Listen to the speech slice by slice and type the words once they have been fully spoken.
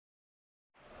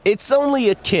It's only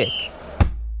a kick.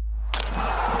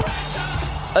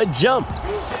 A jump.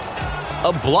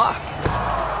 A block.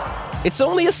 It's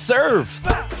only a serve.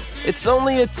 It's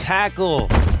only a tackle.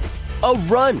 A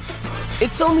run.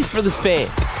 It's only for the fans.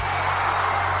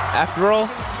 After all,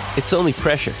 it's only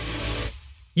pressure.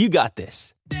 You got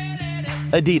this.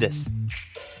 Adidas.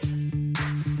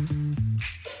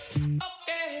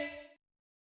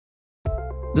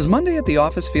 Does Monday at the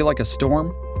office feel like a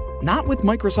storm? Not with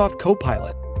Microsoft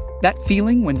Copilot. That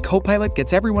feeling when Copilot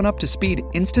gets everyone up to speed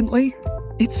instantly?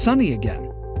 It's sunny again.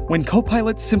 When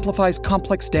Copilot simplifies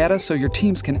complex data so your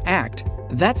teams can act,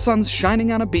 that sun's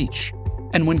shining on a beach.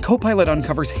 And when Copilot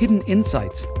uncovers hidden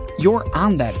insights, you're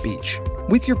on that beach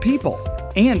with your people,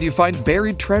 and you find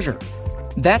buried treasure.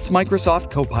 That's Microsoft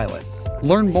Copilot.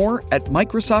 Learn more at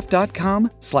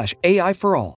Microsoft.com/AI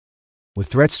for all. With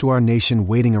threats to our nation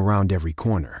waiting around every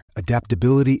corner,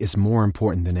 adaptability is more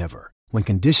important than ever. When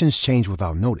conditions change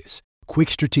without notice, quick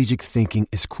strategic thinking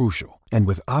is crucial. And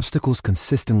with obstacles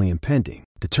consistently impending,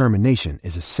 determination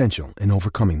is essential in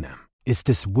overcoming them. It's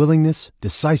this willingness,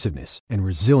 decisiveness, and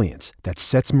resilience that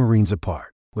sets Marines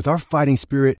apart. With our fighting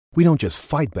spirit, we don't just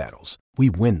fight battles, we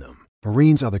win them.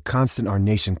 Marines are the constant our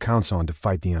nation counts on to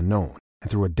fight the unknown. And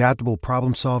through adaptable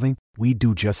problem solving, we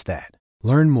do just that.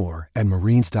 Learn more at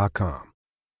marines.com.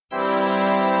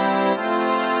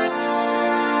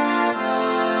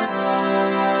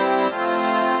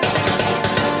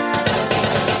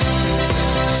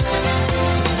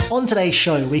 On today's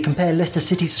show, we compare Leicester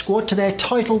City's squad to their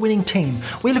title-winning team.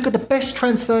 We look at the best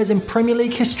transfers in Premier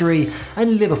League history,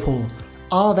 and Liverpool.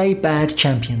 Are they bad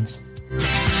champions?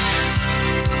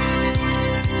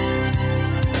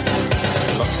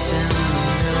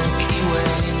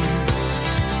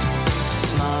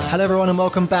 Hello everyone and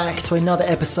welcome back to another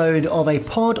episode of A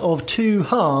Pod of Two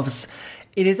Halves.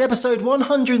 It is episode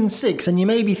 106 and you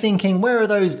may be thinking, where are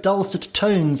those dulcet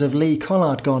tones of Lee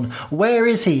Collard gone? Where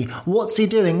is he? What's he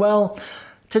doing? Well,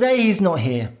 today he's not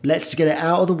here. Let's get it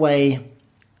out of the way.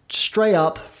 Straight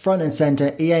up, front and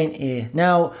centre, he ain't here.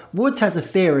 Now, Woods has a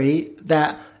theory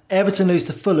that Everton lose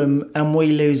to Fulham and we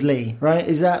lose Lee, right?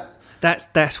 Is that...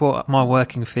 That's what my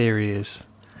working theory is.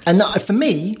 And that, for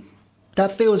me,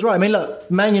 that feels right. I mean, look,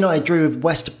 Man United drew with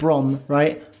West Brom,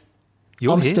 right?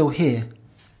 I'm still here.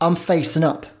 I'm facing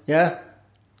up, yeah?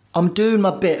 I'm doing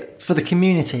my bit for the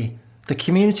community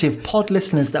of pod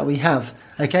listeners that we have,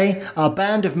 okay? Our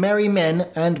band of merry men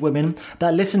and women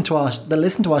that listen to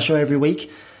our show every week.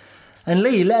 And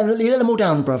Lee, you let them all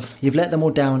down, bruv. You've let them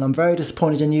all down. I'm very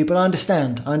disappointed in you, but I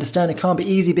understand. It can't be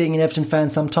easy being an Everton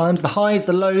fan sometimes. The highs,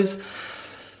 the lows...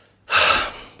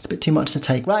 It's a bit too much to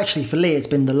take. Well, actually, for Lee, it's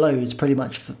been the lows pretty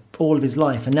much for all of his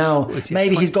life. And now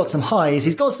maybe he's got some highs.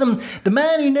 He's got some... The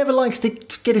man who never likes to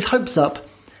get his hopes up,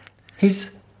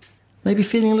 he's maybe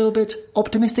feeling a little bit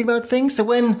optimistic about things. So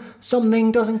when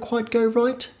something doesn't quite go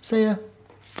right, say a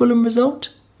Fulham result,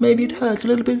 maybe it hurts a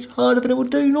little bit harder than it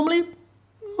would do normally.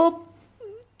 Oh.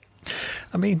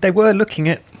 I mean, they were looking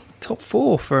at top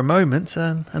four for a moment,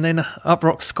 and then up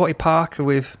rocks Scotty Parker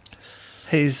with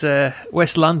his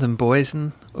West London boys,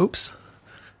 and oops.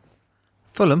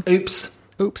 Fulham. Oops.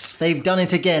 They've done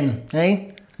it again,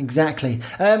 eh? Exactly.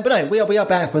 But no, we are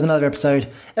back with another episode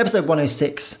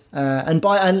 106. And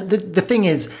the thing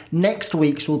is, next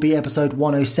week's will be episode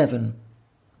 107. Do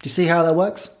you see how that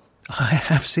works? I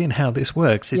have seen how this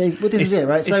works. This is it,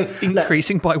 right? So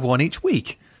increasing by one each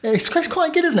week. It's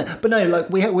quite good, isn't it? But no, like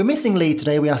we're missing Lee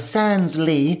today. We are sans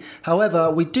Lee.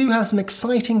 However, we do have some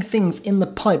exciting things in the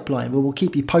pipeline. We will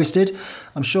keep you posted.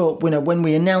 I'm sure when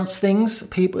we announce things,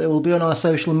 it will be on our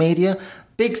social media.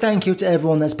 Big thank you to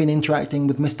everyone that's been interacting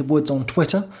with Mr. Woods on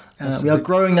Twitter. We are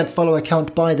growing that follow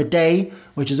account by the day,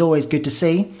 which is always good to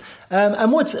see.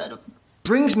 And Woods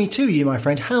brings me to you, my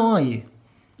friend. How are you?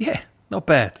 Yeah, not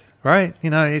bad, right? You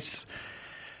know,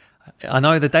 I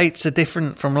know the dates are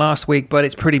different from last week, but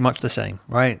it's pretty much the same,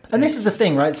 right? And this is the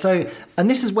thing, right? And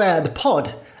this is where the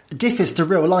pod differs to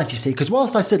real life, you see, because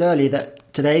whilst I said earlier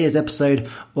that today is episode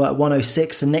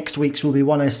 106 and next week's will be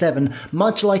 107,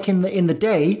 much like in the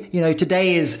day, you know,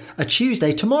 today is a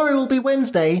Tuesday, tomorrow will be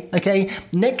Wednesday, okay?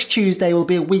 Next Tuesday will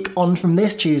be a week on from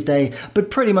this Tuesday, but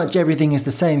pretty much everything is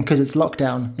the same because it's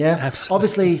lockdown, yeah? Absolutely.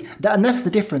 Obviously, and that's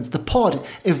the difference. The pod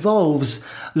evolves,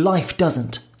 life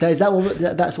doesn't.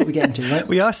 That's what we get into, right?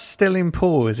 We are still in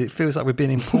pause. It feels like we've been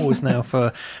in pause now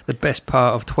for the best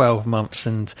part of 12 months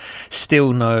and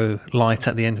still no light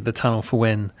at the end of the tunnel for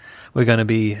when we're going to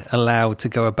be allowed to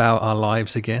go about our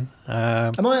lives again.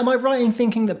 Am I right in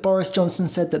thinking that Boris Johnson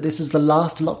said that this is the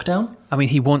last lockdown? I mean,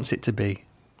 he wants it to be.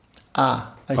 Okay.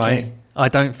 Right? I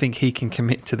don't think he can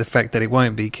commit to the fact that it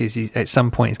won't be, because at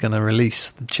some point he's going to release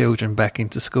the children back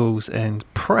into schools and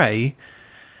pray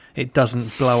it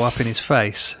doesn't blow up in his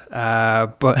face.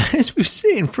 But as we've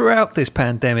seen throughout this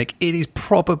pandemic, it is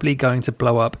probably going to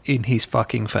blow up in his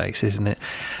fucking face, isn't it?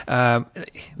 I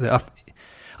don't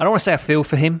want to say I feel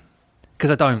for him, because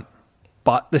I don't.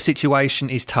 But the situation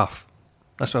is tough.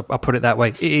 That's what I'll put it that way.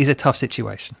 It is a tough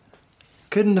situation.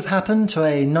 Couldn't have happened to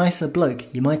a nicer bloke,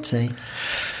 you might say.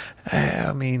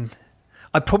 I mean,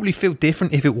 I'd probably feel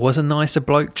different if it was a nicer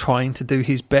bloke trying to do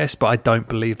his best, but I don't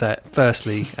believe that.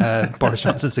 Firstly, Boris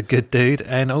Johnson's a good dude,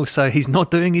 and also he's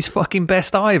not doing his fucking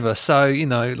best either. So,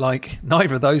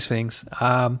 neither of those things.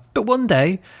 But one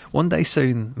day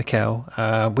soon,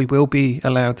 Mikel, we will be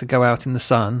allowed to go out in the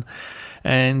sun,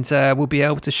 and we'll be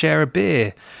able to share a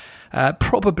beer.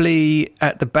 Probably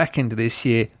at the back end of this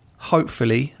year,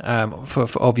 hopefully, for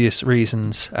obvious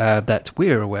reasons that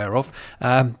we're aware of.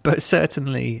 But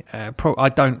certainly, I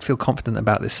don't feel confident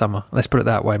about this summer. Let's put it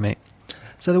that way, mate.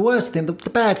 So the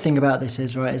bad thing about this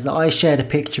is that I shared a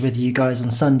picture with you guys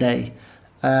on Sunday.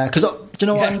 Because do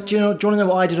you want to know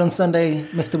what I did on Sunday,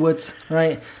 Mr. Woods?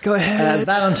 Right, go ahead.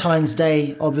 Valentine's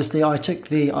Day. Obviously, I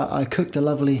cooked a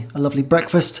lovely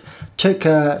breakfast. Took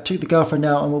the girlfriend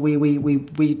out, and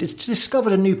we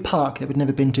discovered a new park that we'd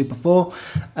never been to before.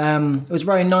 It was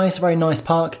very nice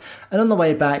park. And on the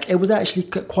way back, it was actually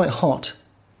quite hot.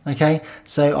 Okay,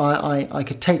 so I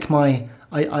could take my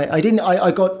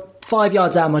I got 5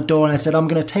 yards out of my door, and I said I'm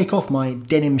going to take off my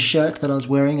denim shirt that I was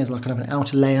wearing as like kind of an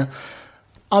outer layer.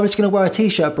 I'm just going to wear a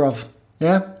t-shirt, bruv.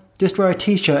 Yeah? Just wear a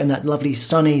t-shirt in that lovely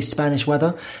sunny Spanish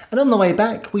weather. And on the way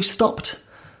back, we stopped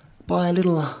by a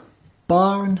little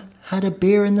bar and had a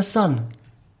beer in the sun.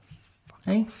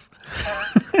 Hey?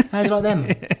 How'd you like them?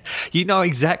 You know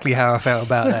exactly how I felt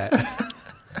about that.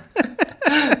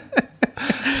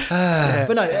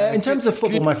 But no, in terms of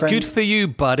football, my friend. Good for you,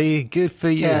 buddy. Good for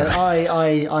you. Yeah,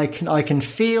 I can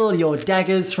feel your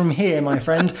daggers from here, my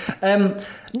friend. No,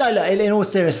 look, in all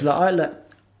seriousness,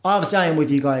 obviously, I am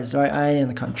with you guys, right? I am in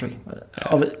the country.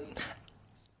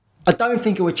 I don't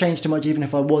think it would change too much even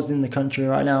if I was in the country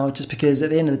right now, just because at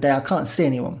the end of the day, I can't see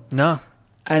anyone. No.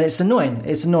 And it's annoying.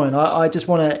 I just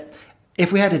want to...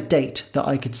 If we had a date that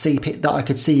I could see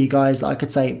you guys, that I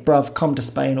could say, bruv, come to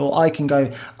Spain, or I can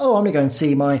go, I'm going to go and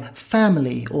see my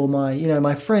family or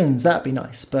my friends, that'd be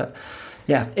nice. But...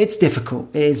 yeah, it's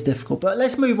difficult. It is difficult. But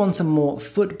let's move on to more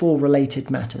football-related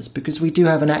matters, because we do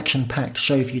have an action-packed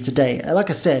show for you today.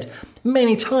 Like I said,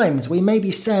 many times we may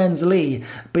be sans Lee,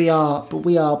 but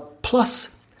we are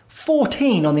plus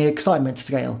 14 on the excitement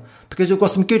scale, because we've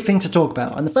got some good things to talk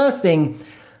about. And the first thing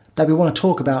that we want to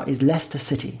talk about is Leicester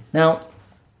City. Now,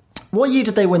 what year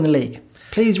did they win the league?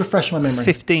 Please refresh my memory.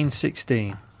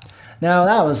 15-16. Now,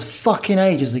 that was fucking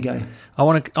ages ago. I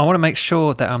want to make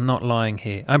sure that I'm not lying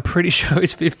here. I'm pretty sure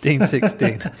it's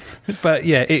 15-16. But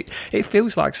yeah, it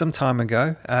feels like some time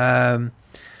ago.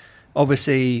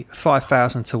 Obviously,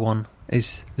 5,000 to 1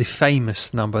 is the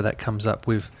famous number that comes up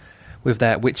with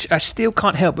that, which I still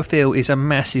can't help but feel is a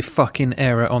massive fucking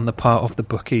error on the part of the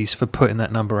bookies for putting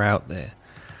that number out there.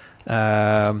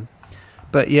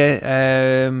 But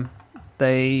yeah,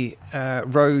 they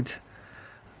rode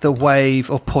the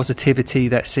wave of positivity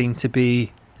that seemed to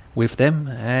be with them,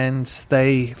 and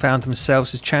they found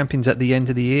themselves as champions at the end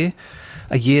of the year,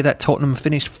 a year that Tottenham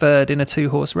finished third in a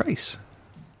 2-horse race.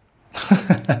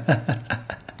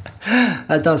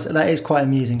 That is quite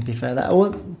amusing, to be fair.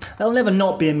 That'll never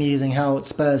not be amusing how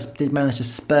Spurs did manage to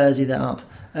Spursy that up.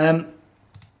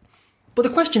 But the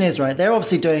question is, right, they're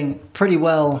obviously doing pretty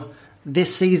well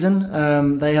this season.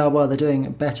 They're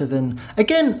doing better than...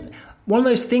 Again, one of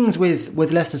those things with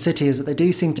Leicester City is that they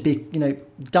do seem to be,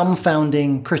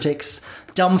 dumbfounding critics,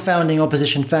 dumbfounding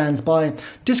opposition fans by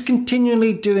just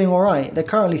continually doing all right. They're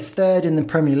currently third in the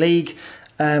Premier League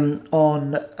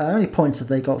on how many points have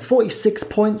they got? 46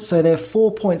 points, so they're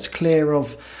 4 points clear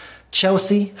of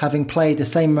Chelsea, having played the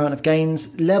same amount of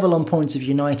games, level on points of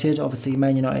United. Obviously,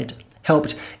 Man United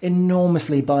helped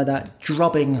enormously by that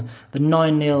drubbing, the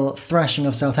 9-0 thrashing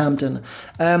of Southampton.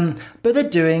 But they're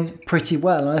doing pretty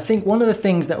well. And I think one of the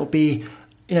things that will be,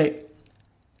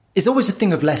 it's always a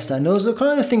thing of Leicester. And there's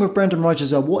kind of the thing with Brendan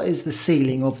Rodgers as well. What is the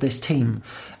ceiling of this team?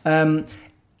 And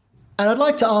I'd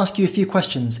like to ask you a few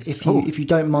questions, if you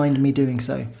don't mind me doing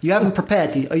so. You haven't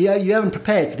prepared you haven't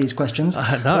prepared for these questions. No,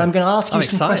 but I'm going to ask you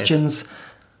some excited. questions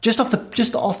just off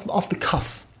the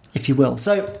cuff, if you will.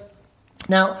 So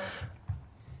now,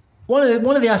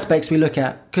 one of the aspects we look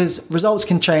at, because results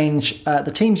can change,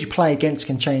 the teams you play against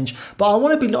can change. But I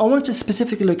wanted to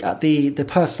specifically look at the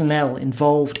personnel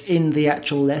involved in the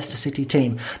actual Leicester City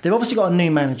team. They've obviously got a new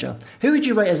manager. Who would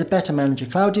you rate as a better manager,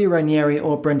 Claudio Ranieri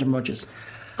or Brendan Rodgers?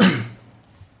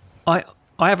 I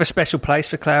have a special place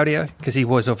for Claudio because he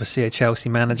was obviously a Chelsea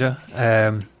manager,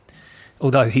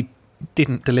 although he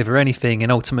didn't deliver anything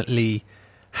and ultimately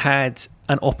had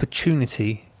an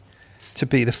opportunity to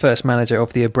be the first manager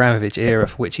of the Abramovich era,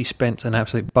 for which he spent an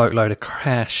absolute boatload of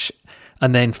cash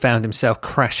and then found himself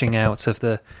crashing out of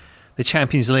the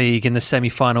Champions League in the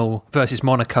semi-final versus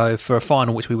Monaco for a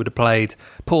final which we would have played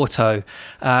Porto.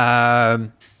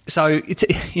 So, it's,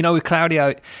 with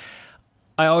Claudio,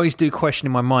 I always do question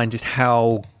in my mind just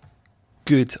how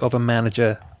good of a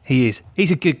manager he is.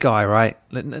 He's a good guy, right?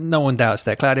 No one doubts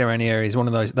that. Claudio Ranieri is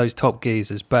one of those top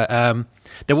geezers. But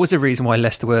there was a reason why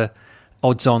Leicester were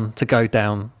odds on to go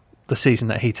down the season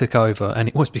that he took over, and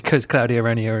it was because Claudio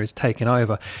Ranieri has taken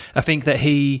over. I think that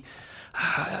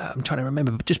I'm trying to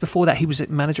remember, but just before that he was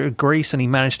manager of Greece and he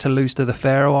managed to lose to the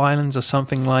Faroe Islands or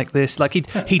something like this. Like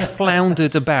he'd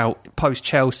floundered about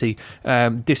post-Chelsea,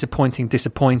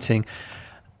 disappointing.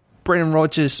 Brendan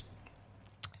Rodgers,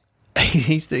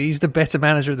 he's the better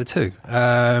manager of the two.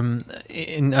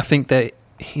 And I think that,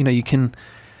 you can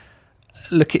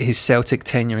look at his Celtic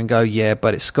tenure and go, yeah,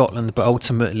 but it's Scotland. But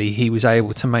ultimately, he was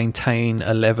able to maintain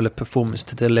a level of performance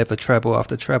to deliver treble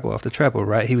after treble after treble,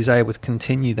 right? He was able to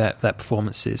continue that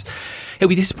performances. He'll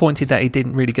be disappointed that he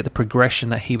didn't really get the progression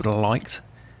that he would have liked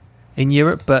in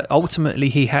Europe. But ultimately,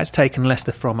 he has taken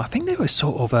Leicester from, I think they were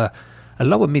sort of a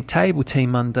lower mid-table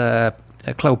team under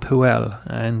Claude Puel,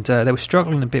 and they were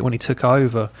struggling a bit when he took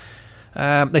over.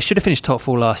 They should have finished top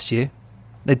four last year.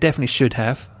 They definitely should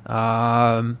have.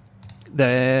 And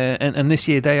this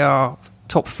year they are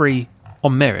top three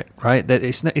on merit, right? That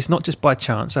it's not just by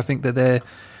chance. I think that they're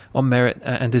on merit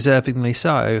and deservingly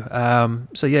so.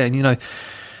 So yeah,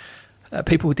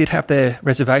 people did have their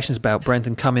reservations about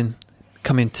Brendan coming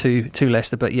to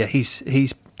Leicester, but yeah,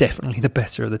 he's definitely the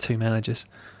better of the two managers.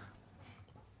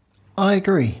 I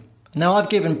agree. Now, I've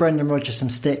given Brendan Rodgers some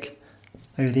stick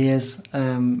over the years.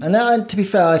 And to be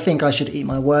fair, I think I should eat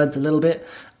my words a little bit.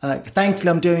 Thankfully,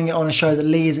 I'm doing it on a show that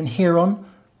Lee isn't here on,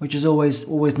 which is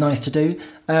always nice to do.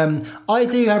 I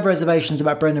do have reservations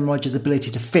about Brendan Rodgers'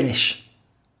 ability to finish.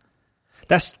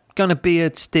 That's going to be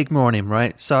a stigma on him,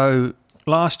 right? So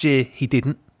last year, he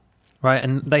didn't, right?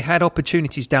 And they had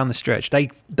opportunities down the stretch. They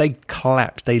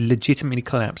collapsed. They legitimately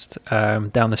collapsed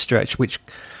down the stretch, which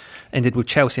ended with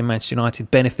Chelsea and Manchester United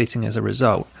benefiting as a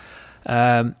result.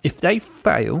 If they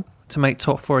fail to make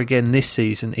top four again this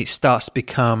season, it starts to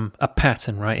become a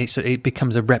pattern, right? It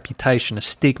becomes a reputation, a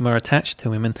stigma attached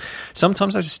to him, and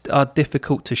sometimes those are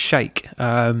difficult to shake.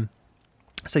 So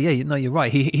yeah, you're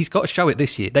right. He's got to show it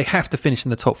this year. They have to finish in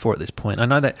the top four at this point. I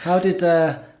know that. How did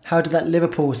that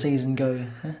Liverpool season go?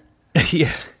 Huh?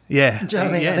 Yeah. Do you know what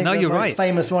I mean? Yeah, I think you're most right.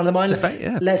 Famous one of mine.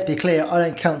 Yeah. Let's be clear. I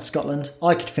don't count Scotland.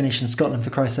 I could finish in Scotland, for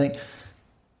Christ's sake.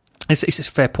 It's a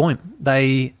fair point.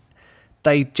 They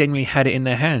genuinely had it in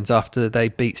their hands after they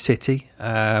beat City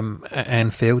at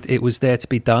Anfield. It was there to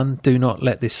be done. Do not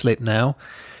let this slip now.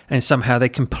 And somehow they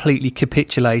completely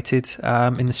capitulated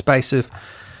in the space of,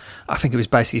 I think it was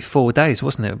basically 4 days,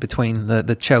 wasn't it, between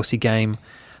the Chelsea game.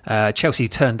 Chelsea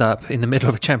turned up in the middle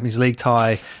of a Champions League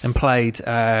tie and played,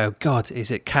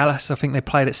 is it Callas? I think they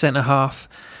played at centre-half.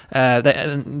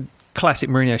 Classic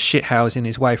Mourinho shithousing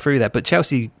his way through that. But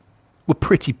Chelsea were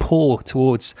pretty poor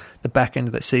towards the back end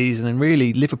of that season, and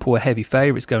really Liverpool were heavy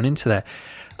favourites going into that.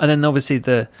 And then obviously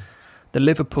the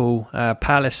Liverpool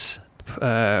Palace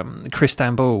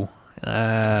Cristambull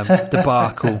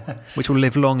debacle, which will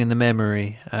live long in the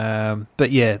memory.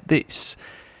 But yeah,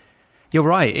 you're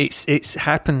right. It's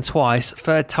happened twice.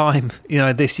 Third time,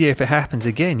 this year, if it happens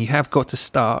again, you have got to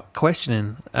start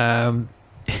questioning.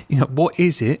 What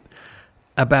is it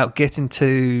about getting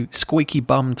to squeaky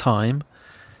bum time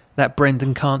that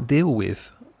Brendan can't deal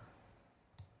with?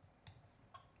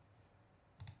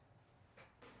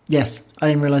 Yes, I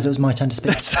didn't realise it was my turn to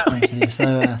speak.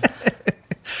 So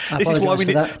this is why we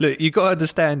need. Look, you've got to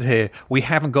understand here. We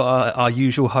haven't got our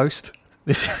usual host.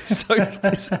 So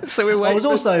we're waiting. I was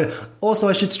also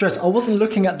I should stress, I wasn't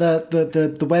looking at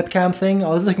the webcam thing. I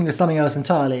was looking at something else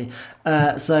entirely.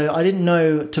 So I didn't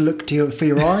know to look for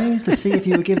your eyes to see if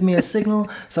you would give me a signal.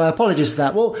 So I apologise for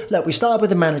that. Well, look, we started with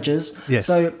the managers. Yes.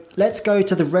 So let's go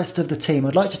to the rest of the team.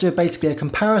 I'd like to do basically a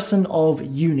comparison of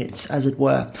units, as it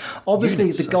were.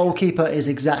 Obviously, the goalkeeper is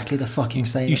exactly the fucking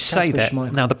same. You say that.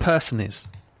 Now the person is.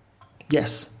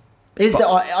 Yes. Is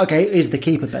the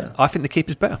keeper better? I think the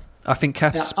keeper's better. I think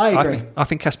I agree. I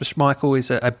think Kasper Schmeichel is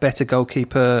a better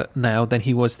goalkeeper now than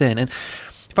he was then. And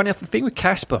funny enough, the thing with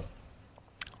Kasper,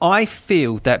 I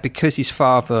feel that because his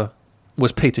father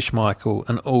was Peter Schmeichel,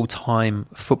 an all-time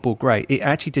football great, it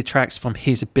actually detracts from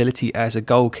his ability as a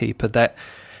goalkeeper, that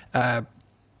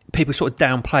people sort of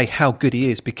downplay how good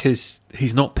he is because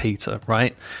he's not Peter,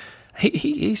 right?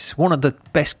 He's one of the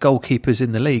best goalkeepers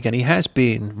in the league, and he has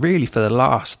been really for the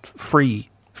last three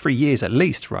years at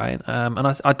least, right? And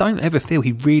I don't ever feel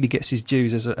he really gets his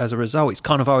dues as a result. It's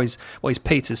kind of always, well, he's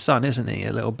Peter's son, isn't he,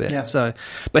 a little bit? Yeah. So,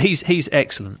 but he's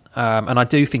excellent, and I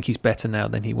do think he's better now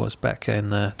than he was back in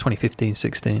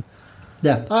 2015-16.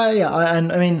 Yeah,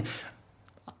 and I mean,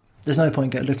 there's no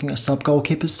point looking at sub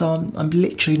goalkeepers, so I'm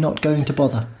literally not going to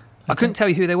bother. I couldn't tell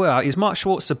you who they were. It was Mark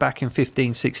Schwarzer back in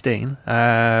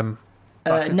 15-16.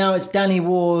 Now it's Danny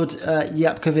Ward,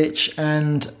 Yapkovic,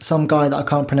 and some guy that I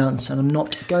can't pronounce, and I'm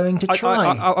not going to try.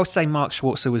 I'll say Mark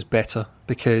Schwarzer was better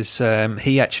because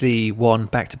he actually won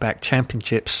back-to-back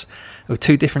championships with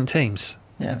two different teams.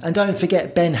 Yeah, and don't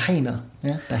forget Ben Hamer,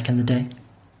 back in the day.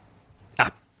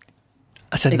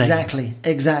 That's a name.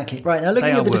 Exactly. Right, now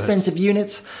looking at the defensive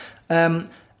units,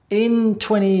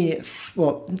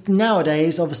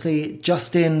 nowadays, obviously,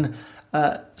 Justin...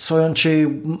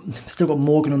 Soyuncu, still got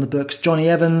Morgan on the books, Johnny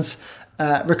Evans,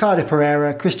 Ricardo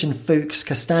Pereira, Christian Fuchs,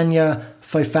 Castagna,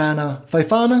 Fofana,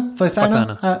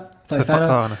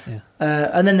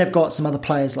 and then they've got some other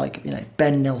players like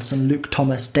Ben Nelson, Luke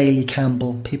Thomas, Daley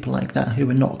Campbell, people like that who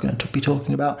we're not going to be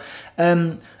talking about.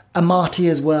 Amati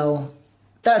as well.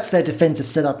 That's their defensive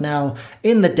setup now.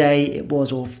 In the day, it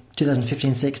was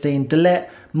 2015-16. Delet,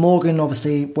 Morgan,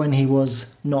 obviously, when he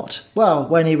was still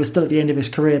at the end of his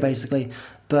career, basically,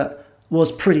 but was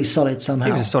pretty solid somehow.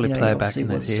 He was a solid player back in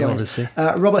this year, obviously.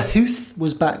 Robert Huth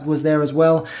was there as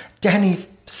well. Danny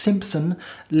Simpson,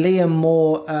 Liam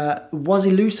Moore,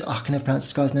 Wasilewski. I can never pronounce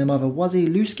this guy's name either.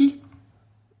 Wasilewski?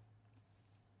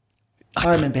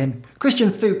 I remember him.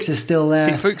 Christian Fuchs is still there.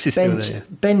 I think Fuchs is still there.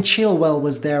 Ben Chilwell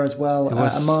was there as well.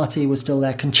 Amati was still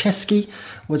there. Konchesky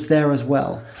was there as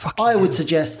well. I would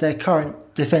suggest their current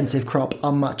defensive crop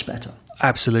are much better.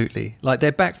 Absolutely. Like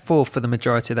their back four for the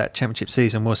majority of that championship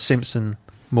season was Simpson,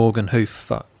 Morgan, Fuchs.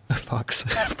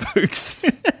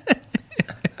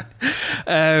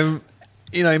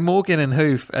 Morgan and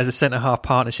Hoof as a centre-half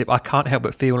partnership, I can't help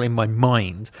but feel in my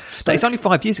mind that it's only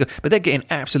 5 years ago, but they're getting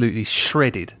absolutely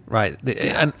shredded, right?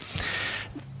 And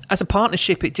as a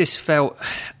partnership, it just felt,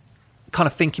 kind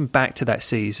of thinking back to that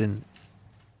season,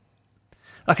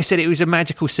 like I said, it was a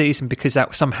magical season because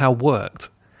that somehow worked.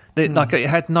 Like it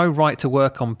had no right to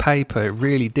work on paper. It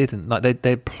really didn't. Like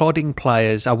they're plodding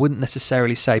players. I wouldn't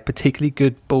necessarily say particularly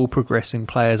good ball progressing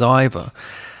players either.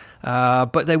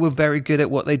 But they were very good at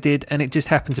what they did, and it just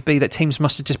happened to be that teams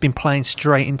must have just been playing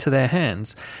straight into their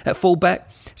hands. At fullback,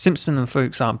 Simpson and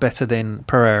Fuchs aren't better than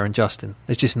Pereira and Justin.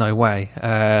 There's just no way.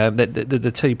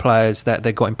 The two players that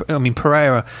they got in...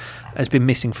 Pereira has been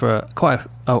missing for quite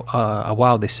a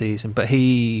while this season, but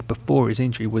he, before his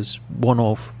injury, was one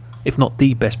of, if not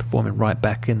the best performing right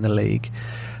back in the league.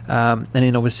 And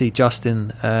then obviously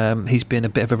Justin, he's been a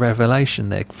bit of a revelation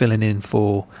there, filling in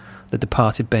for the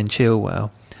departed Ben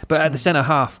Chilwell. But at the centre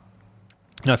half,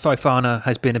 Fofana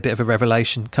has been a bit of a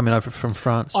revelation coming over from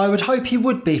France. I would hope he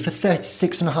would be for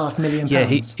 £36.5 million. Yeah,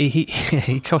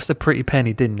 he cost a pretty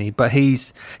penny, didn't he? But he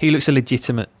looks a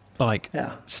legitimate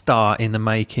star in the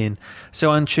making.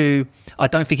 Soyuncu, I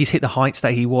don't think he's hit the heights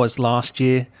that he was last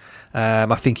year.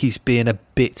 I think he's being a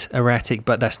bit erratic,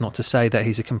 but that's not to say that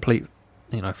he's a complete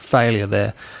failure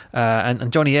there.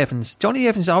 And Johnny Evans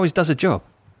always does a job.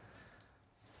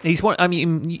 He's one. I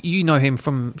mean, you know him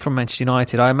from Manchester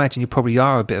United. I imagine you probably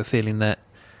are a bit of feeling that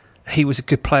he was a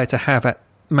good player to have at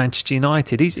Manchester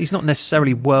United. He's not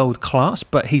necessarily world class,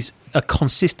 but he's a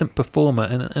consistent performer,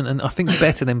 and I think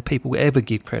better than people would ever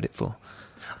give credit for.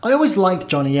 I always liked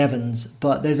Johnny Evans,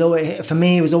 but for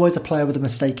me, he was always a player with a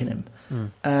mistake in him,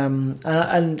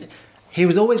 and he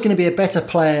was always going to be a better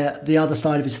player the other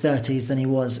side of his 30s than he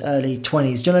was early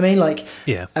 20s. Do you know what I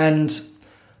mean? And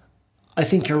I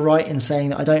think you're right in saying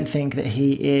that I don't think that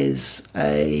he is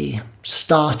a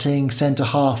starting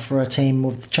centre-half for a team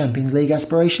with Champions League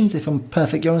aspirations, if I'm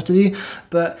perfectly honest with you.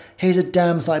 But he's a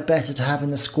damn sight better to have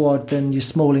in the squad than your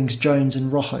Smallings, Jones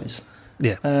and Rojos.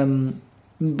 Yeah.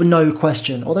 No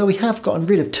question. Although we have gotten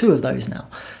rid of two of those now.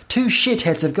 Two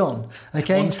shitheads have gone.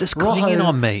 Okay, one's just clinging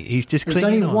on, mate. He's just clinging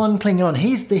on. There's only one clinging on.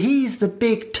 He's the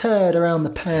big turd around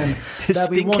the pan that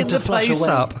we want to flush away.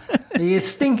 Up. He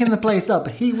is stinking the place up.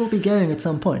 He will be going at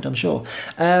some point, I'm sure.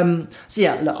 Look,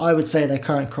 I would say their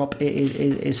current crop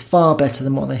is far better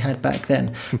than what they had back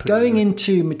then. Completely. Going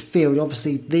into midfield,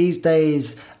 obviously these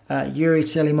days, Yuri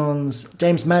Tielemans,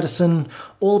 James Maddison,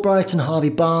 Albrighton, Harvey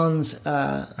Barnes,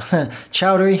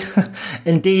 Chowdhury,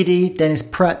 Ndidi, Dennis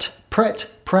Pratt.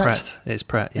 It's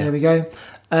Pratt, yeah. There we go.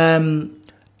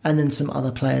 And then some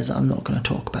other players that I'm not going to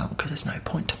talk about because there's no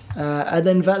point. And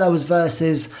then that was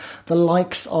versus the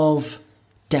likes of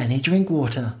Danny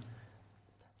Drinkwater,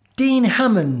 Dean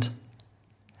Hammond,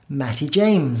 Matty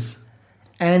James,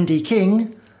 Andy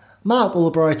King, Mark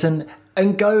Albrighton,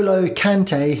 N'Golo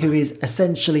Kante, who is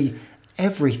essentially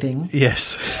everything.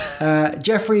 Yes.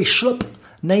 Jeffrey Schlupp,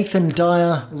 Nathan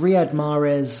Dyer, Riyad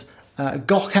Mahrez,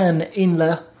 Gökhan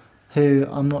Inler, who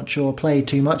I'm not sure played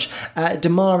too much,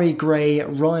 Damari Gray,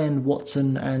 Ryan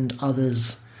Watson, and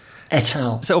others et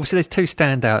al. So obviously there's two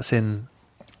standouts in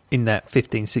that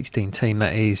 15-16 team.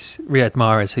 That is Riyad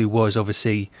Mahrez, who was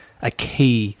obviously a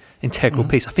key integral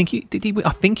piece. I think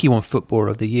he won Footballer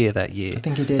of the Year that year. I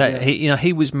think he did.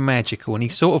 He was magical, and he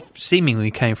sort of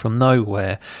seemingly came from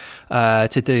nowhere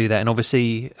to do that. And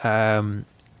obviously,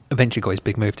 eventually got his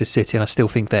big move to City. And I still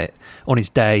think that on his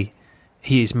day,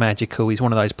 he is magical. He's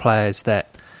one of those players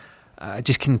that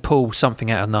just can pull something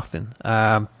out of nothing.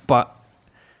 But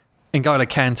N'Golo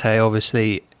Kante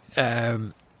obviously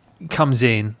comes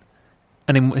in,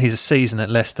 and in his season at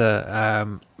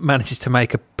Leicester, manages to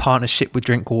make a partnership with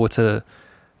Drinkwater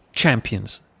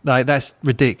champions. Like, that's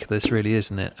ridiculous, really,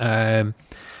 isn't it?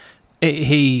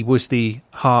 He was the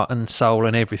heart and soul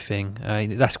and everything.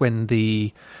 That's when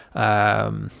the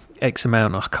X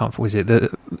amount, was it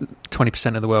the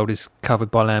 20% of the world is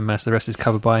covered by landmass, the rest is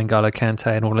covered by N'Golo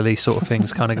Kante, and all of these sort of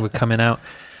things kind of were coming out.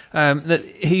 That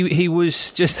he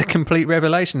was just a complete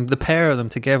revelation. The pair of them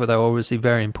together, though, obviously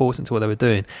very important to what they were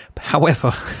doing.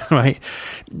 However, right,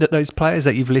 those players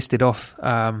that you've listed off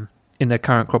in their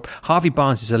current crop, Harvey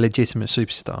Barnes is a legitimate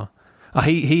superstar.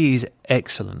 He is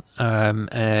excellent.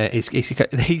 He's going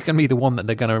to be the one that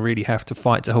they're going to really have to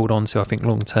fight to hold on to, I think,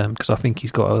 long term, because I think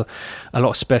he's got a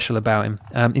lot special about him.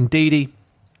 Ndidi,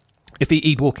 if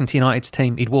he'd walk into United's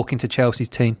team, he'd walk into Chelsea's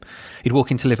team, he'd walk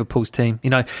into Liverpool's team.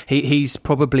 You know, he's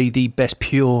probably the best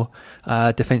pure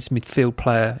defensive midfield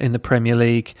player in the Premier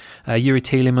League. Yuri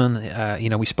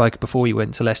Tielemans, we spoke before he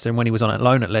went to Leicester, and when he was on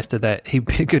loan at Leicester, that he'd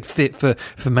be a good fit for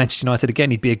Manchester United.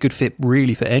 Again, he'd be a good fit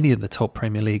really for any of the top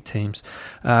Premier League teams.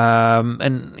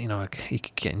 And you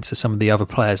could get into some of the other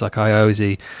players like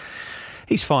Iosi.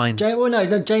 He's fine.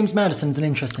 James Maddison's an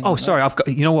interesting one. Sorry, I've got.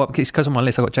 You know what? It's because on my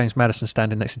list I've got James Maddison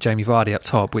standing next to Jamie Vardy up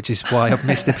top, which is why I've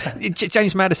missed it.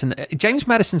 James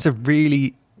Maddison's a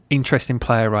really interesting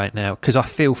player right now because I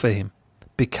feel for him,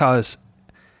 because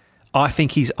I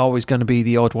think he's always going to be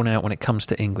the odd one out when it comes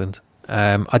to England.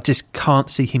 I just can't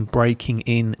see him breaking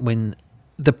in when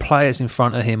the players in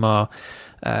front of him are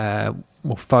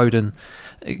Foden,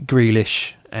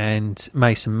 Grealish, and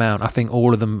Mason Mount. I think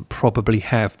all of them probably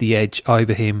have the edge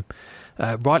over him,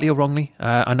 rightly or wrongly.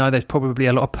 I know there's probably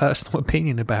a lot of personal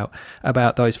opinion about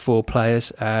those four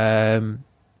players,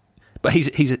 but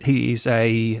he's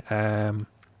a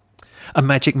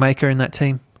magic maker in that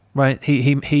team, right?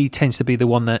 He tends to be the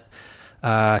one that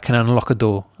can unlock a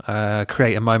door,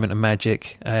 create a moment of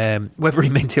magic. Whether he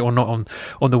meant it or not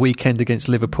on the weekend against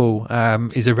Liverpool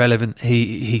is irrelevant.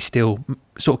 He still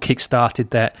sort of kick-started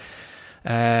that.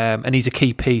 And he's a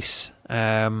key piece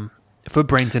for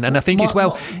Brendan, and I think as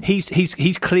well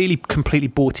he's clearly completely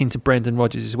bought into Brendan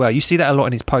Rodgers as well. You see that a lot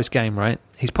in his post game, right?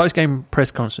 His post game press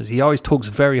conference, he always talks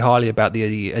very highly about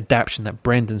the adaptation that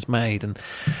Brendan's made, and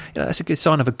that's a good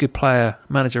sign of a good player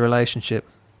manager relationship.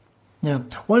 Yeah,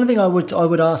 one thing I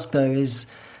would ask though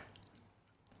is,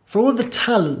 for all the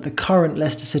talent the current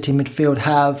Leicester City midfield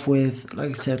have with,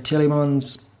 like I said,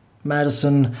 Tielemans,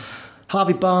 Maddison,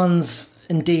 Harvey Barnes,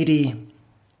 and Ndidi,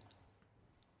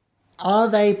 are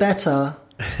they better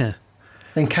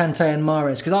than Kante and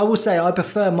Mahrez? Because I will say I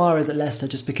prefer Mahrez at Leicester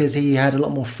just because he had a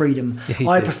lot more freedom. Yeah,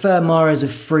 I prefer Mahrez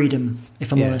with freedom,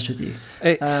 if I'm honest with you.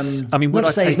 Not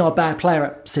to say he's not a bad player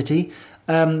at City,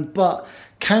 but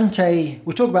Kante,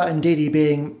 we'll talk about Ndidi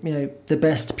being, the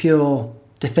best pure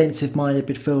defensive-minded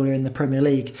midfielder in the Premier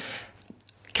League.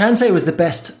 Kante was the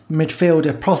best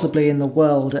midfielder possibly in the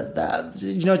world at that.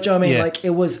 You know what I mean? Yeah. Like,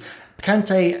 it was...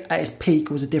 Kante at his peak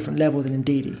was a different level than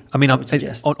Ndidi. I mean, on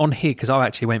here, because I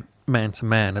actually went man to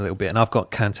man a little bit, and I've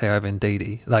got Kante over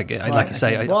Ndidi. I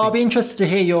say. Okay. I'll be interested to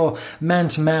hear your man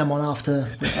to man one after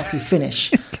we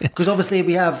finish, because obviously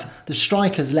we have the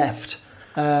strikers left.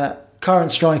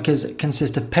 Current strikers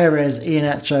consist of Perez,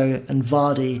 Iheanacho, and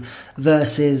Vardy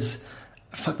versus.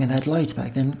 Fuck me, they had loads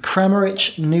back then.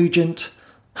 Kramaric, Nugent,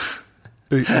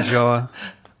 Ajoa,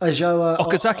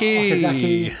 Okazaki.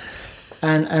 Okazaki.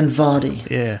 And Vardy.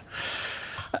 Yeah.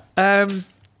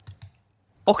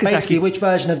 Okazaki, basically, which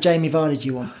version of Jamie Vardy do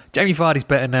you want? Jamie Vardy's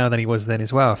better now than he was then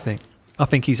as well. I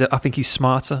think he's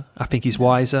smarter. I think he's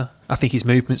wiser. I think his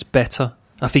movement's better.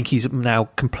 I think he's now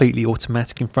completely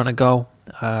automatic in front of goal.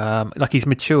 He's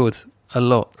matured a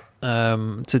lot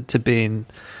to being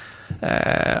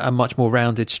a much more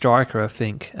rounded striker, I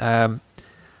think.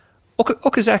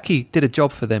 Okazaki did a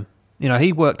job for them.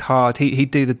 He worked hard. He'd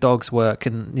do the dog's work,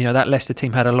 and that Leicester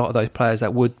team had a lot of those players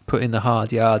that would put in the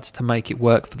hard yards to make it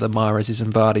work for the Mahrezes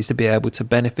and Vardys to be able to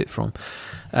benefit from.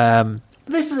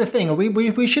 This is the thing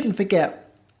we shouldn't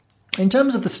forget. In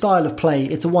terms of the style of play,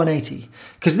 it's a 180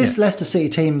 because this Leicester City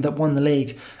team that won the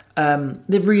league.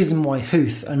 The reason why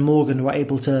Huth and Morgan were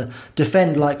able to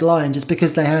defend like lions is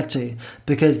because they had to,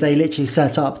 because they literally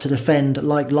set up to defend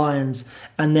like lions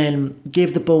and then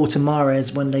give the ball to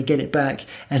Mahrez when they get it back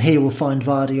and he will find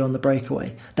Vardy on the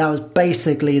breakaway. That was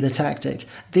basically the tactic.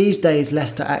 These days,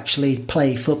 Leicester actually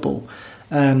play football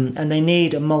and they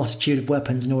need a multitude of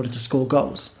weapons in order to score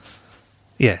goals.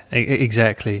 Yeah,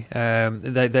 exactly.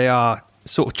 They are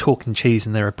sort of chalk and cheese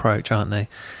in their approach, aren't they?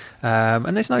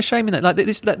 And there's no shame in that. Like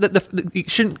this, you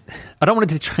shouldn't. I don't want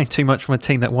to detract too much from a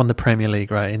team that won the Premier League,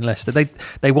 right? In Leicester,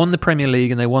 they won the Premier League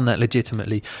and they won that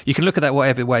legitimately. You can look at that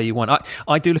whatever way you want.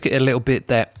 I do look at it a little bit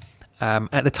that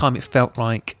at the time it felt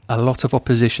like a lot of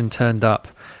opposition turned up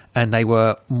and they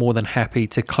were more than happy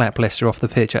to clap Leicester off the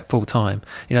pitch at full time.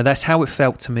 That's how it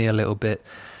felt to me a little bit.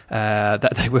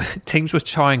 That teams were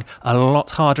trying a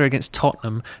lot harder against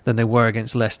Tottenham than they were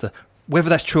against Leicester. Whether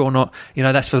that's true or not,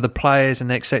 that's for the players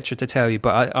and etc. to tell you.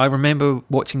 But I remember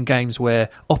watching games where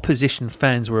opposition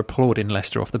fans were applauding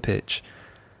Leicester off the pitch.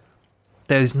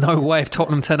 There's no way if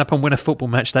Tottenham turn up and win a football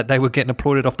match that they were getting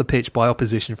applauded off the pitch by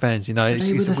opposition fans.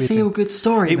 It's a feel-good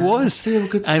story. It was.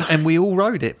 Feel-good story. And we all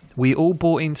rode it. We all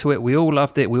bought into it. We all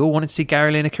loved it. We all wanted to see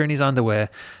Gary Lineker in his underwear.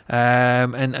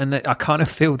 And I kind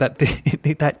of feel that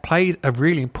that played a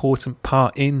really important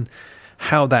part in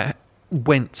how that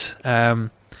went.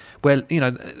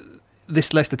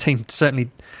 This Leicester team certainly,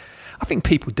 I think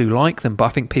people do like them, but I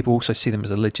think people also see them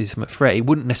as a legitimate threat. It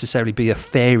wouldn't necessarily be a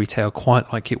fairy tale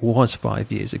quite like it was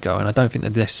 5 years ago, and I don't think they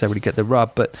necessarily get the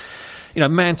rub. But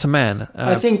man to man,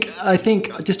 I think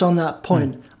just on that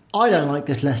point, I don't like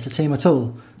this Leicester team at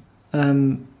all.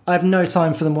 I have no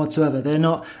time for them whatsoever. They're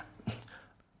not.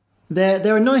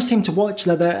 They're a nice team to watch.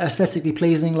 They're aesthetically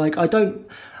pleasing. Like I don't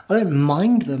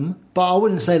mind them, but I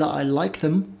wouldn't say that I like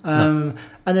them. No.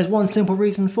 And there's one simple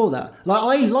reason for that. Like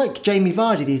I like Jamie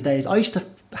Vardy these days. I used to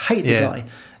hate the guy.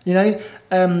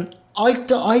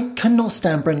 I cannot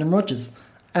stand Brendan Rodgers.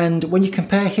 And when you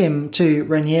compare him to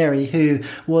Ranieri, who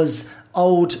was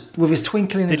old with his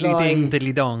twinkle in his eye,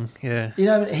 diddly dong, yeah.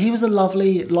 He was a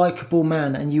lovely, likeable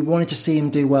man, and you wanted to see him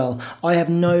do well. I have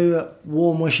no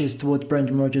warm wishes towards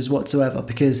Brendan Rodgers whatsoever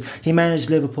because he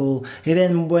managed Liverpool. He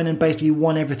then went and basically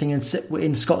won everything in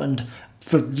Scotland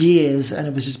for years, and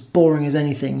it was just boring as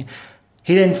anything.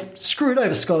 He then screwed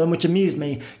over Scotland, which amused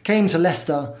me. Came to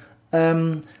Leicester,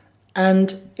 and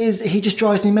he just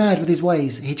drives me mad with his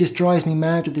ways. I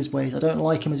don't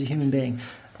like him as a human being.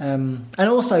 And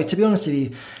also, to be honest with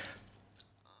you,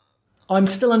 I'm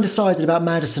still undecided about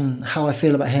Maddison, how I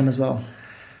feel about him as well.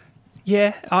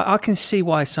 Yeah, I can see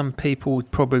why some people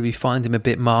would probably find him a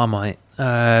bit Marmite.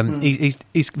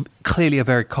 He's clearly a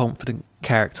very confident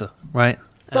character, right?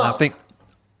 But, I think.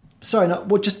 Sorry,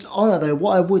 just on that though,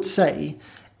 what I would say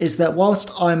is that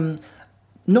whilst I'm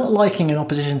not liking an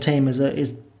opposition team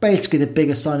is basically the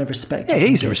biggest sign of respect. Yeah,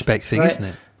 it is a respect thing, right? Isn't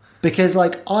it? Because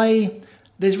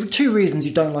there's two reasons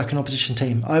you don't like an opposition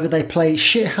team. Either they play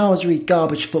shithousery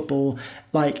garbage football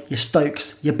like your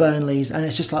Stokes, your Burnleys, and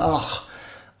it's just like,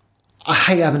 I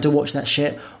hate having to watch that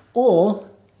shit. Or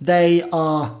they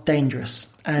are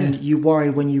dangerous and you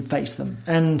worry when you face them.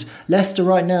 And Leicester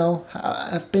right now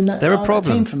have been that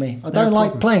team for me. I don't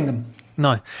like playing them.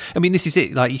 No. I mean, this is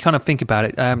it. Like, you kind of think about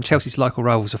it. Chelsea's local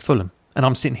rivals are Fulham. And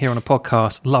I'm sitting here on a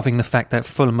podcast loving the fact that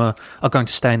Fulham are going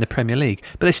to stay in the Premier League.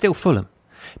 But they're still Fulham.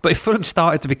 But if Fulham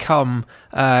started to become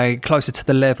closer to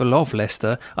the level of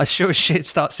Leicester, I sure as shit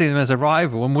start seeing them as a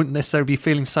rival and wouldn't necessarily be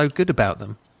feeling so good about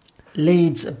them.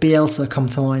 Leeds, Bielsa come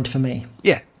to mind for me.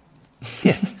 Yeah.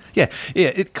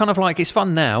 It's kind of like, it's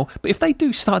fun now, but if they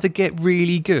do start to get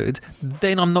really good,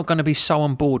 then I'm not going to be so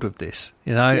on board with this.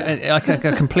 I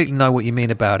completely know what you mean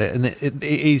about it, and it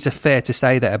is fair to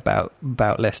say that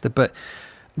about Leicester. But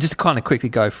just to kind of quickly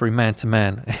go through man to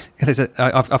man,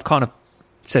 I've kind of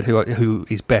said who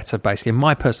is better, basically, in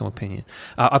my personal opinion.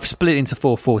 I've split into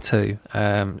 4-4-2.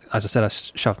 As I said, I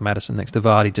shoved Maddison next to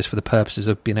Vardy just for the purposes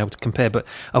of being able to compare. But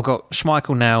I've got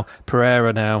Schmeichel now,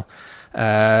 Pereira now.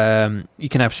 You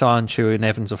can have Sancho and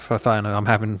Evans or Fofana. I'm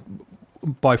having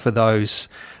both of those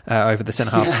over the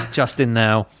centre halves. Yeah. Justin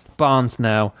now, Barnes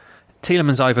now,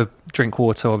 Tielemans over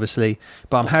Drinkwater, obviously,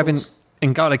 but I'm having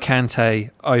N'Golo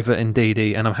Kante over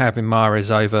Ndidi, and I'm having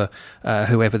Mahrez over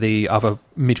whoever the other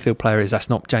midfield player is. That's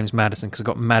not James Maddison, because I've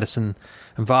got Maddison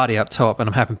and Vardy up top, and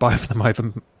I'm having both of them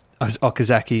over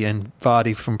Okazaki and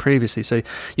Vardy from previously. So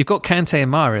you've got Kante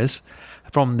and Mahrez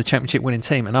from the championship winning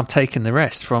team, and I'm taking the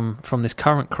rest from this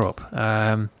current crop,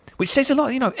 which says a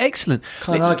lot. Excellent.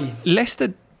 Can't argue.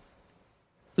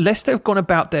 Leicester have gone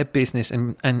about their business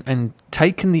and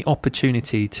taken the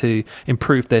opportunity to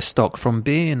improve their stock from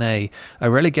being a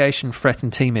relegation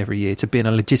threatened team every year to being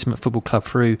a legitimate football club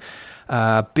through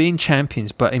being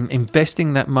champions, but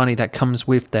investing that money that comes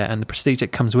with that and the prestige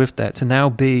that comes with that to now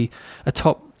be a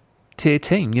top tier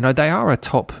team. They are a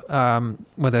top,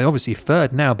 they're obviously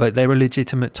third now, but they're a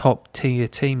legitimate top tier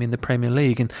team in the Premier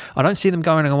League, and I don't see them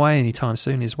going away anytime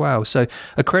soon as well. So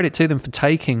a credit to them for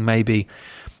taking maybe,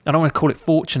 I don't want to call it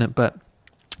fortunate, but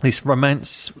this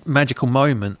romance, magical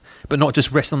moment, but not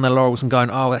just resting on their laurels and going,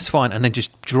 oh, that's fine, and then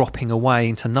just dropping away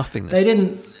into nothingness.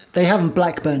 They haven't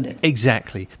blackburned it.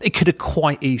 Exactly. It could have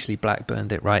quite easily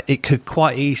blackburned it, right? It could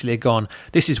quite easily have gone,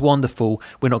 this is wonderful,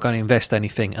 we're not going to invest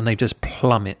anything, and they just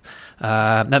plummet.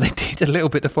 Now, they did a little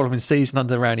bit the following season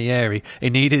under Ranieri.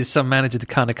 It needed some manager to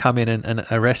kind of come in and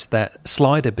arrest that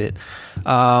slide a bit.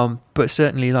 But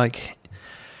certainly,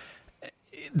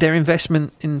 their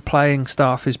investment in playing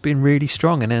staff has been really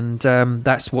strong, and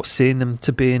that's what's seeing them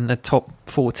to be in a top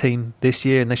 4 team this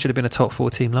year, and they should have been a top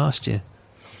 4 team last year.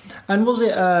 And what was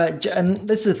it? And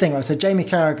this is the thing, right? So Jamie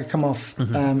Carragher come off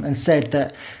and said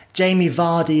that Jamie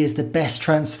Vardy is the best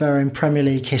transfer in Premier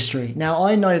League history. Now,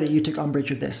 I know that you took umbrage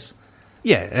with this.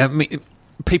 Yeah, I mean,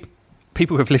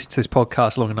 people who have listened to this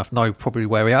podcast long enough know probably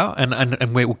where we are,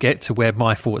 and we will get to where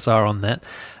my thoughts are on that.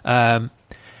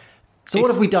 So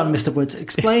what have we done, Mr. Woods?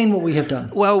 Explain what we have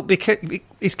done. Well,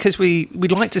 because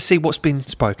we'd like to see what's been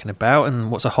spoken about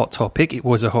and what's a hot topic. It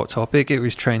was a hot topic. It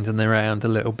was trending around a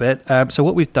little bit. So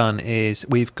what we've done is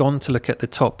we've gone to look at the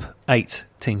top 8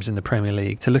 teams in the Premier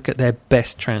League, to look at their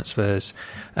best transfers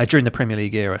during the Premier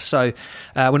League era. So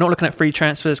we're not looking at free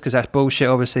transfers, because that's bullshit,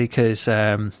 obviously, because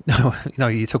you're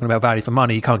talking about value for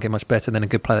money. You can't get much better than a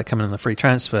good player coming on a free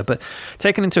transfer. But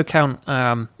taking into account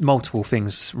multiple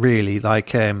things, really,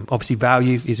 like obviously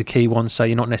value is a key one. So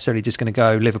you're not necessarily just going to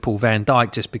go Liverpool Van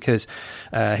Dijk just because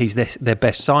he's their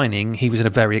best signing. He was a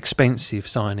very expensive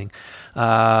signing.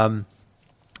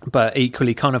 But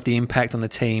equally, kind of the impact on the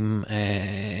team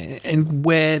and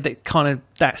where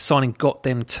that signing got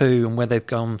them to, and where they've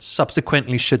gone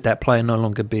subsequently should that player no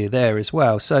longer be there as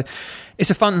well. So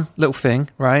it's a fun little thing,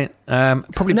 right?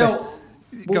 Probably no. best.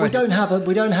 Well, we don't have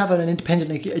an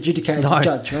independent adjudicator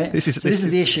judge, right? This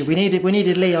is the issue. We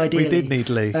needed Lee ideally. We did need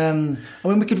Lee. I mean,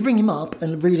 we could ring him up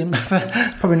and read him.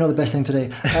 Probably not the best thing to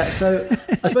do. So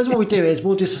I suppose what we do is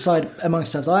we'll just decide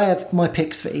amongst ourselves. I have my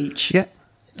picks for each. Yeah.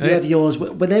 You have yours.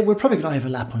 We're probably going to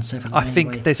overlap on several. I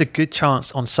think there's a good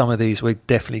chance on some of these we're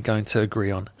definitely going to agree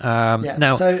on.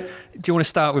 Now, so, do you want to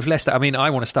start with Leicester? I mean, I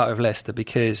want to start with Leicester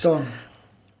because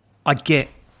I get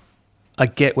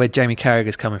where Jamie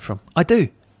Carragher's coming from. I do,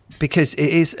 because it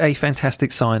is a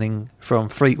fantastic signing from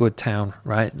Fleetwood Town,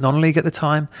 right? Non-league at the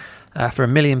time, for £1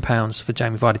 million for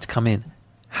Jamie Vardy to come in.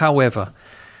 However,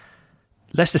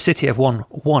 Leicester City have won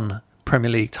one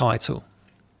Premier League title,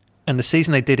 and the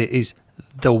season they did it is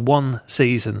the one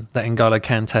season that N'Golo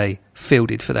Kante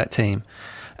fielded for that team.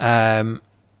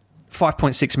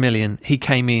 5.6 million, he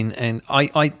came in, and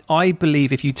I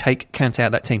believe if you take Kante out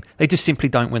of that team, they just simply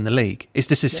don't win the league. It's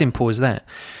just as simple as that.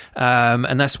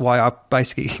 And that's why I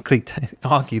basically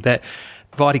argue that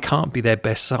Vardy can't be their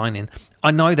best signing.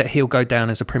 I know that he'll go down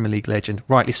as a Premier League legend,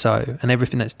 rightly so, and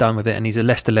everything that's done with it, and he's a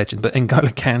Leicester legend, but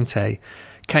N'Golo Kante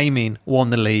came in, won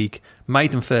the league,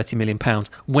 made them £30 million,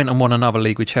 went and won another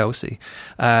league with Chelsea.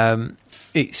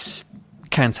 It's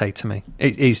Kante to me.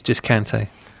 It is just Kante.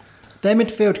 Their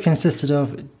midfield consisted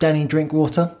of Danny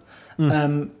Drinkwater.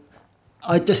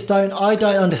 I don't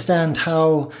understand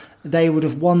how they would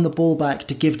have won the ball back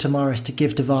to give to Morris, to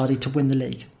give to Vardy, to win the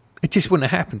league. It just wouldn't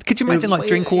have happened. Could you imagine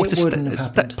Drinkwater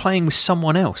playing with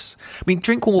someone else? I mean,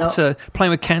 Drinkwater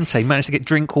playing with Kante managed to get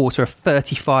Drinkwater a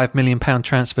 £35 million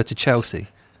transfer to Chelsea.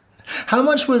 How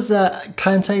much was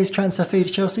Kante's transfer fee to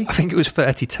Chelsea? I think it was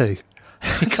 32.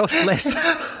 It cost less.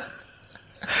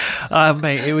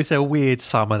 Mate, it was a weird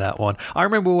summer, that one. I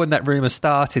remember when that rumour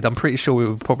started, I'm pretty sure we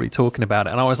were probably talking about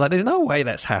it, and I was like, there's no way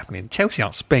that's happening. Chelsea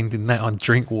aren't spending that on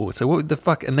drink water. What the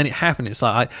fuck? And then it happened. It's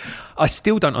like, I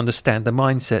still don't understand the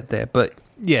mindset there, but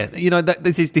yeah,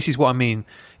 this is what I mean.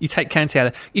 You take Kante out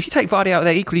of there. If you take Vardy out of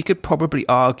there, equally, you could probably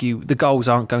argue the goals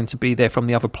aren't going to be there from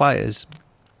the other players.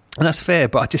 And that's fair,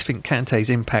 but I just think Kante's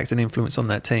impact and influence on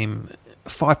that team,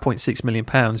 £5.6 million,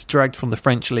 dragged from the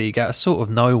French league out of sort of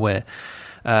nowhere,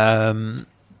 to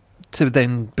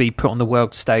then be put on the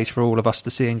world stage for all of us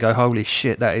to see and go, holy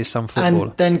shit, that is some footballer.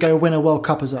 And then go win a World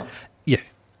Cup as well. Yeah.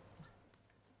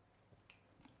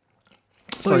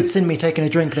 So it's in me taking a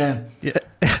drink there. Yeah,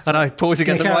 and I pausing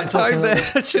at the right time there.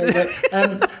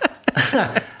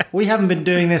 We haven't been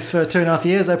doing this for 2.5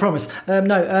 years, I promise. I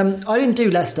didn't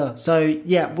do Leicester. So,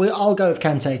 yeah, I'll go with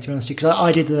Kante, to be honest with you, because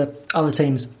I did the other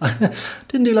teams.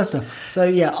 Didn't do Leicester. So,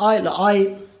 yeah,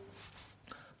 I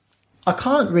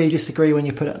can't really disagree when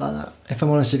you put it like that, if I'm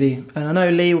honest with you. And I know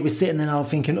Lee will be sitting there now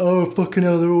thinking, oh, fucking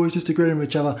hell, they're always just agreeing with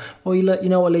each other. Well, you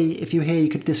know what, Lee? If you hear, you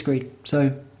could disagree.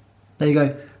 So, there you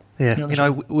go. Yeah,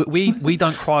 we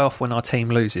don't cry off when our team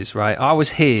loses, right? I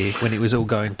was here when it was all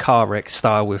going car wreck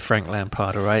style with Frank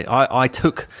Lampard, all right? I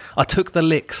took the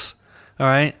licks, all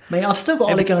right? Mate, I've still got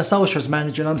Ole Gunnar Solskjaer as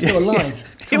manager and I'm still alive.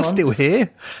 He's still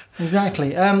here.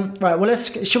 Exactly. Right, well,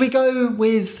 shall we go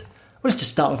with... Let's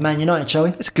just start with Man United, shall we?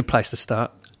 It's a good place to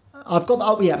start. I've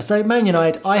got... so Man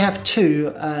United, I have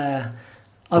two... I've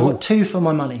got two for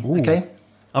my money, okay?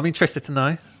 I'm interested to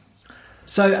know.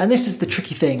 So, and this is the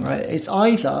tricky thing, right? It's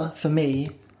either, for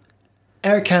me,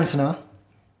 Eric Cantona,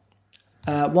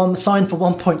 signed for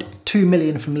 1.2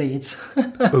 million from Leeds.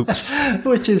 Oops.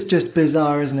 Which is just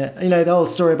bizarre, isn't it? You know, the whole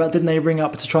story about didn't they ring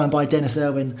up to try and buy Dennis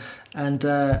Irwin and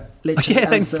literally... Yeah,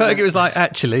 then Fergie was like,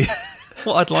 actually,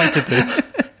 what I'd like to do...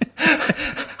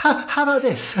 How about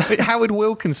this? Howard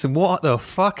Wilkinson, what the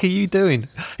fuck are you doing?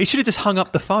 He should have just hung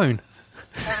up the phone.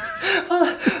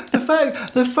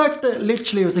 The fact that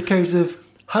literally it was a case of,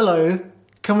 hello,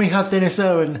 can we have Dennis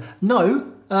Irwin?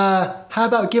 No. How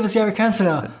about give us Eric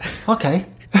Cantona? Okay.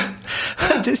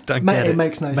 I just don't get it. It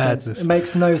makes no sense. It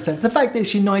makes no sense. The fact that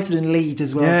it's United and Leeds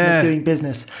as well, they're doing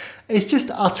business, it's just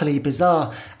utterly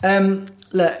bizarre.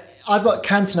 Look, I've got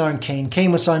Cantona and Keane.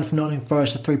 Keane was signed from Nottingham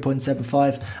Forest for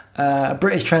 3.75. A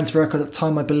British transfer record at the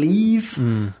time, I believe.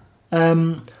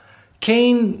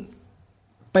 Keane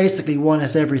basically won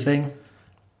us everything.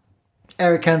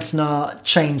 Eric Cantona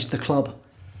changed the club.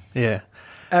 Yeah.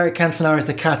 Eric Cantona is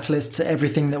the catalyst to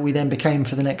everything that we then became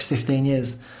for the next 15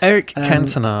 years. Eric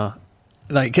Cantona,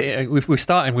 we're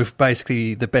starting with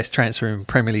basically the best transfer in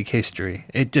Premier League history.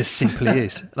 It just simply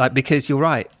is. Because you're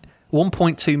right,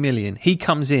 1.2 million. He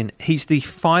comes in. He's the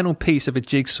final piece of a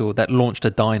jigsaw that launched a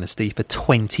dynasty for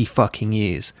 20 fucking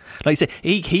years. Like you said,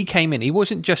 he came in. He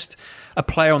wasn't just a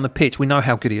player on the pitch. We know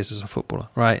how good he is as a footballer,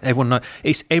 right? Everyone knows.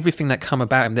 It's everything that come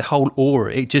about him, the whole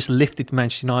aura. It just lifted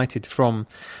Manchester United from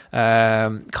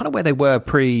kind of where they were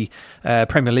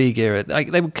pre-Premier League era.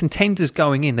 They were contenders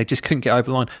going in. They just couldn't get over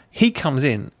the line. He comes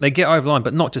in. They get over the line,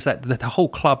 but not just that. The whole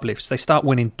club lifts. They start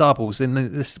winning doubles. And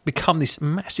they become this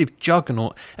massive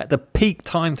juggernaut at the peak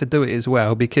time to do it as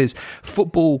well, because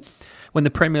football, when the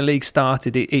Premier League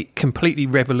started, it completely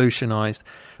revolutionised.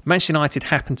 Manchester United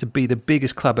happened to be the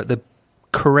biggest club at the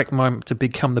correct moment to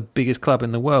become the biggest club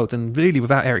in the world, and really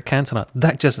without Eric Cantona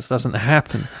that just doesn't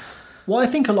happen. What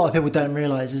I think a lot of people don't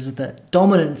realise is that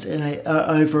dominance in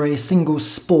over a single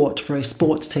sport for a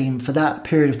sports team for that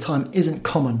period of time isn't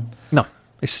common. No,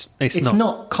 it's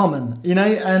not common, you know.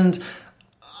 And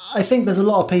I think there's a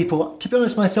lot of people, to be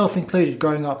honest, myself included,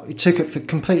 growing up, who took it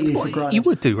completely for granted. You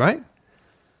would do, right?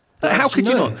 How could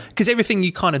you not? Because everything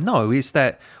you kind of know is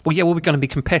that, we're going to be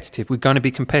competitive. We're going to be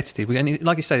competitive. And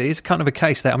like you say, it's kind of a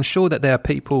case that I'm sure that there are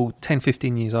people 10,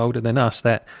 15 years older than us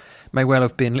that may well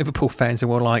have been Liverpool fans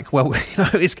and were like, well,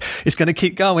 it's going to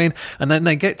keep going. And then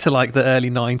they get to like the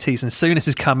early 90s and Souness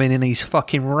has come in and he's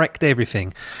fucking wrecked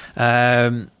everything.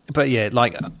 But yeah,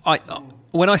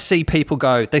 when I see people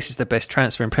go, this is the best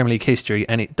transfer in Premier League history,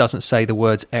 and it doesn't say the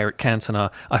words Eric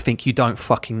Cantona, I think you don't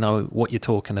fucking know what you're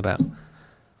talking about.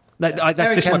 That's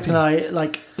Eric just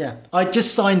Cantona, I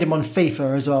just signed him on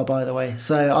FIFA as well, by the way.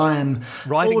 So I am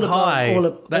riding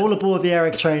all aboard the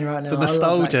Eric train right now. The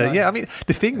nostalgia. Yeah, I mean,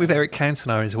 the thing with Eric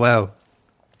Cantona as well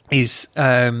is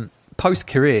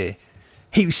post-career,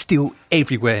 he was still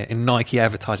everywhere in Nike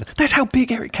advertising. That's how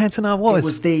big Eric Cantona was. It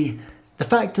was the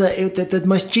fact that the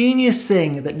most genius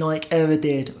thing that Nike ever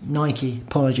did,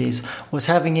 was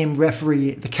having him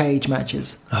referee the cage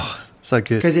matches. Oh, So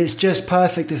good. Because it's just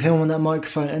perfect of him on that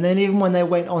microphone. And then even when they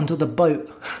went onto the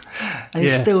boat, and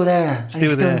he's still there.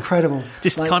 Still incredible.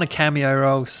 Just like, kind of cameo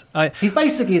roles. He's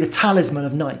basically the talisman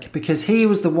of Nike, because he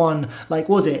was the one, like,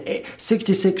 was it?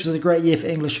 66 was a great year for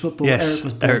English football. Yes,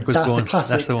 Eric was born. That's the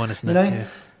classic. That's the one, isn't it? You know? Yeah.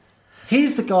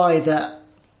 He's the guy that,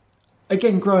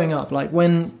 again, growing up, like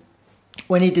when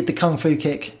he did the Kung Fu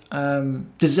kick,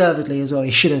 deservedly as well,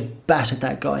 he should have battered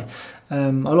that guy. I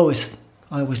always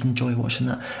enjoy watching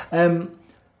that.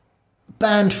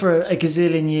 Banned for a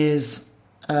gazillion years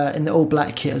in the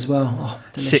all-black kit as well. Oh,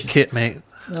 sick kit, mate.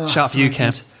 Sharp so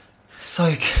cam.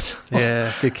 So good.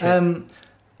 Yeah, good kit.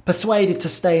 Persuaded to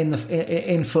stay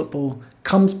in football,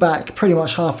 comes back pretty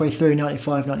much halfway through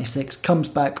 95, 96, comes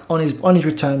back on his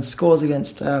return, scores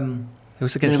against... it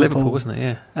was against Liverpool, wasn't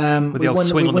it? Yeah. With the old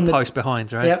swing on the post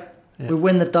behind, right? Yep. Yeah. We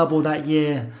win the double that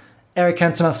year. Eric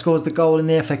Cantona scores the goal in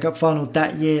the FA Cup final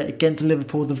that year against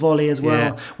Liverpool, the volley as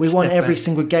well. Yeah, we won every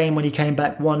single game when he came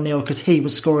back 1-0 because he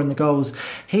was scoring the goals.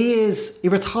 He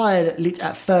retired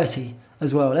at 30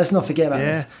 as well. Let's not forget about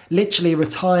this. Literally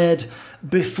retired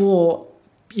before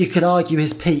you could argue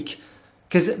his peak.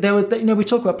 Because there were, we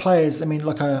talk about players. I mean,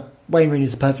 like Wayne Rooney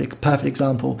is a perfect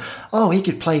example. Oh, he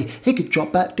could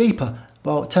drop back deeper.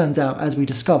 Well, it turns out, as we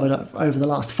discovered over the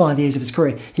last 5 years of his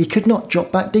career, he could not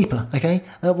drop back deeper, okay?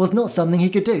 That was not something he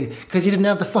could do, because he didn't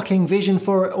have the fucking vision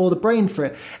for it or the brain for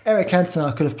it. Eric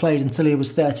Cantona could have played until he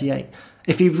was 38.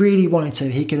 If he really wanted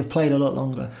to, he could have played a lot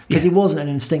longer, because he wasn't an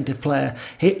instinctive player.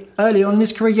 Early on in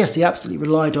his career, yes, he absolutely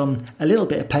relied on a little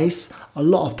bit of pace, a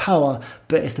lot of power,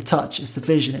 but it's the touch, it's the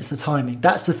vision, it's the timing.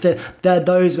 That's the thing.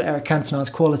 Those were Eric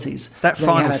Cantona's qualities. That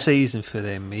final season for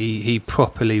them, he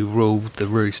properly ruled the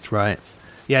roost, right?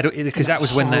 Yeah, because that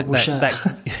was when that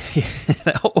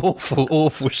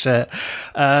awful shirt.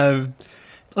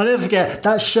 I'll never forget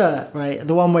that shirt, right?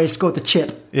 The one where he scored the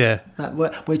chip. Yeah.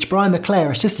 Which Brian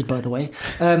McClare assisted, by the way.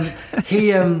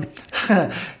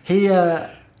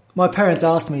 My parents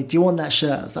asked me, "Do you want that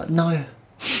shirt?" I was like, "No."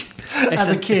 As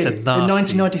a kid in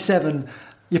 1997,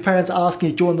 your parents asked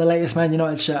me, "Do you want the latest Man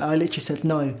United shirt?" I literally said,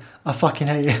 "No, I fucking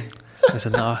hate you." It was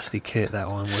a nasty kit, that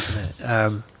one, wasn't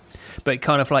it? But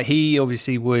kind of like he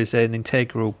obviously was an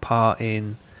integral part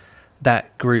in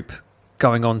that group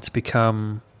going on to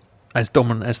become as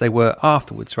dominant as they were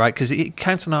afterwards, right? Because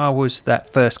Cantona was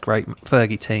that first great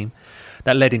Fergie team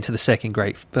that led into the second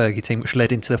great Fergie team, which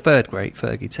led into the third great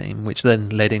Fergie team, which then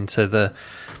led into the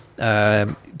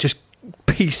just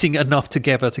piecing enough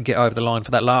together to get over the line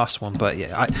for that last one. But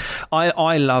yeah,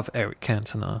 I love Eric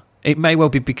Cantona. It may well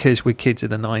be because we're kids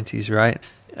of the 90s, right?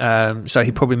 So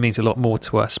he probably means a lot more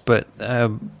to us, but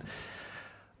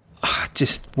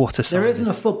just what a sign. There isn't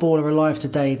a footballer alive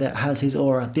today that has his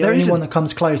aura. The only one that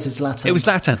comes close is Zlatan. It was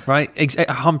Zlatan, right?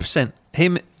 100%.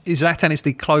 Zlatan is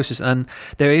the closest, and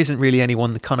there isn't really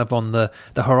anyone kind of on the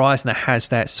horizon that has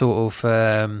that sort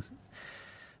of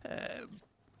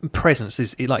presence.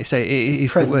 Is like you say, it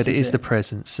is the word. It is the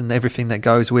presence and everything that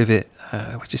goes with it.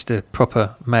 Just a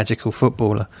proper magical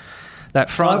footballer that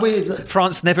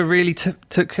France never really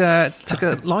took a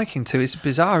liking to. It's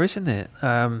bizarre, isn't it?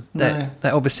 That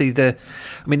obviously the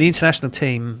international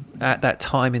team at that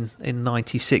time in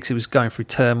 '96, it was going through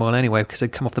turmoil anyway because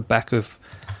they'd come off the back of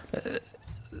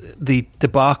the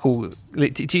debacle.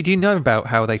 Do you know about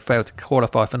how they failed to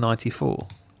qualify for '94?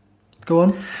 Go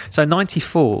on. So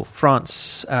 '94,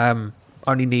 France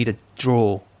only need a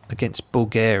draw against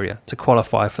Bulgaria to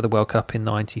qualify for the World Cup in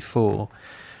 '94.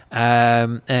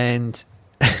 And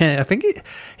I think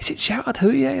is it Gerard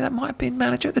Houllier that might have been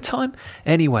manager at the time.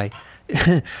 Anyway,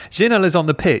 Ginola on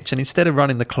the pitch, and instead of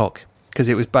running the clock because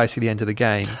it was basically the end of the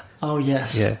game. Oh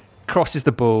yes, yeah, crosses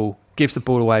the ball, gives the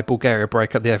ball away. Bulgaria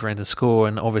break up the other end and score,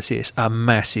 and obviously it's a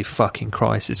massive fucking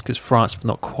crisis because France have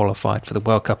not qualified for the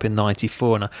World Cup in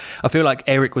 '94, and I feel like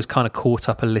Eric was kind of caught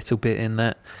up a little bit in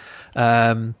that.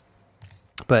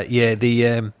 But yeah,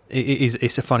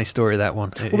 it's a funny story, that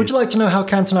one. Would you like to know how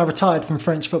Cantona retired from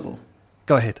French football?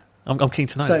 Go ahead. I'm keen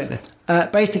to know. So,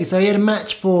 basically, he had a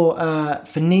match for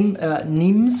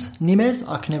Nimes.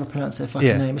 I can never pronounce their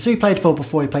fucking name. So he played for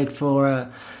before he played for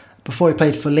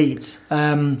Leeds.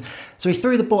 So he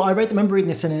threw the ball. I remember reading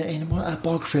this in a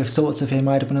biography of sorts of him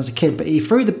I had when I was a kid. But he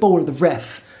threw the ball at the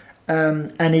ref,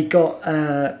 and he got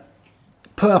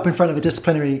put up in front of a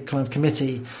disciplinary kind of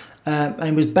committee.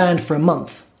 And was banned for a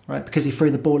month, right? Because he threw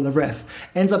the ball at the ref.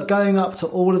 Ends up going up to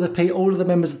all of the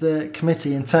members of the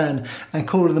committee in turn and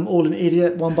calling them all an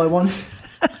idiot one by one.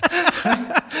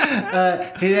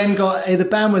 He then got the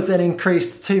ban was then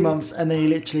increased 2 months, and then he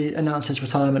literally announced his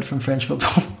retirement from French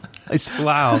football.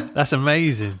 Wow, that's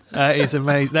amazing. That is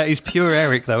amazing. That is pure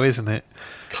Eric, though, isn't it?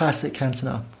 Classic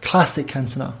Cantona.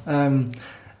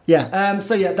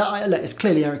 It's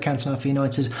clearly Eric Cantona for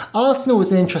United. Arsenal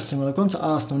was an interesting one. I've gone to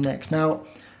Arsenal next. Now,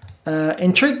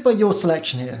 intrigued by your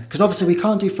selection here, because obviously we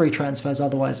can't do free transfers,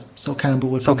 otherwise Sol Campbell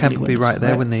would be right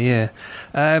there, wouldn't he?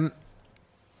 Yeah.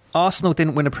 Arsenal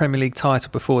didn't win a Premier League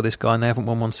title before this guy, and they haven't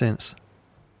won one since.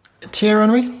 Thierry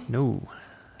Henry? No.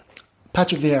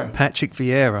 Patrick Vieira. Patrick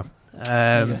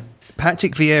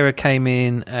Vieira came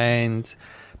in and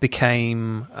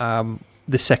became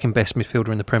the second best midfielder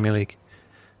in the Premier League,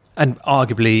 and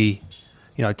arguably,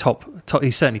 top.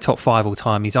 He's certainly top 5 all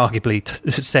time. He's arguably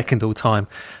second all time.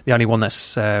 The only one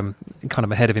that's kind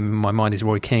of ahead of him in my mind is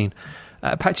Roy Keane.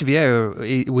 Patrick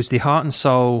Vieira was the heart and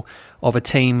soul of a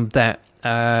team that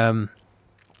Wenger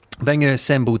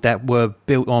assembled that were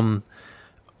built on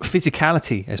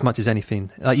physicality as much as anything.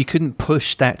 Like, you couldn't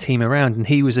push that team around, and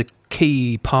he was a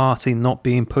key part in not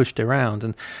being pushed around.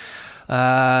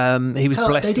 And he was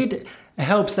blessed. It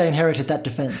helps they inherited that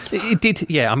defence. It did,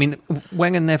 yeah. I mean,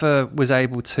 Wenger never was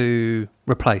able to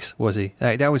replace, was he?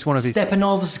 That was one of his...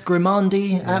 Stepanovs,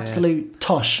 Grimandi, absolute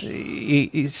tosh.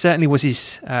 It certainly was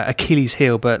his Achilles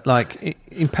heel, but like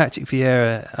in Patrick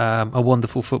Vieira, a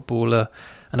wonderful footballer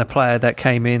and a player that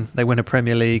came in, they win a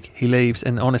Premier League, he leaves,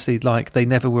 and honestly, like, they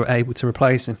never were able to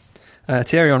replace him.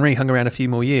 Thierry Henry hung around a few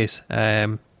more years,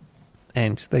 and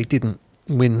they didn't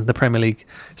win the Premier League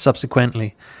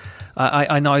subsequently.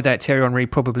 I know that Thierry Henry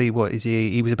probably, he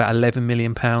was about £11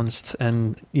 million,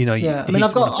 and he's one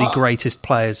of the greatest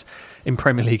players in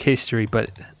Premier League history,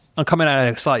 but I'm coming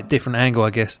at a slightly different angle, I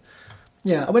guess.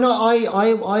 Yeah, I mean,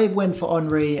 I went for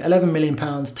Henry, £11 million,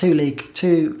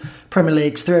 2 Premier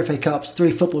Leagues, 3 FA Cups, 3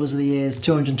 Footballers of the Years,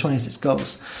 226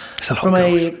 goals. It's a lot of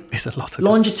goals. It's a lot of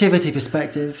longevity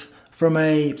perspective, from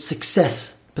a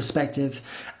success perspective,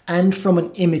 and from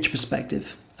an image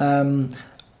perspective.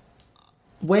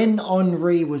 When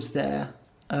Henry was there,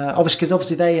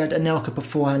 obviously they had Anelka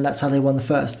beforehand. That's how they won the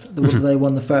first. They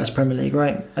won the first Premier League,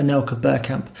 right? Anelka,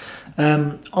 Bergkamp.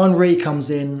 Henry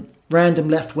comes in, random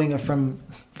left winger from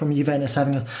Juventus,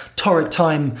 having a torrid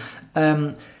time.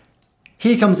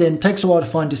 He comes in, takes a while to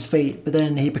find his feet, but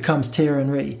then he becomes Thierry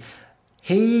Henry.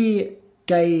 He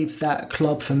gave that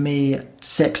club, for me,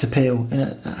 sex appeal.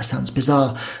 That sounds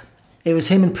bizarre. It was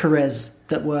him and Perez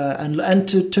that were, and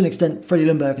to an extent, Freddie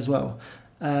Ljungberg as well.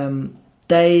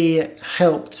 They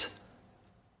helped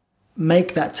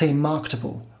make that team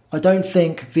marketable. I don't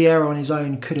think Vieira on his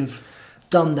own could have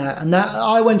done that, and that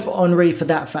I went for Henry for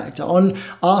that factor.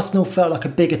 Arsenal felt like a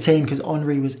bigger team because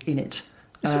Henry was in it,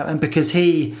 and because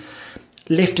he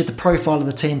lifted the profile of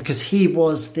the team, because he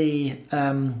was the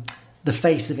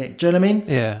face of it. Do you know what I mean?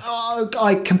 Yeah.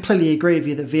 I completely agree with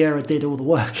you that Vieira did all the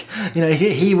work.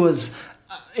 He was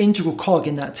integral cog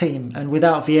in that team, and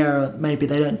without Vieira, maybe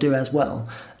they don't do as well.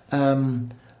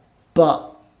 But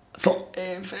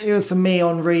for me,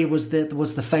 Henry was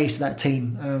the face of that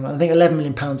team. I think £11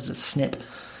 million is a snip.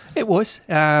 It was.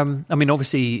 I mean,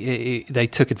 obviously, they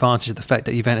took advantage of the fact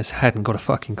that Juventus hadn't got a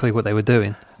fucking clue what they were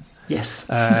doing. Yes.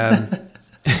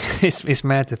 It's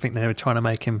mad to think they were trying to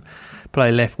make him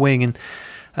play left wing,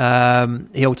 and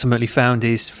he ultimately found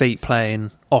his feet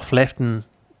playing off left and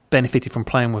benefited from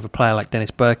playing with a player like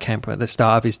Dennis Bergkamp at the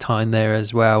start of his time there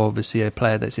as well. Obviously, a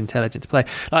player that's intelligent to play.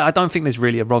 I don't think there's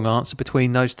really a wrong answer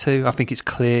between those two. I think it's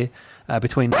clear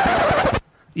between... so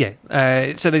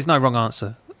there's no wrong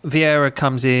answer. Vieira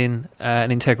comes in, an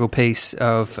integral piece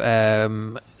of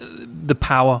the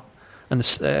power and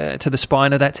to the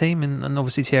spine of that team, and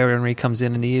obviously Thierry Henry comes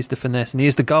in and he is the finesse and he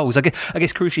is the goals. I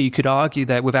guess crucially you could argue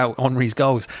that without Henry's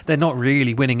goals, they're not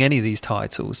really winning any of these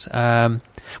titles.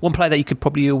 One player that you could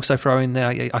probably also throw in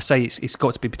there, I say it's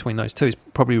got to be between those two, is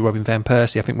probably Robin van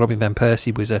Persie. I think Robin van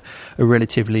Persie was a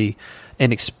relatively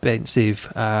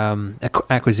inexpensive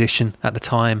acquisition at the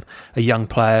time, a young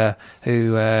player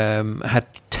who had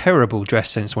terrible dress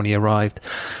sense when he arrived.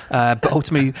 But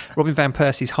ultimately, Robin van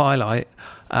Persie's highlight,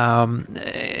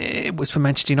 it was for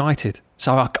Manchester United.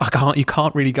 So you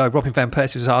can't really go Robin van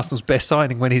Persie was Arsenal's best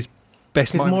signing when his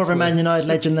best. He's more of a Man United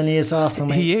legend than he is Arsenal.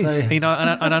 Mate, he is, so. and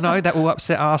I know that will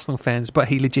upset Arsenal fans, but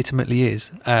he legitimately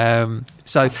is.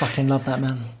 So I fucking love that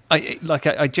man.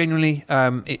 I genuinely,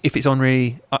 if it's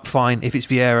Henry, fine. If it's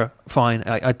Vieira, fine.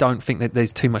 I don't think that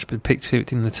there's too much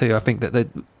between the two. I think that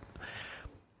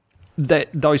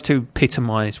those two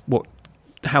epitomise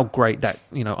how great that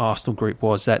Arsenal group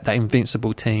was. That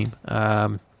invincible team,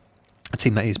 a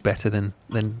team that is better than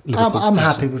Liverpool. I'm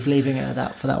happy with leaving it at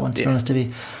that for that one. To be honest with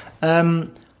you,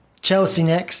 Chelsea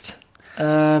next.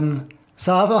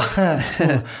 So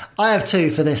I have two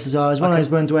for this as well. It's one of those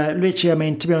ones where literally, I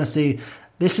mean, to be honest with you,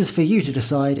 this is for you to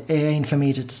decide. It ain't for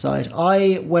me to decide.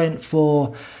 I went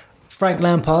for Frank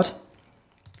Lampard,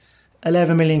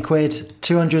 11 million quid,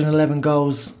 211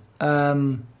 goals.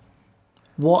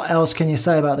 What else can you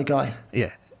say about the guy?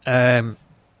 Yeah.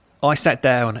 I sat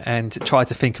down and tried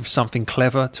to think of something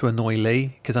clever to annoy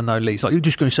Lee, because I know Lee's like, you're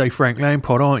just going to say Frank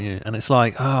Lampard, aren't you? And it's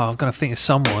like, I'm going to think of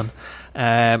someone.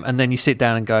 And then you sit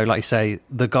down and go, like you say,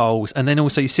 the goals. And then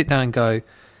also you sit down and go,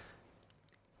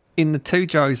 in the two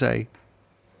Jose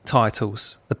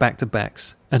titles, the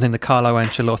back-to-backs, and then the Carlo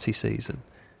Ancelotti season,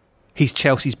 he's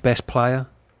Chelsea's best player.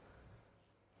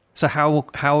 So how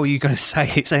are you going to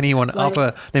say it's anyone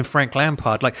other than Frank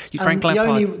Lampard? Frank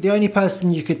Lampard. The only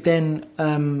person you could then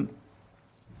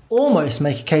almost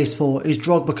make a case for is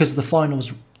Drogba because of the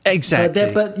finals.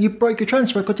 Exactly. But you broke your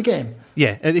transfer record to get him.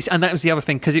 Yeah, and that was the other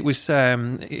thing, because it was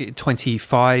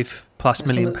 25 plus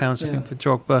million pounds, I think, for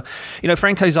Drogba. You know,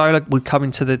 Franco Zola would come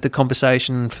into the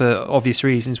conversation for obvious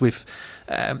reasons, with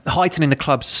heightening the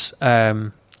club's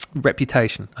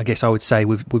reputation, I guess I would say,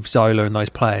 with Zola and those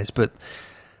players. But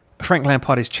Frank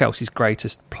Lampard is Chelsea's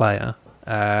greatest player,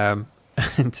 and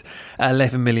at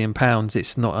 £11 million,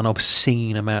 it's not an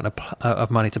obscene amount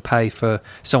of money to pay for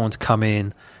someone to come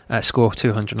in, score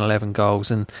 211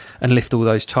 goals and lift all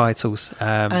those titles,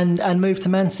 and move to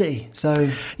Man City.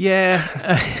 So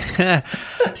yeah,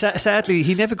 sadly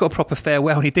he never got a proper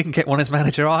farewell, and he didn't get one as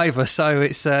manager either. So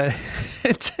it's a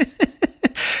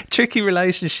tricky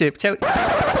relationship.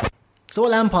 So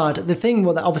what Lampard, the thing,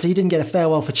 well, obviously he didn't get a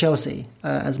farewell for Chelsea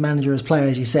as manager, as player,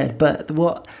 as you said, but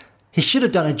what he should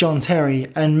have done a John Terry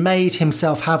and made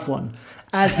himself have one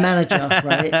as manager,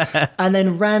 right? And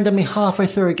then randomly halfway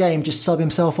through a game just sub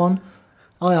himself on.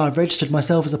 I've registered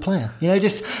myself as a player. You know,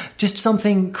 just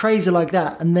something crazy like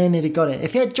that, and then he'd have got it.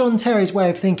 If he had John Terry's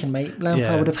way of thinking, mate,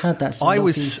 Lampard would have had that.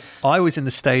 I was in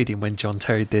the stadium when John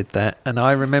Terry did that, and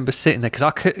I remember sitting there because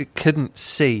I couldn't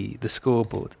see the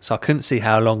scoreboard, so I couldn't see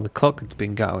how long the clock had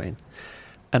been going.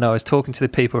 And I was talking to the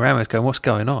people around me, I was going, what's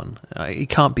going on? He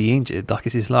can't be injured, like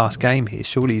it's his last game here.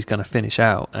 Surely he's going to finish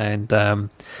out. And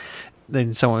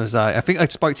then someone was like, I think I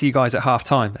spoke to you guys at half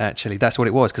time, actually. That's what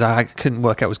it was, because I couldn't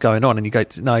work out what was going on. And you go,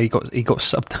 no, he got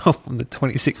subbed off from the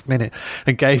 26th minute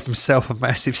and gave himself a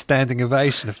massive standing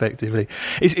ovation, effectively.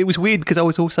 It was weird, because I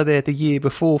was also there the year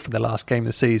before for the last game of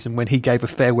the season when he gave a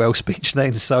farewell speech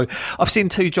then. So I've seen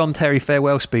two John Terry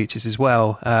farewell speeches as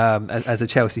well, as a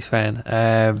Chelsea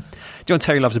fan. John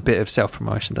Terry loves a bit of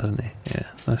self-promotion, doesn't he? Yeah,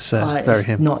 that's very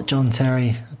him. Not John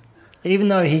Terry. Even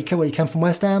though he came from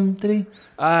West Ham, did he?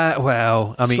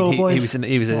 Well, I mean,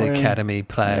 he was an academy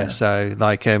player, so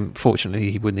fortunately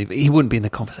he wouldn't be in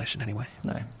the conversation anyway.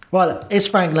 No. Well, it's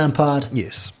Frank Lampard.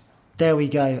 Yes. There we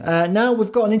go. Now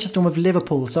we've got an interesting one with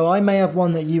Liverpool. So I may have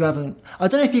one that you haven't. I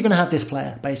don't know if you're going to have this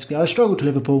player. Basically, I struggled to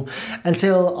Liverpool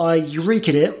until I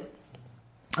eureka'd it,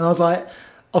 and I was like,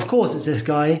 "Of course it's this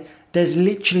guy. There's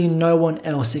literally no one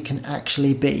else it can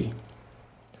actually be."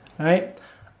 All right.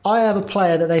 I have a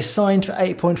player that they signed for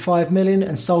 8.5 million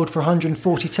and sold for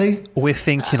 142. We're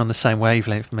thinking on the same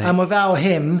wavelength, mate. And without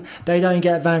him, they don't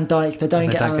get Van Dijk, they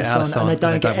don't get Alisson, and they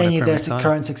don't get any of their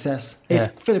current success. It's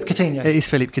Philippe Coutinho. It is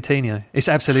Philippe Coutinho. It's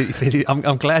absolutely Philippe.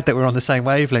 I'm glad that we're on the same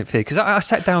wavelength here, because I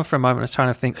sat down for a moment, I was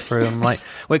trying to think through. I'm like,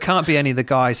 well, it can't be any of the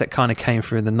guys that kind of came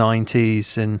through in the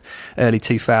 90s and early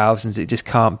 2000s. It just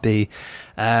can't be.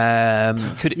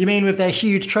 You mean with their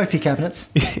huge trophy cabinets?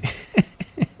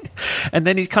 And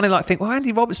then he's kind of like, well,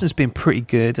 Andy Robertson's been pretty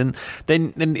good. And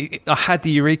then I had the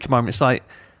eureka moment. It's like,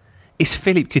 it's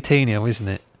Philippe Coutinho, isn't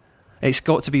it? It's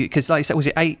got to be, because like I said, was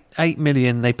it 8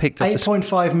 million they picked up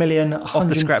 8.5 million off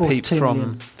the scrap heap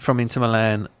from Inter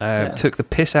Milan, took the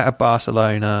piss out of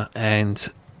Barcelona and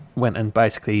went and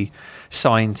basically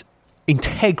signed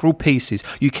integral pieces.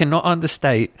 You cannot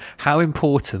understate how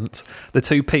important the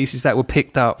two pieces that were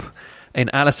picked up in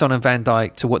Alisson and Van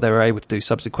Dijk to what they were able to do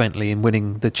subsequently in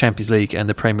winning the Champions League and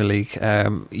the Premier League.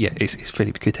 It's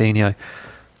Philippe Coutinho.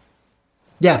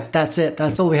 Yeah, that's it.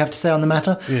 That's all we have to say on the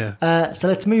matter. Yeah. So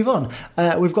let's move on.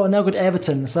 We've got now got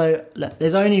Everton. So look,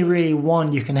 there's only really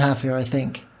one you can have here, I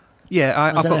think. Yeah,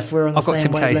 I've got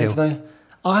Tim Cahill. Though.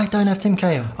 I don't have Tim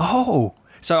Cahill. Oh,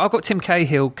 so I've got Tim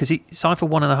Cahill because he signed for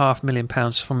 £1.5 million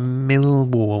from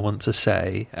Millwall, I want to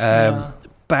say.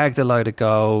 Bagged a load of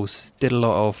goals, did a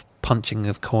lot of punching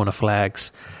of corner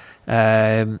flags.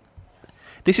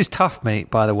 This is tough, mate,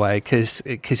 by the way, because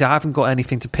I haven't got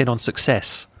anything to pin on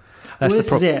success.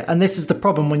 This is it, and this is the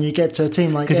problem when you get to a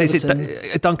team like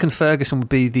Everton. Duncan Ferguson would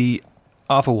be the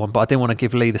other one, but I didn't want to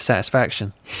give Lee the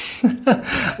satisfaction.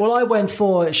 Well, I went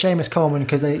for Seamus Coleman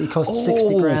because he cost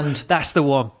 60 grand. That's the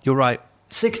one. You're right.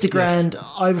 60 grand,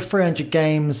 over 300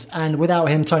 games, and without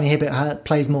him, Tony Hibbert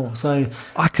plays more. So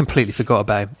I completely forgot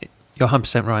about him. You're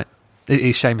 100% right. It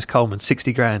is Seamus Coleman,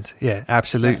 60 grand. Yeah,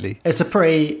 absolutely. It's a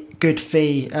pretty good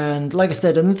fee. And like I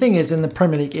said, and the thing is, in the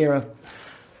Premier League era,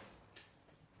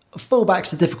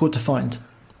 fullbacks are difficult to find.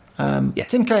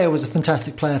 Tim Cahill was a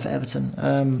fantastic player for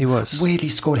Everton. He was. Weirdly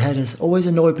scored headers. Always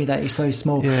annoyed me that he's so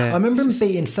small. Yeah. I remember him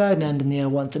beating Ferdinand in the air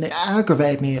once, and it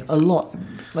aggravated me a lot,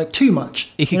 like too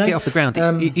much. He could get off the ground.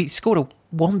 He scored a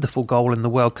wonderful goal in the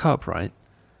World Cup, right?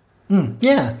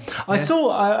 Yeah. I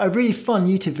saw a really fun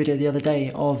YouTube video the other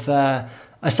day of,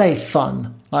 I say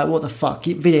fun, like what the fuck,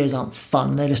 videos aren't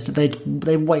fun,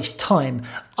 they waste time.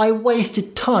 I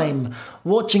wasted time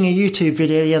watching a YouTube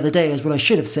video the other day, is what I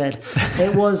should have said.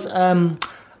 It was Cristiano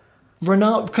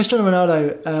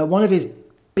Ronaldo, one of his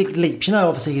big leaps,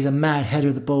 obviously he's a mad header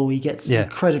of the ball, he gets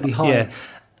incredibly high. Yeah.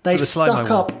 They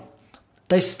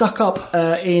stuck up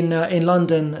in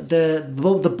London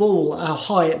the ball, how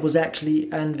high it was actually,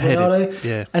 and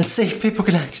Ronaldo, and see if people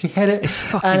can actually head it. It's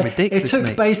fucking ridiculous. It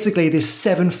took basically this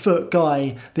 7-foot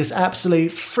guy, this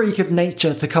absolute freak of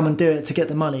nature, to come and do it to get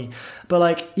the money. But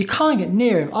like, you can't get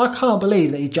near him. I can't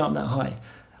believe that he jumped that high.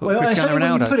 It's only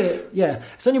when you put it,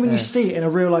 it's only when you see it in a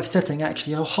real life setting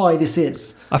actually how high this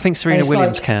is. I think Serena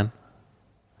Williams can.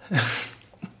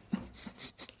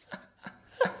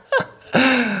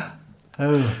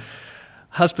 Oh.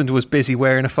 Husband was busy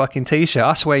wearing a fucking t-shirt.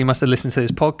 I swear he must have listened to this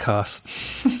podcast.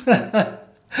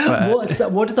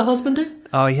 What did the husband do?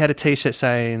 Oh, he had a t-shirt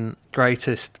saying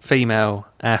greatest female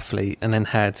athlete and then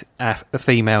had a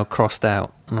female crossed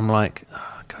out. And I'm like,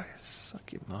 oh, guys,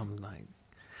 I'm like...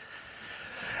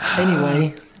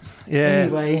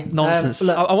 Anyway... nonsense.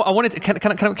 I wanted to,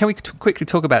 can we quickly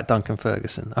talk about Duncan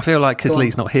Ferguson? I feel like because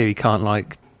Lee's not here, he can't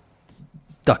like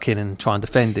duck in and try and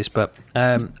defend this, but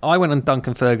I went on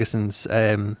Duncan Ferguson's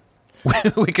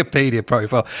Wikipedia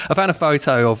profile. I found a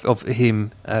photo of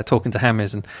him talking to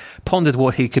Hammers and pondered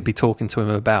what he could be talking to him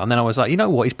about, and then I was like, you know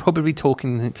what, he's probably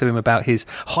talking to him about his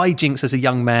hijinks as a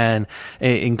young man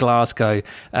in Glasgow,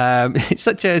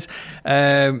 such as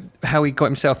how he got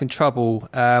himself in trouble.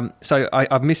 So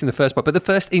I'm missing the first part, but the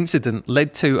first incident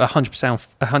led to a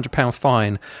 £100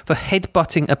 fine for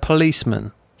headbutting a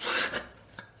policeman.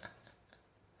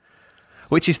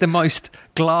 Which is the most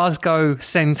Glasgow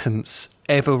sentence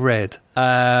ever read,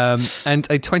 and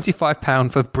a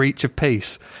 £25 for breach of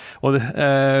peace.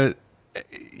 And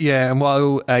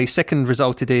while a second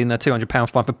resulted in a £200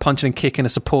 fine for punching and kicking a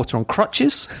supporter on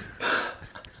crutches.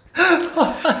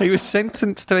 He was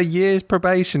sentenced to a year's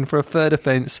probation for a third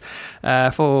offence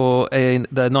in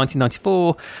the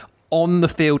 1994. On the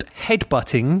field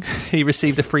headbutting, he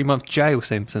received a 3-month jail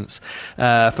sentence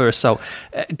for assault.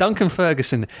 Duncan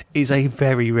Ferguson is a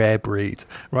very rare breed,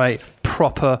 right?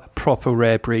 Proper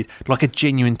rare breed, like a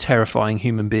genuine terrifying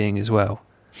human being as well.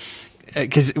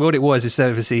 Because what it was is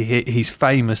obviously he's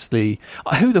famously...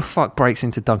 Who the fuck breaks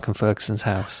into Duncan Ferguson's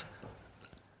house?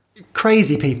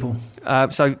 Crazy people.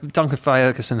 So Duncan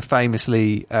Ferguson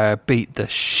famously beat the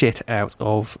shit out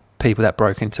of people that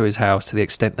broke into his house, to the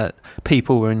extent that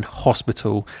people were in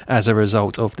hospital as a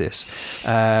result of this.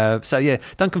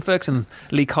 Duncan Ferguson,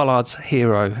 Lee Collard's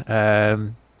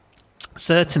hero,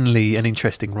 certainly an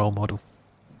interesting role model.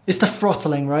 It's the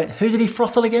throttling, right? Who did he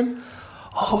throttle again?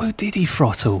 Oh, who did he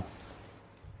throttle?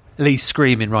 Lee's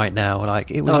screaming right now,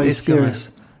 like it was. Oh, he's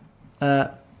furious.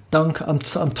 I'm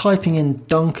typing in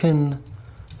Duncan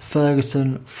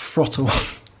Ferguson throttle.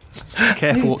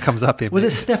 Careful what comes up here. Was it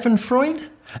Stefan Freund?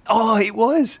 Oh, it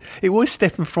was. It was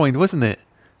Stefan Freund, wasn't it?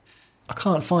 I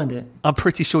can't find it. I'm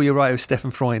pretty sure you're right. It was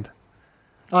Stefan Freund.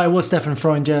 Oh, it was Stefan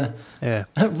Freund, yeah. Yeah.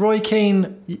 Roy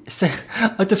Keane said,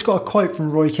 I just got a quote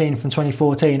from Roy Keane from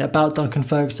 2014 about Duncan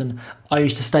Ferguson. I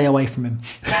used to stay away from him.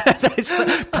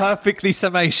 That's perfectly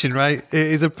summation, right? It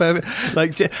is a perfect...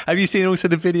 Like, have you seen also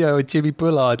the video of Jimmy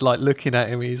Bullard, like, looking at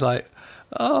him? He's like,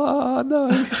 oh, no.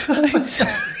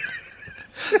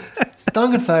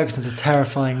 Duncan Ferguson's a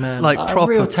terrifying man. Like,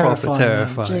 proper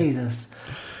terrifying. Jesus.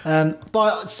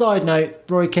 But side note,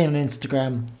 Roy Keane on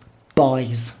Instagram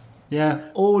buys. Yeah,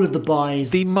 all of the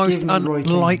buys. The most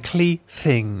unlikely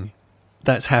thing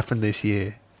that's happened this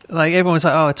year. Like, everyone's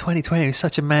like, oh, 2020 was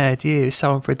such a mad year. It's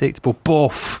so unpredictable.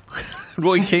 Boff.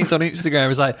 Roy Keane's on Instagram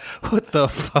is like, what the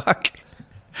fuck?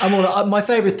 My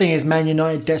favourite thing is Man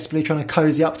United desperately trying to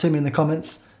cozy up to him in the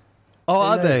comments. Oh,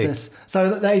 are they? This.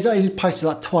 So he's only posted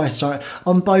like twice, right?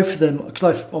 On both of them, because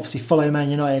I obviously follow Man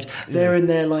United. They're in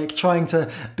there like trying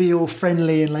to be all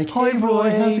friendly and like, hey Roy,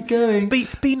 how's it going?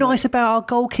 Be nice about our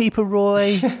goalkeeper,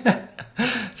 Roy.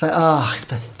 It's like, it's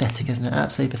pathetic, isn't it?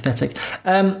 Absolutely pathetic.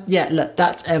 Look,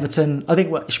 that's Everton. I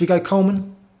think, should we go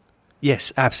Coleman?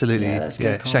 Yes, absolutely. Yeah, let's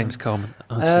go Seamus Coleman.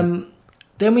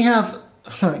 Then we have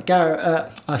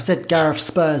Gareth. I said Gareth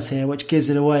Spurs here, which gives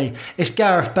it away. It's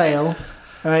Gareth Bale,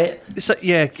 right? So,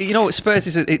 yeah, you know what? Spurs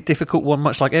is a difficult one,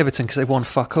 much like Everton, because they've won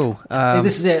fuck all.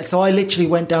 This is it. So I literally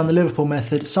went down the Liverpool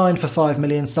method, signed for 5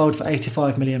 million, sold for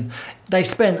 85 million. They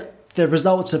spent the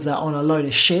results of that on a load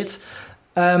of shit.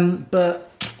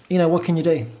 But, you know, what can you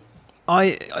do?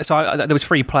 There was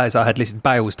 3 players I had listed.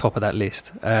 Bale was top of that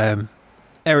list.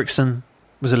 Ericsson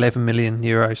was 11 million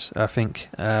euros, I think,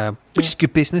 which is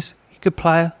good business. Good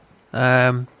player.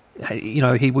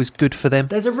 He was good for them.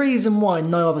 There's a reason why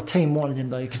no other team wanted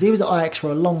him, though, because he was at Ajax for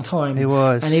a long time. He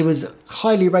was. And he was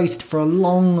highly rated for a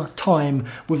long time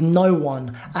with no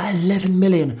one. At 11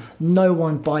 million, no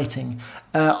one biting.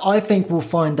 I think we'll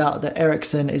find out that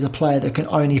Ericsson is a player that can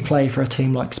only play for a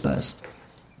team like Spurs.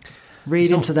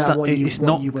 Read into that what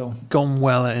you will. Gone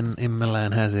well in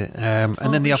Milan, has it? And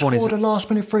then the other one is a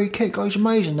last-minute free kick. Oh, it's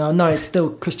amazing. No, it's still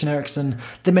Christian Eriksen.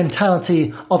 The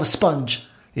mentality of a sponge.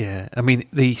 Yeah, I mean,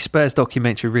 the Spurs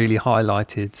documentary really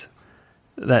highlighted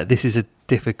that this is a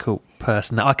difficult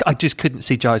person. I just couldn't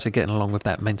see Jose getting along with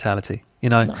that mentality. You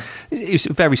know, no. It was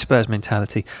a very Spurs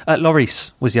mentality.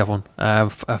 Lloris was the other one. I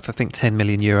think 10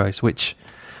 million euros. Which,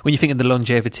 when you think of the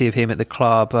longevity of him at the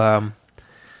club.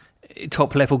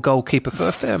 Top level goalkeeper for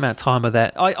a fair amount of time of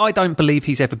that. I don't believe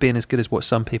he's ever been as good as what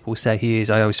some people say he is.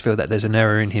 I always feel that there's an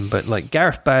error in him. But like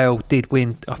Gareth Bale did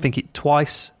win, I think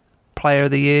twice Player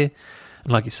of the Year,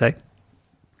 and like you say,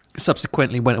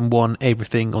 subsequently went and won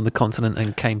everything on the continent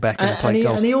and came back and played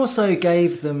golf. And he also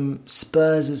gave them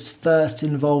Spurs' first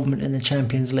involvement in the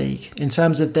Champions League in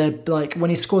terms of their when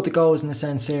he scored the goals in the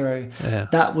San Siro. Yeah.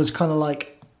 That was kind of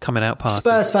like. Coming out party.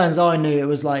 Spurs fans, I knew it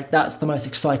was like that's the most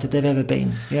excited they've ever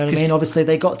been. You know what I mean? Obviously,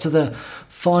 they got to the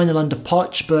final under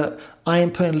Poch, but I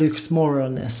ain't putting Lucas Moura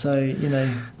on this. So, you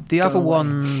know. The other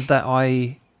one that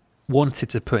I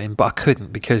wanted to put in, but I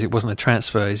couldn't because it wasn't a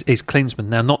transfer, is Klinsmann.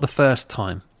 Now, not the first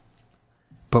time,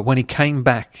 but when he came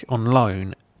back on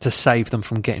loan to save them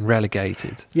from getting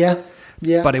relegated. Yeah.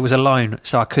 But it was a loan,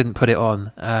 so I couldn't put it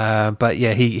on. But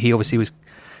yeah, he obviously was.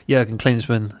 Jurgen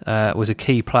Klinsmann was a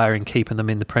key player in keeping them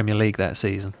in the Premier League that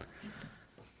season.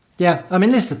 Yeah, I mean,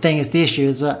 this is the thing, the issue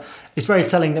is that it's very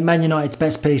telling that Man United's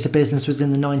best piece of business was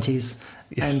in the 90s.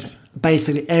 Yes. And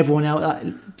basically everyone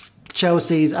else,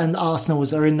 Chelsea's and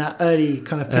Arsenal's are in that early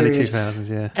kind of period. Early 2000s,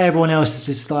 yeah. Everyone else is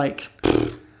just like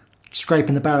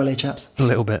scraping the barrel here, chaps. A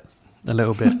little bit. Well,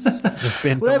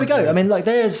 there we go. I mean, like,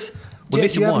 there's... Do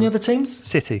you have any other teams?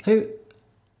 City. Who?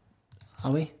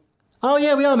 Are we? Oh,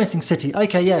 yeah, we are missing City.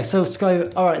 Okay, yeah, so let's go.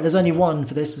 All right, there's only one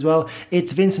for this as well.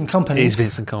 It's Vincent Kompany. It is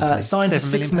Vincent Kompany. Signed for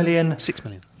 6 million. 6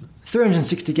 million.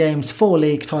 360 games, 4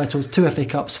 league titles, 2 FA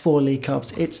Cups, 4 League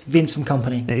Cups. It's Vincent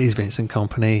Kompany. It is Vincent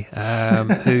Kompany,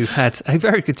 who had a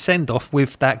very good send-off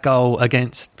with that goal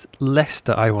against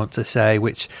Leicester, I want to say,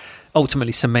 which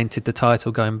ultimately cemented the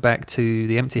title going back to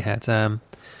the empty hat. The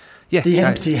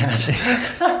empty hat.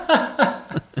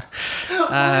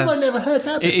 Why have I never heard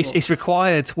that before? It's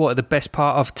required, the best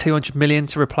part of 200 million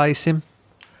to replace him?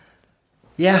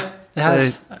 Yeah, it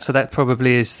has. So that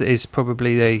probably is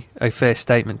probably a fair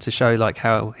statement to show like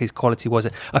how his quality was.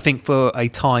 I think for a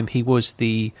time he was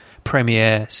the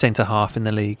premier centre-half in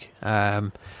the league.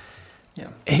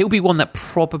 He'll be one that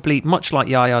probably, much like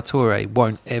Yaya Toure,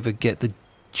 won't ever get the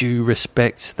due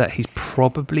respect that he's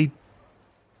probably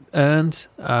earned.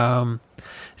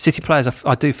 City players,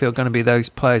 I do feel, are going to be those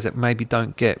players that maybe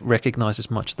don't get recognised as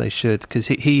much as they should, because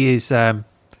he is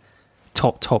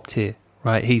top tier,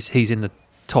 right? He's in the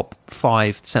top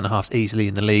 5 centre-halves easily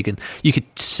in the league, and you could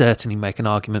certainly make an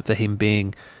argument for him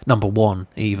being number 1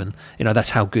 even. You know, that's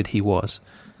how good he was.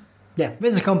 Yeah,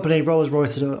 Vincent Kompany, Rolls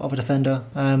Royce of a defender.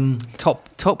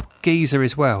 Top geezer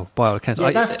as well, by all accounts.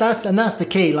 Yeah, that's the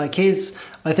key. Like his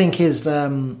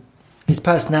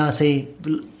personality,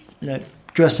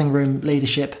 dressing room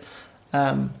leadership.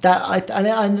 And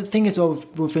the thing is, well,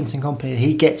 with Vincent Kompany,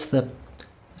 he gets the.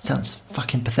 It sounds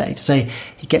fucking pathetic to say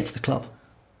he gets the club.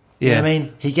 Yeah, you know what I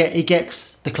mean, he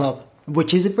gets the club,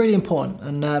 which is really important,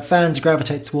 and fans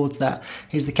gravitate towards that.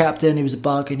 He's the captain. He was a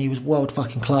bug, and he was world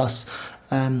fucking class.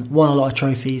 Won a lot of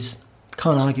trophies.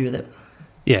 Can't argue with it.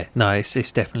 Yeah, no,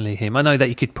 it's definitely him. I know that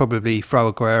you could probably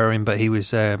throw Aguero in, but he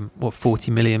was £40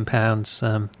 million.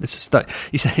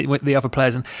 You say the other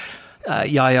players, and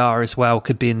Yaya as well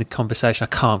could be in the conversation.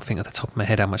 I can't think off the top of my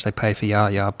head how much they pay for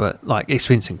Yaya, but like it's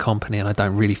Vincent Kompany, and I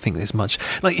don't really think there's much.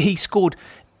 Like he scored.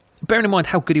 Bearing in mind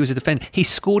how good he was a defender, he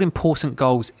scored important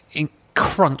goals in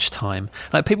crunch time.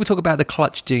 Like people talk about the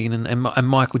clutch gene and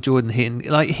Michael Jordan hitting.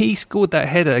 Like he scored that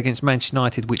header against Manchester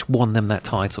United, which won them that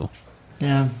title.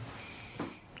 Yeah.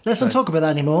 Let's not talk about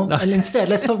that anymore. No. And instead,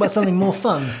 let's talk about something more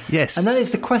fun. Yes. And that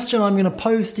is the question I'm going to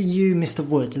pose to you, Mr.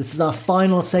 Woods. This is our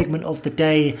final segment of the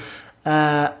day.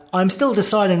 I'm still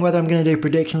deciding whether I'm going to do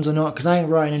predictions or not because I ain't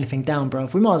writing anything down, bro.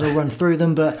 We might as well run through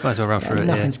them, but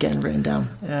nothing's getting written down.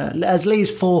 As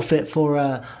Lee's forfeit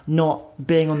for not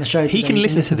being on the show today, he can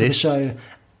listen to this the show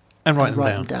and write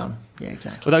them down. Yeah,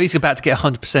 exactly. Although he's about to get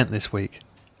 100% this week.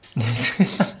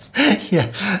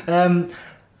 Yeah.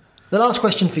 The last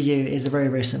question for you is a very,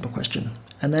 very simple question,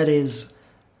 and that is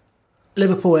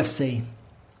Liverpool FC.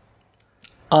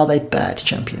 Are they bad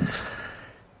champions?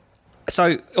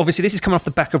 So, obviously, this is coming off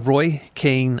the back of Roy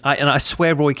Keane. And I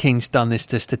swear Roy Keane's done this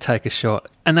just to take a shot.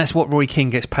 And that's what Roy Keane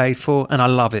gets paid for. And I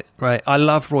love it, right? I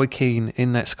love Roy Keane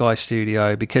in that Sky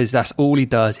studio because that's all he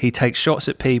does. He takes shots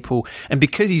at people. And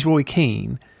because he's Roy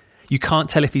Keane, you can't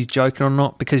tell if he's joking or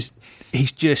not because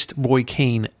he's just Roy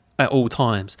Keane at all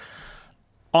times.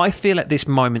 I feel at this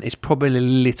moment it's probably a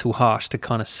little harsh to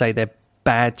kind of say they're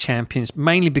bad champions,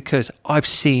 mainly because I've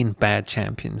seen bad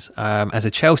champions. As a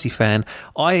Chelsea fan,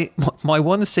 my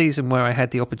one season where I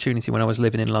had the opportunity when I was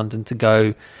living in London to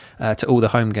go to all the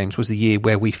home games was the year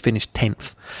where we finished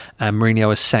 10th and Mourinho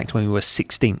was sacked when we were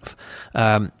 16th.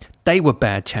 They were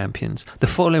bad champions. The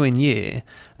following year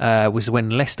was when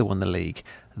Leicester won the league.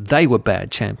 They were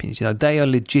bad champions. They are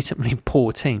legitimately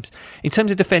poor teams. In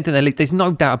terms of defending their league, there's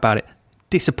no doubt about it.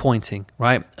 Disappointing,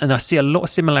 right? And I see a lot of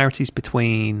similarities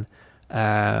between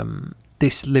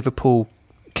this Liverpool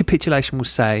capitulation, we'll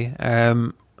say,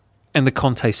 and the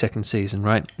Conte second season,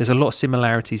 right? There's a lot of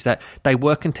similarities that they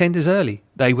were contenders early.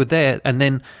 They were there, and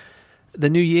then the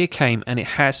new year came, and it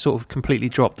has sort of completely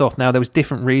dropped off. Now, there was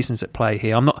different reasons at play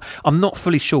here. I'm not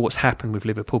fully sure what's happened with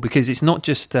Liverpool because it's not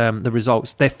just the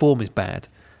results. Their form is bad.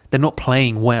 They're not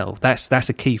playing well. That's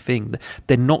a key thing.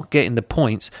 They're not getting the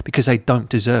points because they don't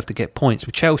deserve to get points.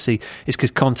 With Chelsea, it's because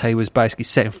Conte was basically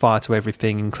setting fire to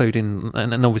everything, including,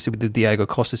 and obviously with the Diego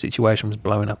Costa situation was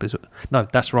blowing up. No,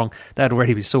 that's wrong. That had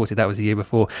already been sorted. That was the year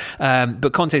before.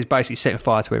 But Conte is basically setting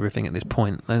fire to everything at this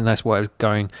point, and that's why it was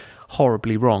going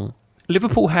horribly wrong.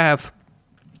 Liverpool have,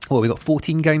 we've got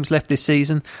 14 games left this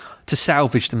season to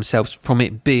salvage themselves from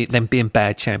them being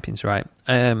bad champions, right?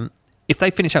 If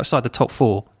they finish outside the top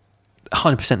four,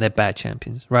 100% they're bad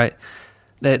champions, right?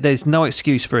 There's no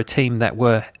excuse for a team that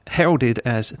were heralded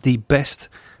as the best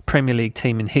Premier League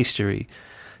team in history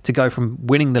to go from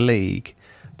winning the league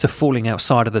to falling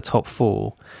outside of the top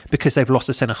four because they've lost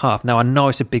a centre-half. Now, I know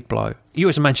it's a big blow. You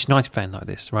as a Manchester United fan know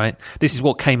this, right? This is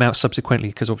what came out subsequently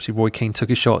because obviously Roy Keane took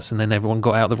his shots and then everyone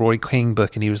got out the Roy Keane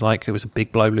book and he was like, it was a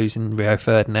big blow losing Rio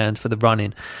Ferdinand for the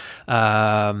run-in.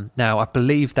 Now, I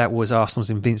believe that was Arsenal's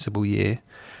invincible year.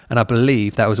 And I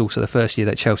believe that was also the first year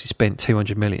that Chelsea spent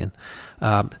 200 million.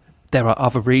 There are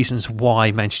other reasons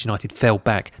why Manchester United fell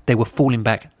back. They were falling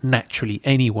back naturally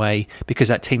anyway because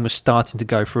that team was starting to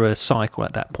go through a cycle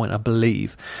at that point, I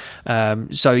believe.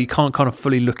 So you can't kind of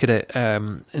fully look at it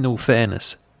in all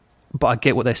fairness. But I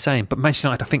get what they're saying. But Manchester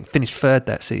United, I think, finished third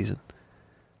that season.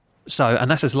 So,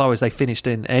 and that's as low as they finished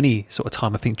in any sort of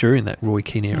time, I think, during that Roy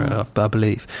Keane era, I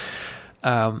believe.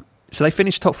 So they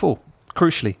finished top four,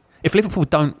 crucially. If Liverpool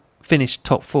don't finish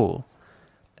top four,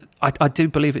 I do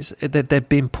believe they're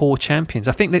being poor champions.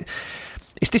 I think that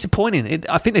it's disappointing.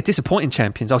 I think they're disappointing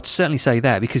champions. I would certainly say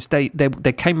that because there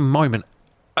came a moment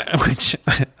which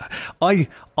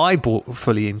I bought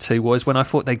fully into was when I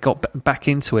thought they got back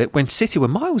into it when City were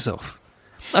miles off.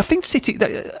 I think City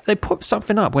they put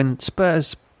something up when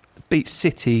Spurs beat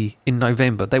City in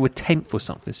November. They were 10th or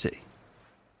something, City.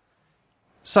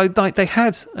 So they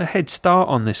had a head start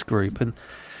on this group and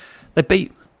they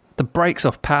beat the brakes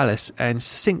off Palace, and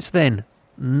since then,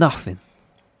 nothing.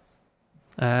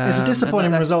 It's a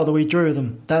disappointing result that we drew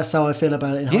them. That's how I feel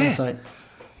about it in hindsight.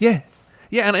 Yeah.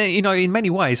 And in many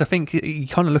ways, I think you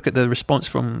kind of look at the response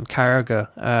from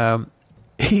Carragher.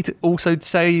 He'd also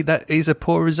say that is a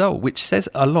poor result, which says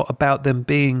a lot about them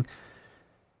being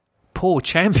poor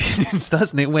champions,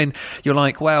 doesn't it? When you're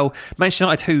like, well, Manchester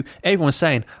United, who everyone's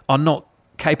saying are not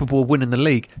capable of winning the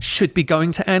league, should be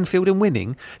going to Anfield and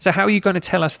winning. So how are you going to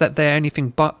tell us that they're anything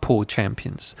but poor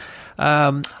champions?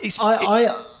 The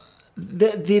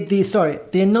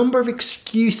number of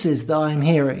excuses that I'm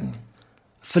hearing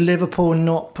for Liverpool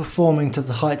not performing to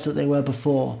the heights that they were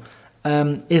before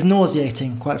is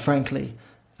nauseating, quite frankly.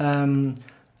 And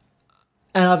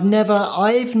I've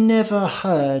never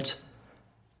heard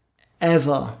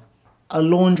ever a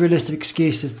laundry list of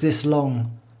excuses this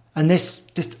long and this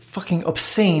just fucking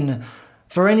obscene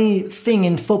for anything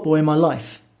in football in my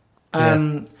life.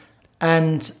 And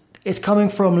it's coming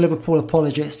from Liverpool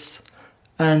apologists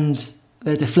and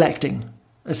they're deflecting.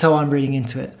 That's how I'm reading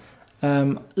into it.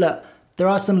 Look, there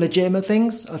are some legitimate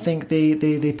things. I think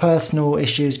the personal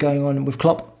issues going on with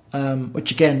Klopp,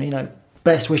 which again,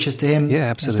 best wishes to him,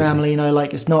 absolutely. his family.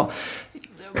 It's not.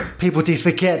 People do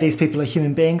forget these people are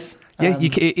human beings. Yeah,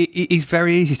 it's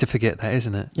very easy to forget that,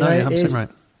 isn't it? No, you're 100% right.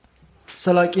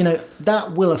 So,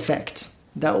 that will affect.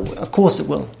 That, of course, it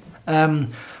will. But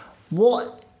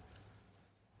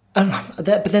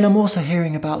then I'm also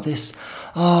hearing about this.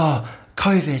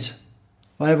 COVID.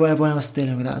 Well, everyone else is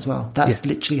dealing with that as well. That's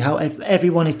literally how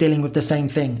everyone is dealing with the same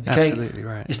thing. Okay? Absolutely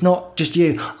right. It's not just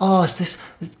you. It's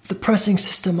the pressing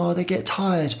system. They get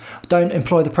tired. Don't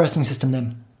employ the pressing system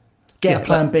then. Get a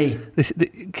plan B.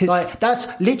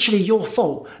 That's literally your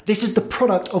fault. This is the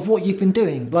product of what you've been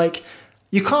doing.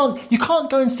 You can't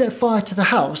go and set fire to the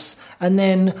house and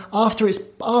then after it's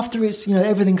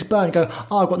everything's burned, go,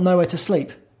 I've got nowhere to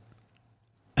sleep.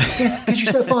 Because you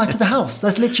set fire to the house.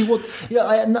 That's literally what.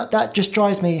 And that just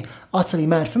drives me utterly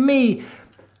mad. For me,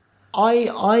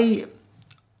 I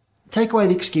take away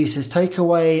the excuses. Take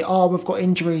away, we've got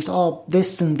injuries.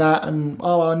 This and that, and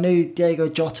our new Diego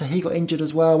Jota, he got injured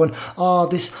as well. And our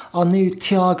new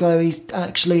Thiago, he's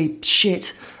actually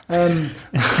shit.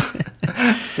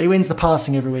 He wins the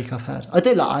passing every week. I've heard.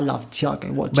 I love Thiago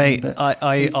watching. Mate, but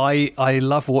I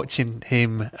love watching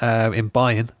him in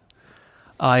Bayern.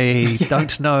 I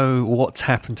don't know what's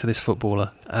happened to this footballer.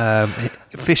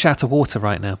 Fish out of water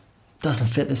right now. Doesn't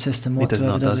fit the system He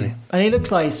whatsoever, does he? And he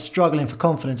looks like he's struggling for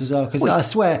confidence as well. Because I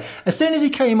swear, as soon as he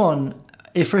came on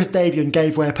for his debut and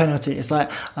gave away a penalty, it's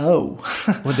like, well,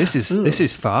 this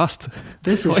is fast.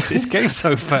 Why is this game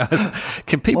so fast?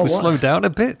 Can people slow down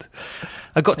a bit?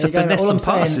 I got to finesse some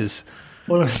passes.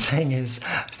 All I'm saying is,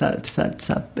 it's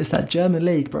that German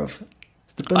league, bruv.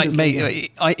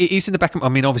 It is in the back of. I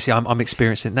mean, obviously, I'm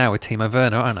experiencing it now with Timo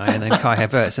Werner, aren't I? And then Kai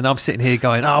Havertz, and I'm sitting here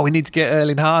going, we need to get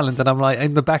Erling Haaland, and I'm like,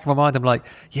 in the back of my mind, I'm like,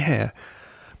 yeah,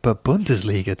 but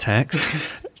Bundesliga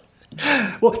tax.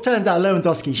 Well, it turns out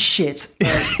Lewandowski's shit.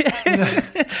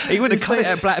 He wouldn't have come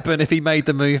at Blackburn if he made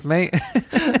the move, mate.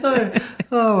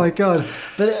 Oh my god!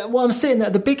 But what I'm sitting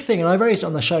there, the big thing, and I raised it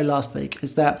on the show last week,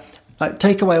 is that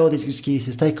take away all these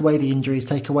excuses, take away the injuries,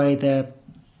 take away their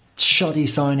shoddy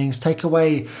signings, take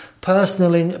away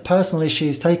personal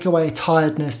issues, take away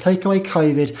tiredness, take away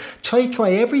COVID, take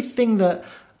away everything that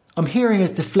I'm hearing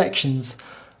as deflections.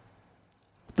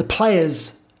 The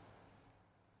players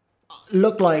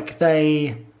look like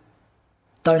they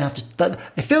don't have to.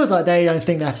 It feels like they don't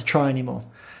think they have to try anymore.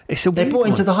 They bought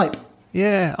into the hype.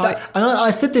 Yeah,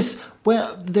 I said this when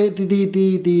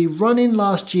the run in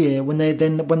last year when they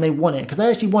won it, because they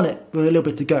actually won it with a little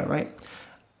bit to go, right?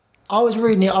 I was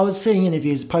seeing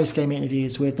interviews, post-game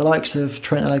interviews with the likes of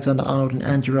Trent Alexander-Arnold and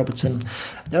Andrew Robertson.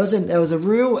 There was a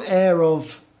real air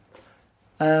of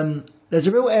arrogance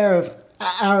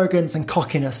and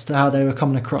cockiness to how they were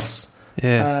coming across.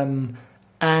 Yeah.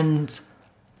 And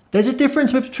there's a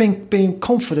difference between being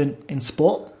confident in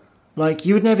sport. Like,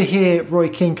 you would never hear Roy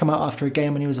Keane come out after a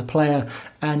game when he was a player,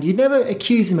 and you'd never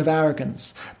accuse him of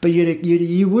arrogance, but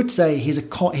you would say he's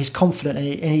confident and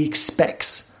he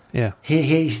expects. Yeah,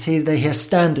 he has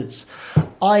standards.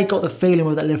 I got the feeling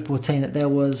with that Liverpool team that there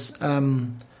was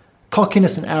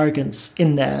cockiness and arrogance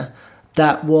in there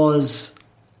that was,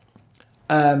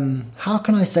 how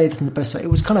can I say this in the best way? It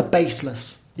was kind of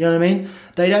baseless. You know what I mean?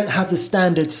 They don't have the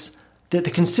standards, the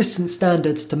consistent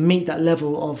standards to meet that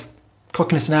level of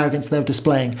cockiness and arrogance they're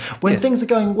displaying. When things are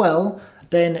going well,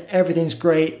 then everything's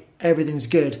great, everything's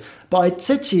good. But I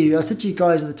said to you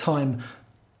guys at the time,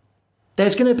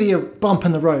 there's going to be a bump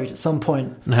in the road at some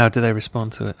point. And how do they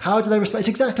respond to it? It's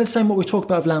exactly the same what we talk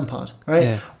about with Lampard, right?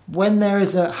 Yeah. When there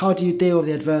is how do you deal with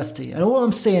the adversity? And all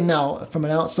I'm seeing now from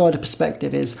an outsider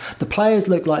perspective is the players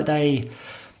look like I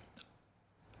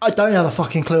don't have a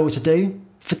fucking clue what to do.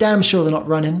 For damn sure they're not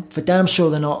running. For damn sure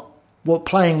they're not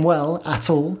playing well at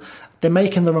all. They're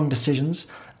making the wrong decisions.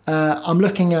 I'm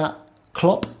looking at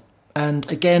Klopp, and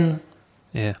again,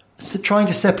 trying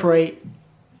to separate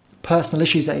personal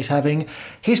issues that he's having.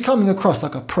 He's coming across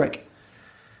like a prick.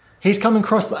 He's coming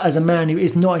across as a man who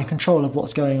is not in control of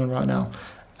what's going on right now.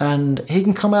 And he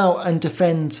can come out and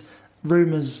defend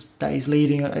rumours that he's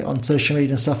leaving on social media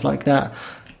and stuff like that.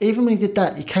 Even when he did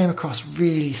that, he came across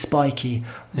really spiky,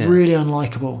 really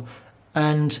unlikable.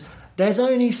 And there's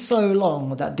only so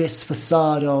long that this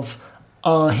facade of,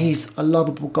 he's a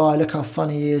lovable guy, look how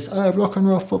funny he is, rock and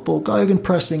roll football, Gogan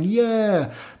pressing,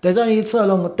 yeah. There's only so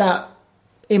long that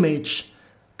image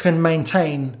can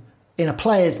maintain in a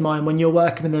player's mind when you're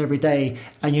working with him every day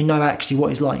and you know actually what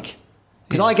he's like.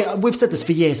 Because we've said this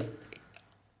for years,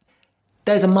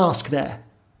 there's a mask there.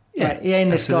 Yeah, right? He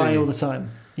ain't this guy all the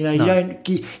time. You know,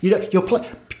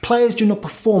 players do not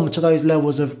perform to those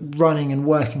levels of running and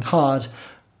working hard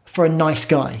for a nice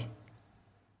guy.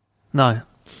 No,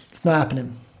 it's not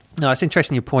happening. No, it's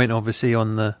interesting your point, obviously,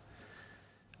 on the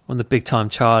big time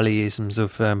Charlie-isms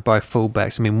of both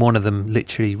fullbacks. I mean, one of them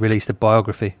literally released a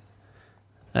biography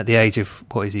at the age of,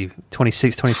 what is he,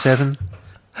 26, 27?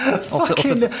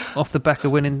 off the back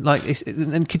of winning.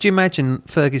 And could you imagine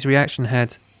Fergie's reaction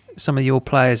had some of your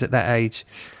players at that age,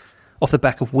 off the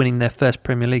back of winning their first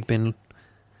Premier League, been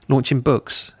launching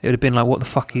books? It would have been like, what the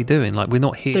fuck are you doing? Like, we're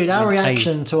not here. Dude, our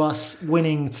reaction to us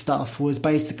winning stuff was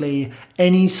basically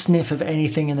any sniff of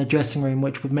anything in the dressing room,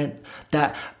 which would meant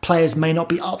that players may not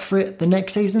be up for it the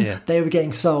next season. Yeah. They were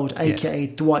getting sold, aka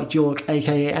Dwight York,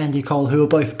 aka Andy Cole, who were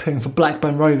both appearing for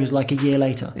Blackburn Rovers like a year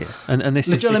later. Yeah, and this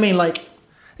is, you know what I mean? Like,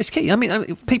 it's key. I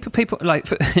mean, people like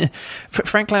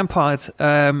Frank Lampard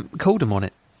called him on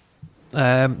it.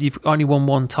 You've only won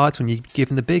one title and you've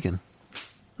given the big one.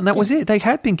 And that was it. They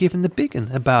had been given the big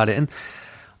one about it. And,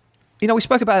 you know, we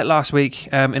spoke about it last week,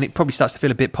 and it probably starts to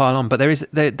feel a bit pile on, but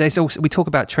there's also, we talk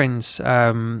about trends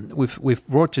with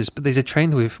Rodgers, but there's a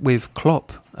trend with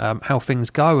Klopp, how things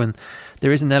go. And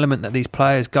there is an element that these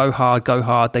players go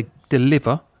hard, they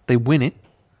deliver, they win it.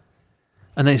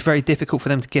 And then it's very difficult for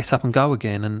them to get up and go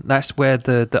again. And that's where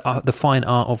the fine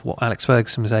art of what Alex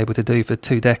Ferguson was able to do for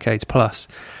 2 decades plus.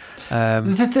 Do you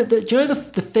know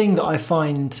the thing that I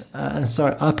find, and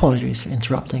sorry, I apologise for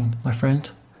interrupting, my friend.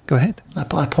 Go ahead. I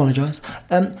apologise.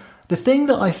 The thing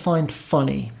that I find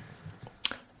funny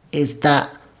is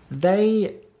that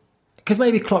because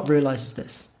maybe Klopp realises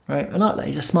this, right? And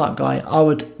he's a smart guy. I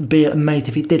would be amazed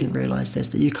if he didn't realise this,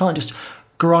 that you can't just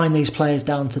grind these players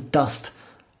down to dust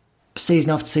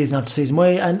season after season after season,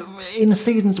 and in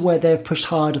seasons where they've pushed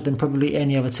harder than probably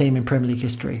any other team in Premier League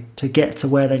history to get to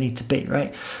where they need to be,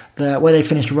 right? Where they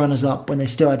finished runners up when they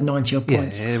still had 90 odd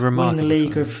points, winning the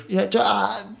league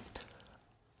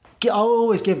I'll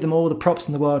always give them all the props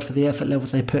in the world for the effort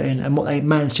levels they put in and what they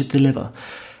managed to deliver.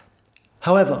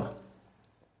 However,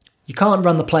 you can't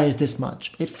run the players this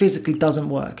much. It physically doesn't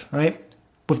work, right?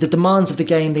 With the demands of the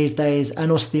game these days, and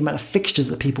also the amount of fixtures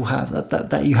that people have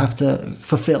that you have to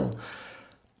fulfill.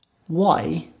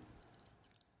 Why?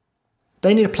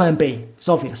 They need a plan B. It's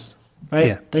obvious, right?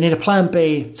 Yeah. They need a plan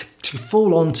B to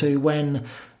fall onto when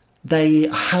they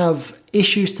have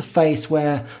issues to face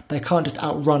where they can't just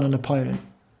outrun an opponent,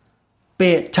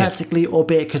 be it tactically or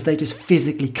be it because they just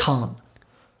physically can't.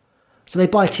 So they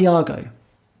buy Thiago,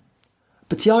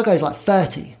 but Thiago's like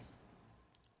 30.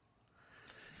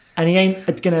 And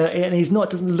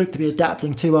doesn't look to be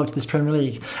adapting too well to this Premier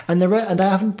League. And they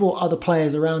haven't brought other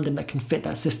players around him that can fit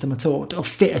that system at all, or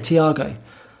fit a Thiago.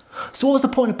 So what was the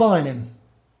point of buying him?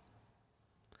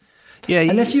 Yeah,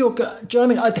 unless you're, do you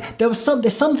know what I mean?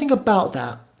 There's something about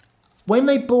that. When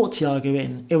they brought Thiago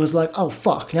in, it was like, oh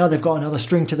fuck, now they've got another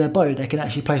string to their bow. They can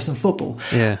actually play some football.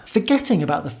 Yeah. Forgetting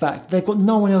about the fact they've got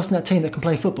no one else in that team that can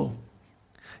play football.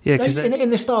 Yeah, because in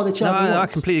the style that Thiago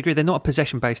wants. I completely agree. They're not a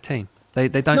possession-based team. They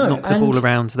don't knock the ball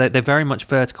around. They're very much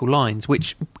vertical lines,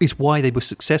 which is why they were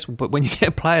successful. But when you get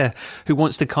a player who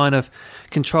wants to kind of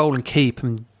control and keep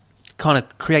and kind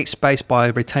of create space by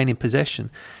retaining possession,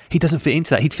 he doesn't fit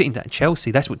into that. He'd fit into that at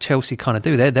Chelsea. That's what Chelsea kind of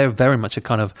do. They're very much a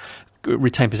kind of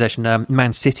retain possession.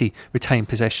 Man City retain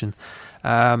possession.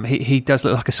 He does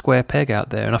look like a square peg out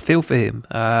there, and I feel for him.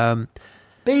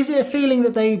 But is it a feeling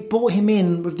that they brought him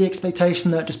in with the expectation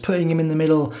that just putting him in the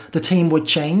middle, the team would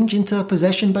change into a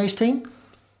possession-based team?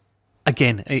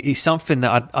 Again, it's something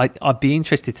that I'd be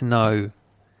interested to know.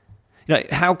 You know,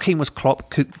 how keen was Klopp?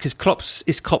 Because Klopp's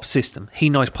system. He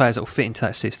knows players that will fit into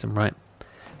that system, right?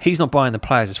 He's not buying the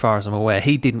players as far as I'm aware.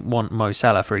 He didn't want Mo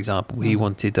Salah, for example. He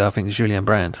wanted, I think, Julian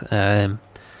Brand.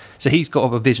 So he's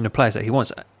got a vision of players that he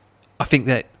wants. I think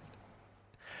that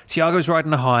Thiago's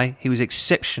riding a high. He was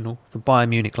exceptional for Bayern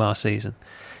Munich last season.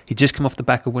 He'd just come off the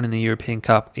back of winning the European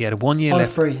Cup. He had a 1 year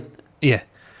left. Free. Yeah.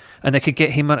 And they could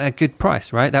get him at a good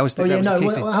price, right? That was the key thing.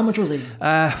 How much was he?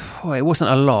 It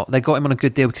wasn't a lot. They got him on a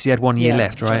good deal because he had 1 year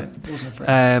left, right? It wasn't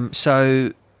free.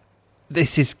 So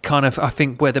this is kind of, I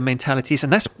think, where the mentality is.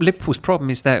 And that's Liverpool's problem,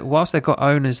 is that whilst they've got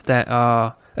owners that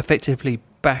are effectively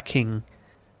backing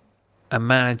a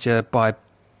manager by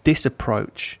this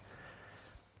approach,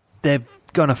 they're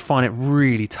going to find it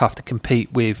really tough to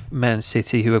compete with Man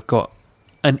City, who have got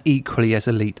an equally as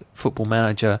elite football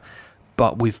manager,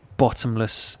 but with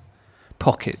bottomless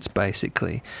pockets,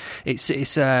 basically. It's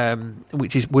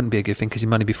wouldn't be a good thing because your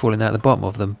money be falling out of the bottom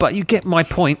of them. But you get my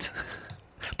point.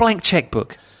 Blank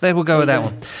checkbook. There we'll go with that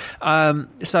one.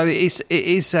 So it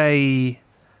is a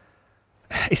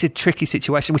it's a tricky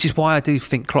situation, which is why I do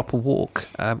think Klopp will walk,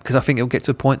 because I think it'll get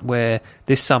to a point where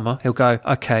this summer he'll go,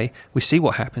 okay, we see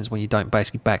what happens when you don't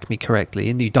basically back me correctly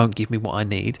and you don't give me what I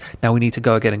need. Now we need to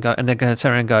go again and go, and they're going to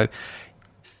turn around and go,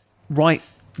 right,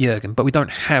 Jurgen, but we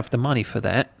don't have the money for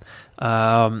that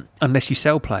unless you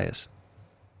sell players.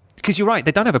 Because you're right,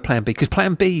 they don't have a plan B, because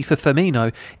plan B for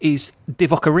Firmino is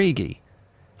Divock Origi.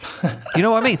 You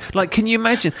know what I mean? Like, can you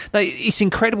imagine? Like, it's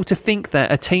incredible to think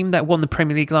that a team that won the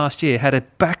Premier League last year had a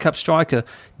backup striker,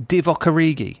 Divock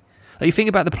Origi. Like, you think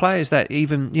about the players that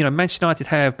even, Manchester United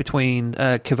have between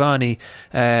Cavani,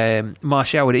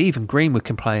 Martial, and even Greenwood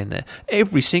can play in there.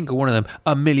 Every single one of them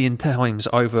a million times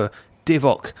over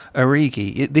Divock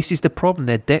Origi. This is the problem.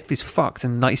 Their depth is fucked.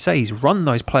 And like you say, he's run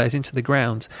those players into the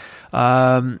ground.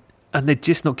 And they're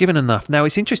just not given enough. Now,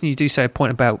 it's interesting you do say a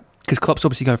point about, because Klopp's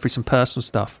obviously going through some personal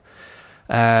stuff.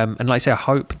 And like I say, I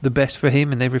hope the best for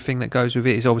him, and everything that goes with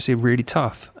it is obviously really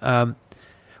tough.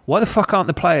 Why the fuck aren't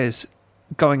the players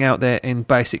going out there and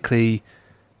basically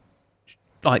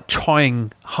like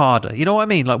trying harder? You know what I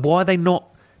mean? Like, why are they not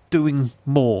doing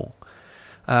more?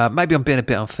 Maybe I'm being a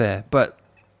bit unfair, but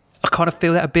I kind of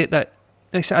feel that a bit, that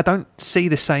I don't see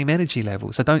the same energy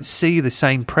levels. I don't see the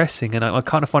same pressing, and I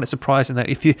kind of find it surprising that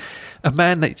if you, a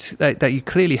man that you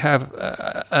clearly have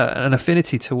an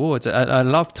affinity towards, a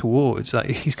love towards,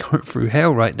 like, he's going through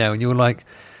hell right now, and you're like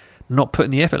not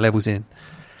putting the effort levels in.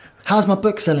 How's my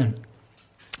book selling?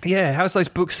 Yeah, how's those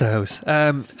book sales?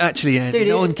 Actually, Andy, dude,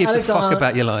 no one gives a fuck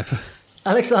about your life.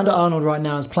 Alexander-Arnold right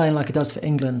now is playing like he does for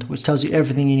England, which tells you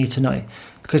everything you need to know.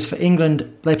 Because for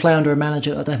England, they play under a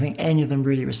manager that I don't think any of them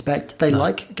really respect. They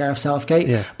like Gareth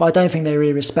Southgate, but I don't think they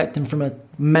really respect him from a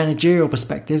managerial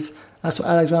perspective. That's what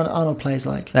Alexander-Arnold plays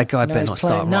like. That guy better not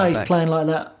start now right he's back. playing like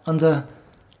that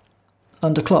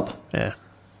under Klopp. Yeah.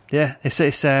 It's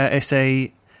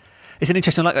an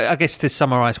interesting. Like, I guess to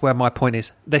summarise where my point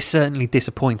is, they're certainly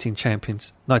disappointing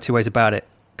champions. No two ways about it.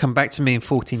 Come back to me in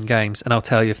 14 games, and I'll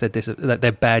tell you if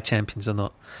they're bad champions or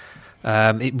not.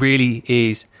 It really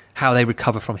is how they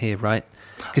recover from here, right?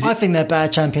 I think they're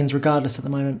bad champions regardless at the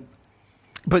moment.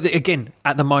 But again,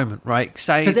 at the moment, right?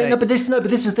 But this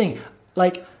is the thing.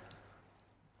 Like,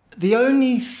 the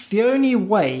only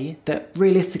way that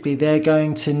realistically they're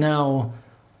going to now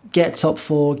get top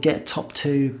 4, get top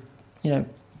 2,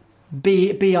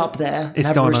 be up there and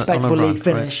have a respectable league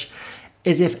finish, right,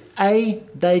 is if A,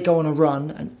 they go on a run,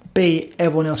 and B,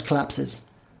 everyone else collapses.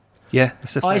 Yeah,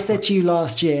 I said to you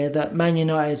last year that Man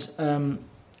United,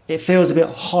 it feels a bit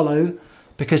hollow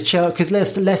because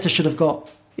Leicester should have got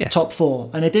top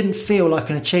 4, and it didn't feel like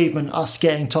an achievement us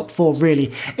getting top 4.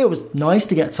 Really, it was nice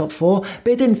to get top 4, but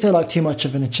it didn't feel like too much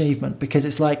of an achievement because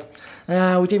it's like we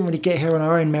didn't really get here on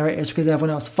our own merit. It's because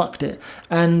everyone else fucked it.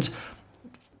 And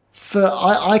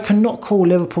I cannot call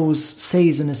Liverpool's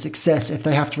season a success if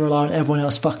they have to rely on everyone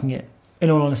else fucking it, in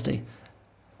all honesty.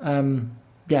 Even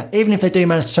if they do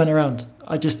manage to turn it around,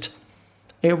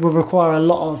 it will require a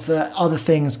lot of other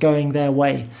things going their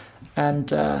way. And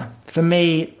for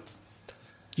me,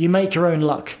 you make your own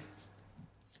luck.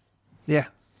 Yeah.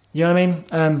 You know what I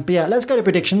mean? But yeah, let's go to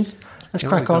predictions. Let's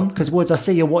crack on, because Woods, I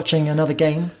see you're watching another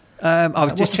game. I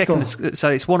was just checking. So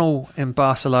it's 1-1 in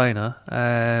Barcelona,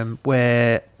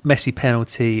 where Messi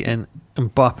penalty and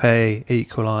Mbappe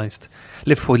equalised.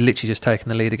 Liverpool literally just taken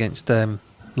the lead against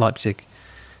Leipzig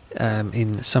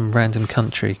in some random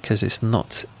country because it's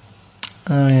not.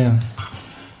 Oh yeah.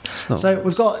 So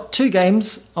we've got 2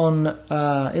 games on.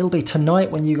 It'll be tonight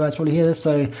when you guys probably hear this.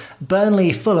 So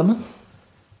Burnley, Fulham.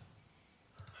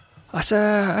 That's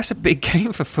a big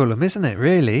game for Fulham, isn't it?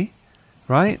 Really,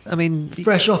 right? I mean,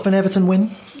 fresh off an Everton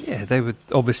win. Yeah, they were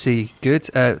obviously good.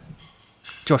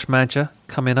 Josh Madger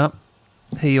coming up.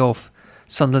 He of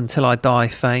Sunderland Till I Die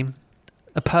fame.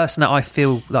 A person that I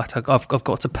feel like I've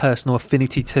got a personal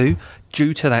affinity to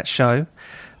due to that show.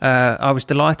 I was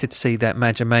delighted to see that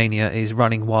Madger Mania is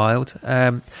running wild.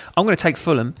 I'm going to take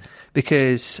Fulham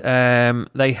because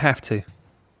they have to.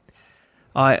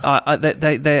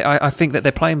 I think that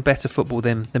they're playing better football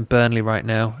than Burnley right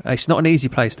now. It's not an easy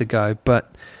place to go,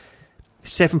 but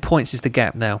 7 points is the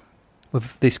gap now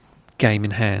with this game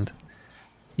in hand.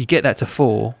 You get that to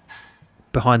 4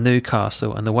 behind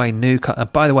Newcastle, and the way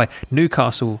by the way,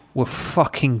 Newcastle were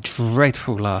fucking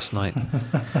dreadful last night.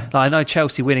 Like, I know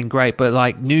Chelsea winning great, but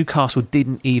like Newcastle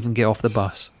didn't even get off the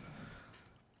bus.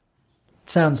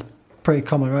 Sounds pretty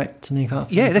common, right, to Newcastle?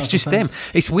 Yeah, that's just fans. Them.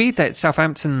 It's weird that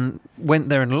Southampton went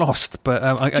there and lost, but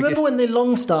do you remember when the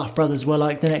Longstaff brothers were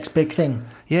like the next big thing?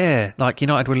 Yeah, like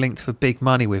United were linked for big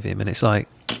money with him, and it's like,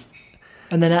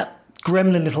 and then that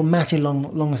gremlin little Matty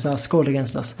Longstaff scored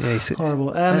against us. Yeah,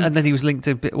 horrible. And then he was linked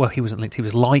to a bit. Well, he wasn't linked. He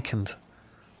was likened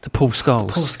To Paul Scholes.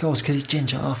 Paul Scholes, because he's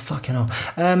ginger. Oh, fucking hell.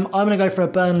 I'm going to go for a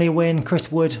Burnley win.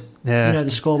 Chris Wood. Yeah. You know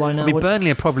the score by now. I mean,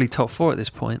 Burnley are probably top 4 at this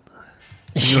point.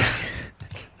 Yeah.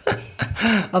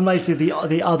 I'm basically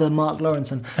the other Mark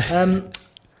Lawrenson.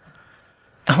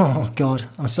 Oh, God.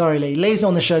 I'm sorry, Lee. Lee's not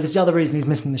on the show. This is the other reason he's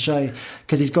missing the show,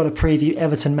 because he's got to preview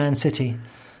Everton Man City.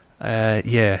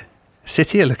 Yeah.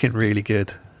 City are looking really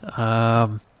good.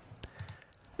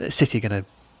 City are going to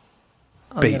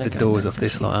beat the doors off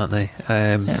this lot, aren't they?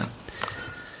 Yeah.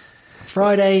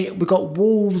 Friday, we've got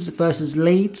Wolves versus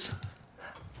Leeds.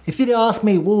 If you'd asked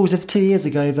me Wolves of 2 years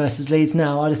ago versus Leeds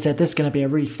now, I'd have said this is going to be a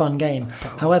really fun game.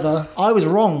 However, I was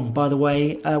wrong, by the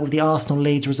way, with the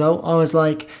Arsenal-Leeds result. I was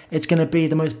like, it's going to be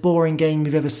the most boring game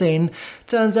we've ever seen.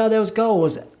 Turns out there was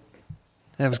goals.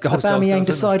 There was goals. Aubameyang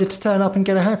decided to turn up and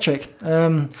get a hat-trick.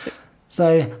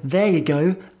 So there you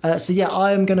go. So yeah,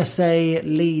 I am going to say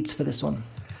Leeds for this one.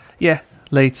 Yeah,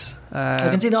 Leeds. I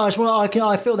can see that.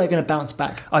 I feel they're going to bounce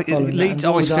back. Leeds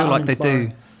always feel like they do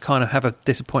kind of have a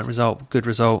disappointing result, good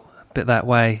result, a bit that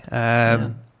way.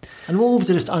 And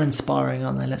Wolves are just uninspiring,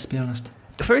 aren't they? Let's be honest.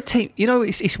 For a team,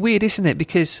 it's weird, isn't it?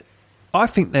 Because I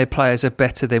think their players are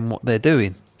better than what they're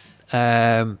doing.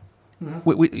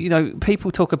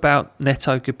 People talk about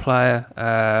Neto, good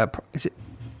player. Is it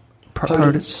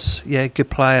Podence? Yeah, good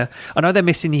player. I know they're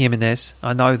missing Jimenez.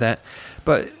 I know that,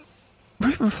 but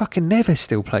Ruben fucking Neves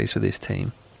still plays for this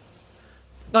team.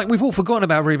 Like, we've all forgotten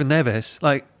about Ruben Neves.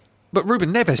 But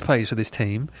Ruben Neves plays for this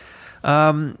team.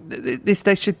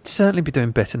 They should certainly be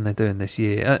doing better than they're doing this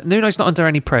year. Nuno's not under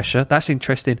any pressure. That's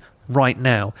interesting right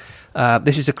now.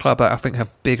 This is a club that I think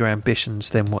have bigger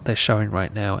ambitions than what they're showing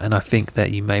right now, and I think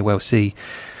that you may well see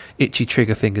itchy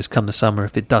trigger fingers come the summer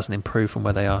if it doesn't improve from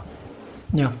where they are.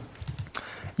 Yeah.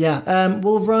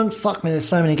 We'll run. Fuck me, there's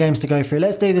so many games to go through.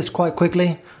 Let's do this quite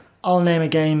quickly. I'll name a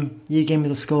game. You give me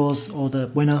the scores, or the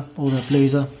winner, or the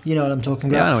loser. You know what I'm talking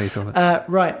about. Yeah, I know what you're talking about.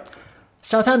 Right.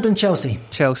 Southampton, Chelsea.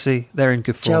 Chelsea, they're in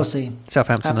good form. Chelsea.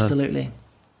 Southampton absolutely.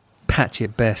 Patchy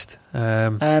at best.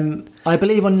 I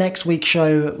believe on next week's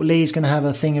show, Lee's going to have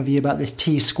a thing of you about this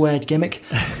T-squared gimmick.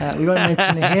 We won't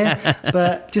mention it here,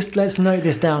 but just let's note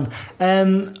this down.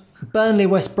 Burnley,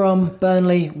 West Brom,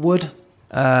 Burnley, Wood.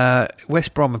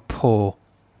 West Brom are poor,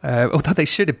 although they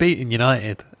should have beaten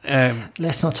United.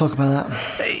 Let's not talk about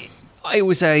that.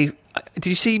 Did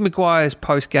you see Maguire's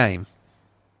post-game?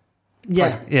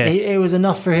 Yeah. It was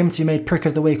enough for him to be made prick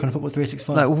of the week on Football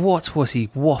 365. Like, what was he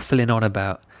waffling on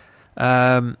about?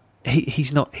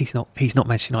 He's not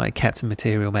Manchester United captain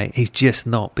material, mate. He's just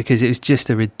not, because it was just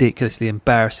a ridiculously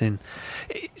embarrassing.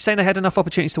 Saying they had enough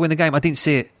opportunities to win the game, I didn't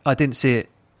see it.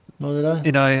 Nor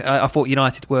did I. I thought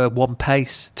United were one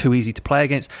pace, too easy to play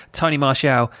against. Tony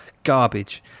Martial,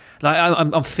 garbage. Like,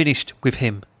 I'm finished with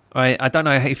him. Right? I don't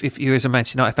know if you as a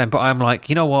Manchester United fan, but I'm like,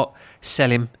 you know what?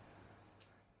 Sell him.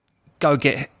 Go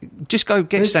get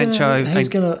Sancho.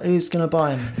 Who's gonna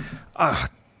buy him?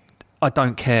 I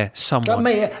don't care. Someone.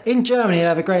 Mate, in Germany, he'll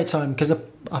have a great time, because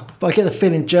I get the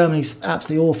feeling Germany's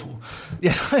absolutely awful.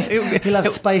 Yeah, he'll have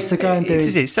space to go and do.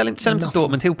 Sell him to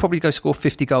Dortmund. He'll probably go score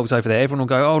 50 goals over there. Everyone will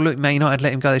go, "Oh, look, Man United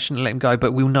let him go. They shouldn't let him go."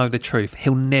 But we'll know the truth.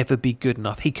 He'll never be good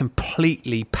enough. He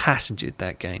completely passengered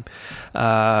that game.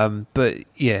 But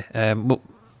yeah,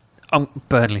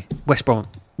 Burnley, West Brom.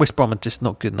 West Brom are just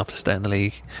not good enough to stay in the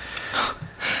league.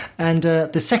 And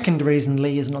the second reason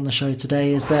Lee isn't on the show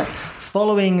today is that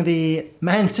following the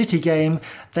Man City game,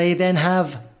 they then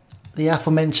have the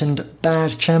aforementioned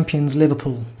bad champions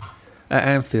Liverpool. At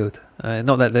Anfield.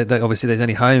 Not that obviously there's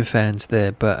any home fans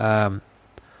there, but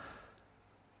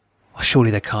surely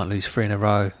they can't lose 3 in a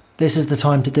row. This is the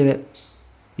time to do it.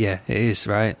 Yeah, it is,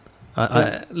 right?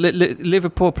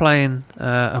 Liverpool playing,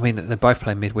 they're both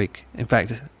playing midweek. In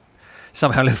fact,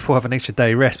 somehow Liverpool have an extra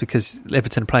day rest because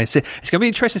Everton are playing City. It's going to be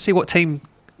interesting to see what team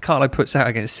Carlo puts out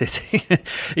against City.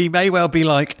 He may well be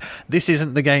like, this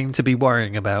isn't the game to be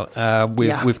worrying about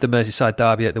with the Merseyside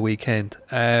derby at the weekend.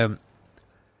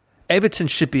 Everton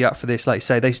should be up for this, like you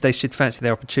say. They should fancy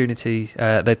their opportunity,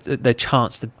 their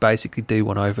chance to basically do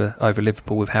one over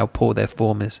Liverpool with how poor their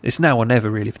form is. It's now or never,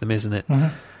 really, for them, isn't it?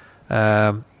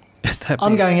 Mm-hmm.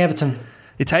 I'm going Everton.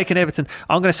 You're taking Everton.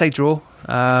 I'm going to say draw.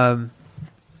 I'm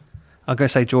going to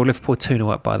say draw. Liverpool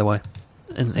 2-0 up, by the way.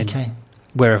 Okay.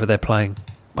 Wherever they're playing.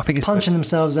 I think it's punching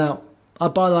themselves out.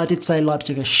 By the way, I did say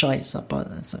Leipzig are shite up by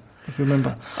that, so if you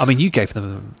remember. I mean, you gave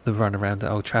them the run around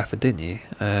at Old Trafford, didn't you?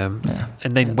 And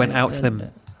then went out to them.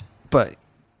 But,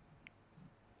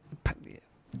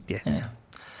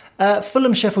 yeah.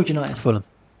 Fulham, Sheffield United. Fulham.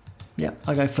 Yeah,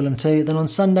 I go Fulham too. Then on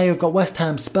Sunday, we've got West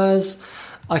Ham, Spurs.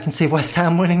 I can see West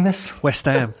Ham winning this. West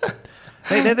Ham.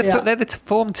 They're the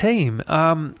form team.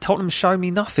 Tottenham show me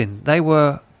nothing. They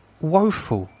were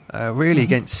woeful, really,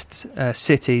 against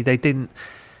City. They didn't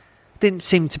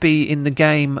seem to be in the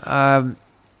game.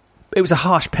 It was a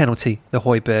harsh penalty, the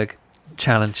Højbjerg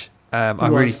challenge.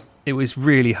 It was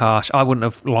really harsh. I wouldn't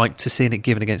have liked to seen it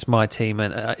given against my team.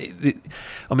 And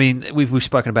we've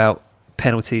spoken about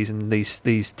penalties and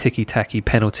these ticky-tacky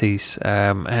penalties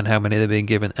and how many they're being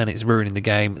given, and it's ruining the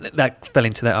game. That fell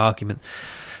into that argument.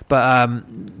 But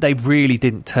they really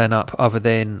didn't turn up other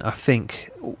than, I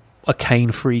think, a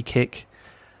Kane free kick.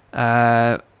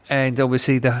 And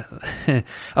obviously, I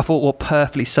thought what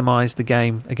perfectly surmised the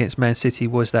game against Man City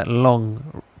was that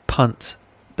long punt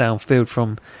downfield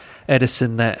from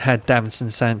Ederson that had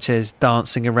Davinson Sanchez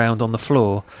dancing around on the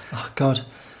floor. Oh, God.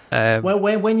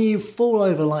 When you fall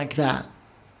over like that,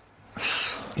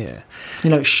 yeah,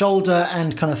 shoulder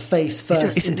and kind of face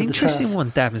first. It's an interesting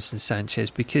one, Davinson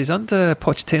Sanchez, because under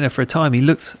Pochettino for a time he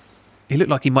looked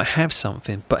like he might have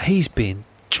something, but he's been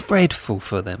dreadful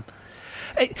for them.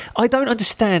 I don't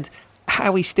understand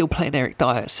how he's still playing Eric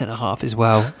Dyer at centre half as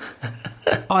well.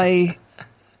 I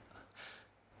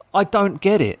don't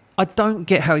get it. I don't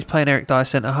get how he's playing Eric Dyer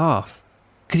centre half,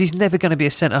 because he's never going to be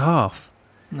a centre half.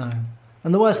 No.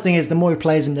 And the worst thing is, the more he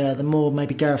plays him there, the more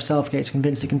maybe Gareth Southgate's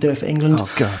convinced he can do it for England.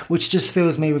 Oh, God. Which just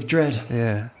fills me with dread.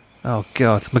 Yeah. Oh,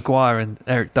 God. Maguire and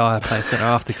Eric Dyer playing centre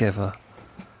half together.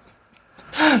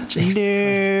 Jesus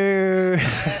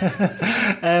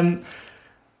Christ.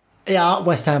 Yeah,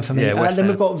 West Ham for me. Yeah, then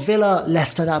we've got Villa,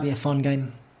 Leicester. That'll be a fun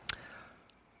game.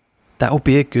 That'll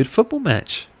be a good football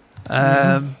match.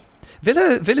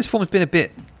 Villa's form has been a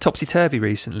bit topsy-turvy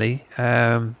recently,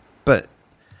 but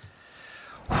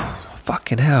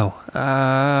fucking hell.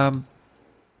 I'm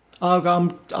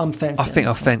fencing. I think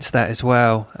I'll fence that as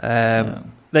well.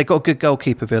 They've got a good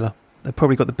goalkeeper, Villa. They've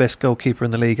probably got the best goalkeeper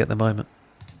in the league at the moment.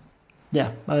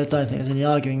 Yeah, I don't think there's any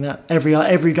arguing that.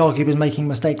 Every goalkeeper is making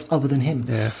mistakes other than him.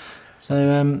 Yeah. So,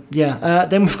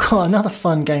 then we've got another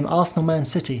fun game, Arsenal-Man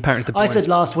City. Apparently I said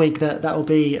last week that will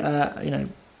be, the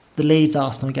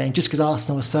Leeds-Arsenal game, just because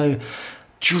Arsenal was so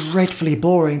dreadfully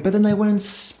boring. But then they went and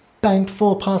spanked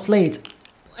 4 past Leeds.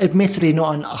 Admittedly,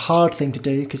 not a hard thing to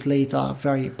do, because Leeds are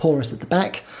very porous at the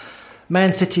back.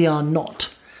 Man City are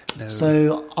not. No.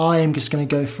 So I am just going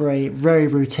to go for a very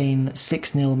routine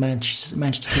 6-0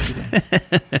 Manchester City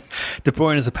win. De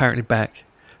Bruyne is apparently back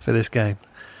for this game.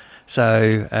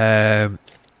 So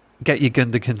get your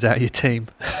Gundigans out of your team.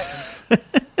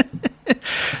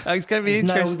 It's going to be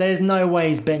interesting. There's no way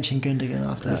he's benching Gundogan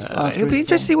after this. It'll be interesting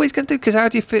to see what he's going to do, because how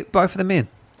do you fit both of them in?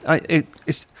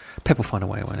 Pep will find a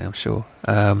way, I'm sure.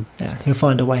 Yeah, he'll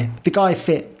find a way. The guy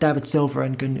fit David Silva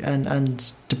and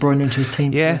De Bruyne into his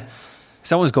team. Yeah.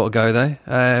 Someone's got to go, though.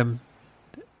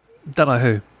 Don't know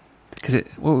who.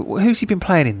 Who's he been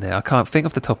playing in there? I can't think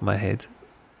off the top of my head.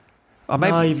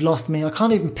 No, you've lost me. I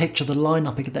can't even picture the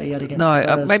lineup that he had against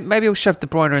Spurs. Maybe he'll shove De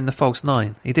Bruyne in the false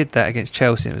 9. He did that against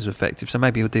Chelsea and it was effective, so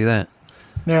maybe he'll do that.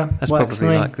 Yeah, that's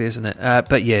probably likely, isn't it?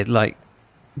 But yeah,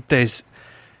 there's...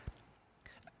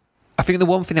 I think the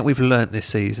one thing that we've learnt this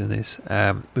season is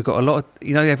we've got a lot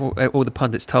of, all the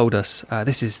pundits told us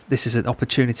this is an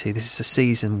opportunity, this is a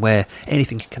season where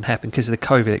anything can happen because of the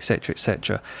COVID, etc.,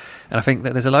 etc. And I think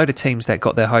that there's a load of teams that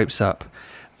got their hopes up,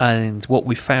 and what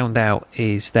we found out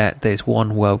is that there's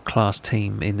one world-class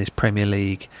team in this Premier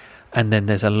League, and then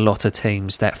there's a lot of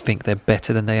teams that think they're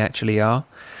better than they actually are.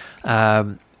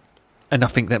 And I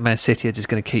think that Man City are just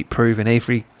going to keep proving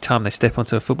every time they step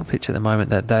onto a football pitch at the moment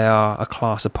that they are a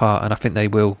class apart, and I think they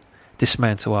will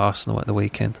dismantle Arsenal at the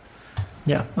weekend.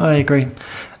 Yeah, I agree.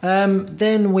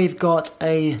 Then we've got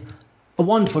a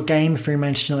wonderful game for a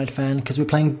Manchester United fan, because we're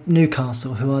playing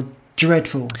Newcastle, who are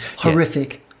dreadful,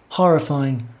 horrific,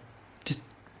 horrifying.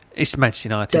 It's Manchester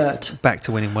United. Dirt. Back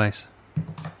to winning ways.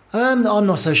 I'm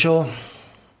not so sure.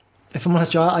 If I'm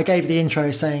honest, I gave the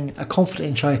intro saying a confident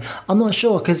intro. I'm not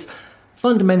sure, because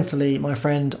fundamentally, my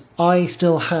friend, I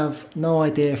still have no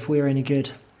idea if we're any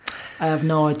good. I have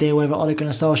no idea whether Ole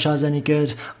Gunnar Solskjaer is any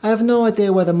good. I have no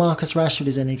idea whether Marcus Rashford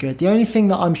is any good. The only thing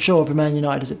that I'm sure of for Man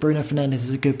United is that Bruno Fernandes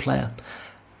is a good player.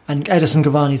 And Edison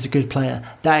Cavani is a good player.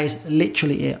 That is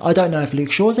literally it. I don't know if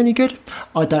Luke Shaw's any good.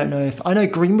 I know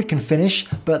Greenwood can finish,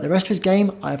 but the rest of his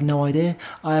game, I have no idea.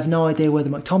 I have no idea whether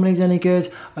McTominay's any good.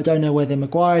 I don't know whether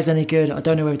Maguire is any good. I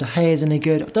don't know whether De Gea is any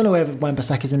good. I don't know whether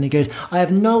Wan-Bissaka is any good. I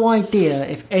have no idea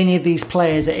if any of these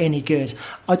players are any good.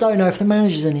 I don't know if the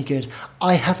manager's any good.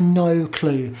 I have no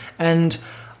clue. And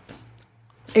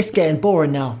it's getting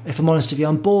boring now, if I'm honest with you.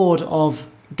 I'm bored of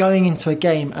going into a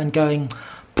game and going,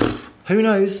 who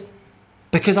knows?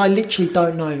 Because I literally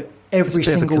don't know every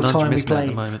single time we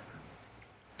play.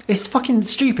 It's fucking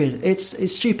stupid.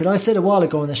 It's stupid. I said a while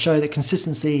ago on the show that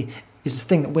consistency is the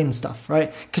thing that wins stuff,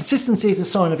 right? Consistency is a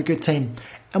sign of a good team,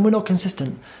 and we're not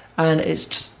consistent, and it's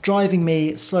just driving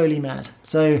me slowly mad.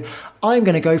 So I'm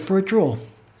going to go for a draw.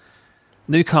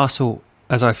 Newcastle,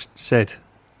 as I've said,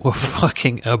 were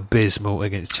fucking abysmal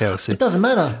against Chelsea. It doesn't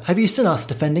matter. Have you seen us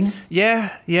defending?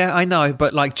 Yeah, I know,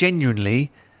 but like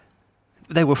genuinely,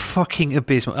 they were fucking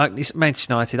abysmal. It's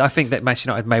Manchester United. I think that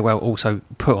Manchester United may well also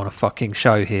put on a fucking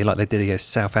show here, like they did against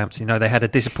Southampton. They had a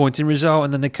disappointing result,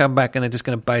 and then they come back and they're just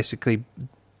going to basically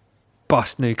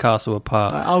bust Newcastle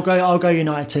apart. I'll go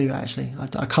United too. Actually,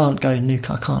 I can't go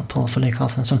Newcastle. I can't pull for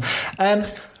Newcastle on this one.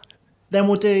 Then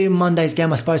we'll do Monday's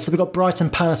game, I suppose. So we've got Brighton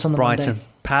Palace on the Monday.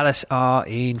 Palace are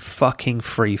in fucking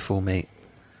free for me.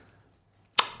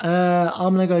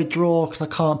 I'm going to go draw because I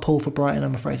can't pull for Brighton,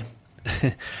 I'm afraid.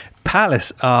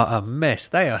 Palace are a mess.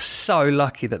 They are so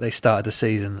lucky that they started the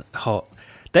season hot.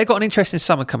 They've got an interesting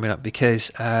summer coming up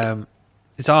because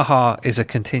Zaha is a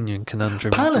continuing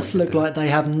conundrum. Palace look like they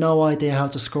have no idea how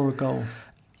to score a goal.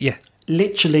 Yeah.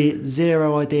 Literally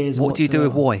zero ideas. What do you do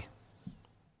with Roy?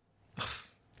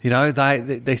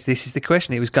 This is the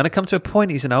question. It was going to come to a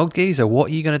point. He's an old geezer. What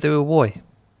are you going to do with Roy?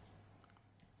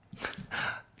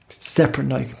 Separate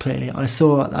note completely. I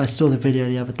saw the video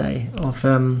the other day of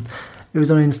it was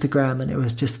on Instagram, and it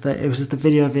was just the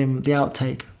video of him, the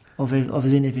outtake of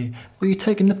his interview. Were you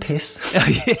taking the piss?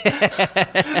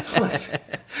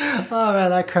 Oh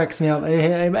man, that cracks me up.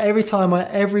 Every time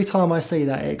I see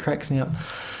that, it cracks me up.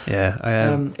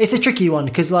 Yeah, it's a tricky one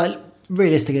because, like,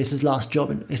 realistically, it's his last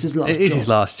job. It is his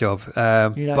last job.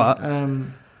 But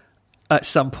at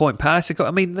some point, Palace have got.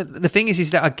 I mean, the thing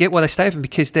is that I get why they stay with him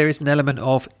because there is an element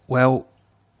of, well,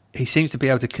 he seems to be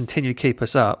able to continue to keep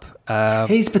us up.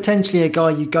 He's potentially a guy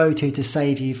you go to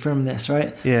save you from this,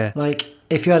 right? Yeah. Like,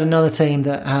 if you had another team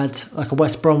that had, like a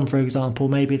West Brom, for example,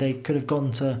 maybe they could have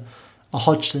gone to a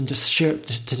Hodgson to steady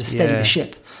the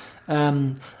ship.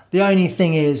 The only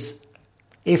thing is,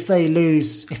 if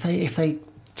they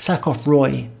sack off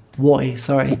Roy,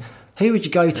 who would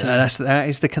you go to? That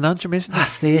is the conundrum, isn't it?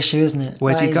 That's the issue, isn't it?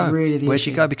 Where'd you go? Really the Where'd issue.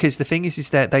 you go? Because the thing is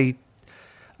that they.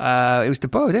 It was De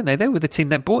Boer, didn't they? They were the team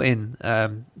that brought in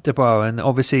De Boer, and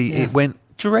obviously it went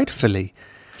dreadfully.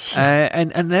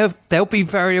 And they'll be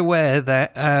very aware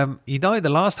that the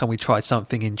last time we tried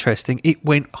something interesting, it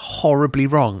went horribly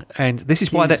wrong, and this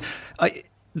is why I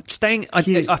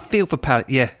feel for Palace.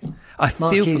 Yeah, I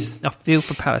feel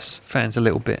for Palace fans a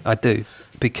little bit. I do,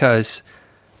 because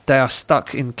they are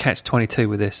stuck in catch-22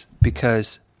 with this.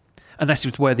 And that's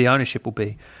where the ownership will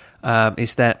be.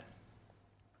 Is that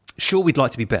sure, we'd like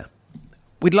to be better.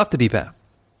 We'd love to be better.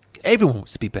 Everyone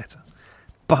wants to be better,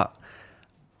 but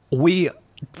we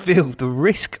feel the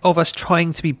risk of us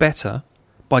trying to be better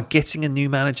by getting a new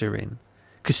manager in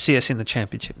could see us in the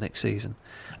Championship next season,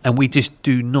 and we just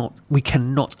we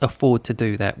cannot afford to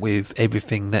do that with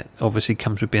everything that obviously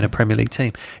comes with being a Premier League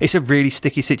team. It's a really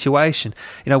sticky situation.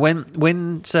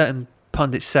 When certain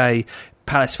pundits say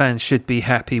Palace fans should be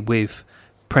happy with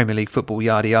Premier League football,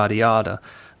 yada yada yada,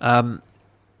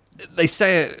 they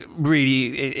say it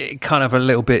really it kind of a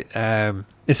little bit.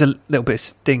 There's a little bit of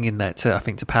sting in that, I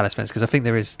think, to Palace fans, because I think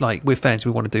there is, like, we're fans,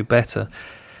 we want to do better.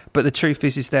 But the truth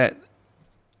is that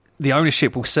the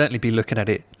ownership will certainly be looking at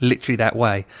it literally that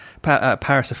way.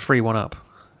 Paris are 3-1 up.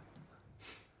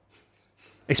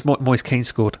 It's Moise Keane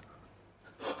scored.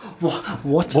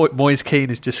 What? Moise Keane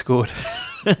has just scored.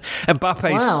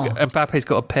 Mbappe's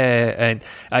got a pair, and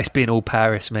it's been all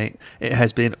Paris, mate. It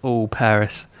has been all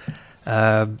Paris.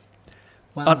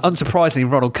 Wow. Unsurprisingly,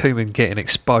 Ronald Koeman getting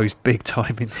exposed big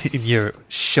time in Europe.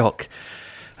 Shock.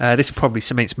 This probably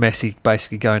cements Messi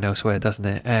basically going elsewhere, doesn't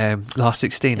it? Last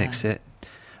 16 exit.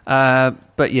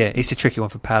 But yeah, it's a tricky one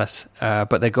for Palace.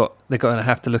 But they're going to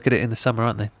have to look at it in the summer,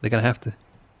 aren't they? They're going to have to.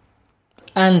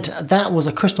 And that was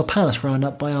a Crystal Palace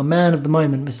roundup by our man of the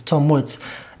moment, Mr. Tom Woods.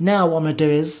 Now what I'm going to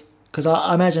do is, because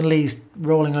I imagine Lee's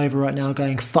rolling over right now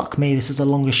going, fuck me, this is the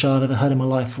longest show I've ever heard in my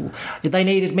life. They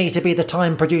needed me to be the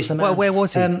time producer man. Well, where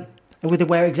was he?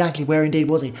 Where indeed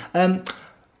was he?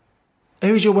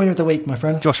 Who's your winner of the week, my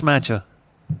friend? Josh Madger.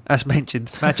 As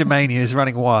mentioned, Madger Mania is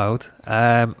running wild.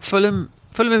 Fulham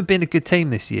have been a good team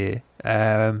this year.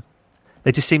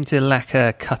 They just seem to lack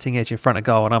a cutting edge in front of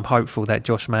goal, and I'm hopeful that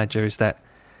Josh Madger is that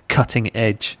cutting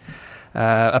edge.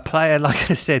 A player,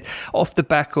 like I said, off the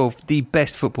back of the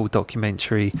best football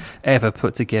documentary ever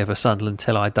put together, Sunderland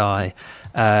Till I Die.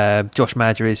 Josh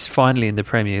Madger is finally in the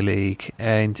Premier League,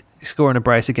 and scoring a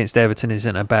brace against Everton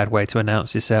isn't a bad way to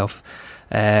announce yourself.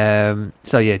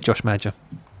 So yeah, Josh Madger.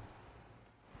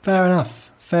 Fair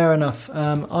enough.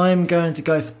 I'm going to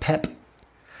go for Pep.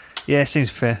 Yeah, seems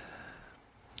fair.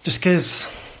 Just because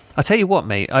I tell you what,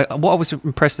 mate. What I was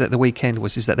impressed with at the weekend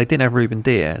is that they didn't have Ruben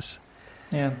Diaz.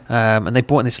 Yeah. And they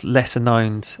brought in this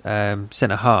lesser-known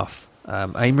centre half,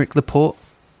 Aymeric Laporte,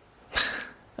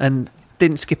 and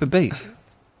didn't skip a beat.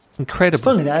 Incredible. It's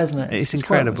funny that, isn't it? It's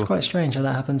incredible. It's quite strange how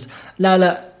that happens. Now,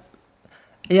 look,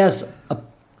 he has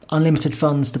unlimited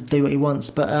funds to do what he wants,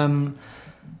 but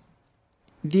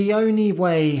the only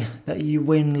way that you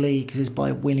win leagues is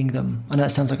by winning them. I know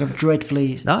that sounds like a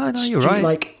dreadfully you're right.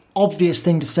 like obvious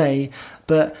thing to say,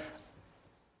 but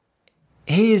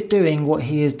he is doing what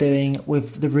he is doing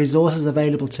with the resources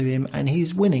available to him, and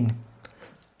he's winning.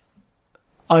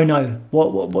 Oh no!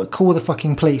 What? Call the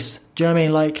fucking police! Do you know what I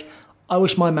mean? Like, I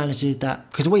wish my manager did that,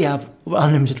 because we have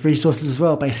unlimited resources as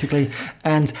well, basically,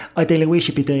 and ideally we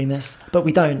should be doing this, but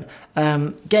we don't.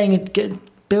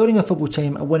 Building a football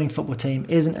team, a winning football team,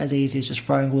 isn't as easy as just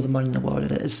throwing all the money in the world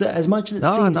at it. As much as it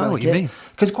seems like it.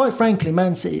 Because quite frankly,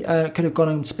 Man City could have gone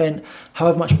and spent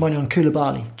however much money on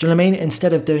Koulibaly. Do you know what I mean?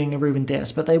 Instead of doing a Ruben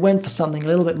Dias. But they went for something a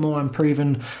little bit more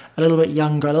unproven, a little bit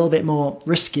younger, a little bit more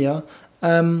riskier.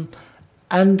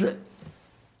 And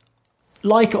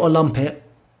like it or lump it,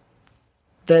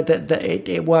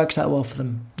 it works out well for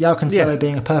them. João Cancelo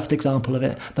being a perfect example of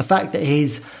it. The fact that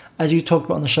he's, as you talked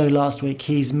about on the show last week,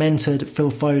 he's mentored Phil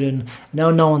Foden.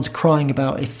 Now no one's crying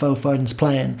about if Phil Foden's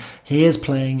playing. He is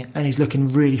playing, and he's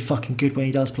looking really fucking good when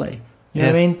he does play. You know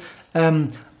what I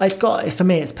mean? For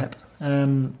me, it's Pep.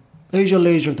 Who's your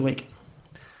loser of the week?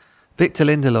 Victor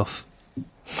Lindelof.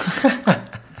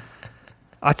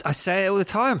 I say it all the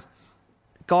time.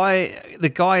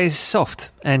 The guy is soft,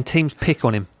 and teams pick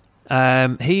on him.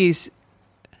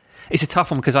 It's a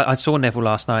tough one, because I saw Neville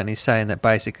last night, and he's saying that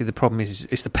basically the problem is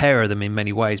it's the pair of them in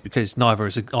many ways, because neither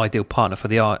is an ideal partner for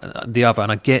the other. And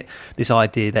I get this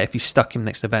idea that if you stuck him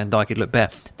next to Van Dijk, he'd look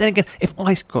better. Then again, if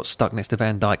I got stuck next to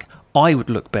Van Dijk, I would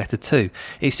look better too.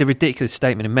 It's a ridiculous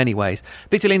statement in many ways.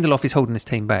 Victor Lindelof is holding his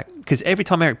team back, because every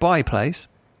time Eric Bailly plays,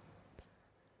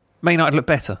 Man United look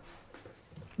better.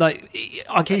 Like,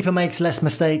 Keeper makes less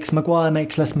mistakes. Maguire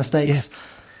makes less mistakes. Yeah.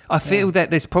 I feel that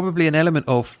there's probably an element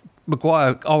of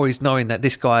Maguire always knowing that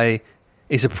this guy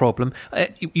is a problem.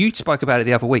 You spoke about it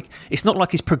the other week. It's not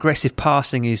like his progressive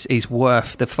passing is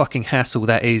worth the fucking hassle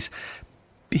that is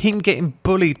him getting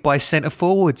bullied by centre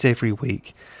forwards every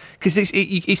week. Because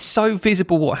it's so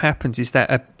visible. What happens is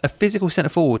that a physical centre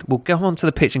forward will go onto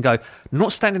the pitch and go,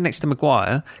 not standing next to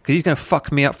Maguire, because he's going to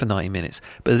fuck me up for 90 minutes.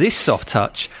 But this soft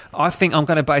touch, I think I'm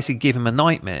going to basically give him a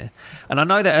nightmare. And I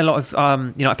know that a lot of,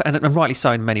 and rightly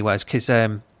so in many ways, because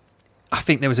I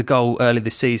think there was a goal early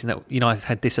this season that United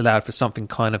had disallowed for something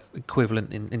kind of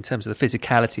equivalent in terms of the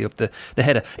physicality of the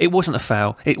header. It wasn't a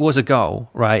foul. It was a goal,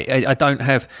 right? I don't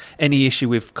have any issue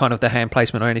with kind of the hand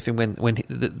placement or anything when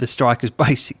the striker's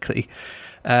basically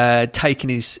taken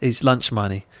his lunch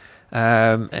money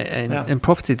and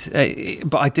profited.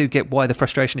 But I do get why the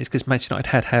frustration is, because Manchester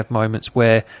United had moments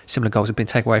where similar goals have been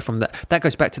taken away from that. That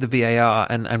goes back to the VAR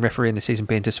and refereeing this season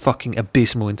being just fucking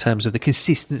abysmal in terms of the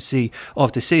consistency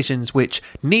of decisions, which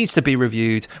needs to be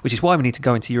reviewed, which is why we need to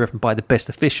go into Europe and buy the best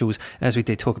officials, as we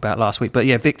did talk about last week. But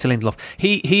yeah, Victor Lindelof,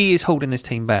 he is holding this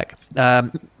team back.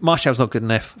 Martial's not good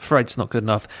enough, Fred's not good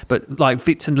enough, but like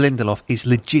Victor Lindelof is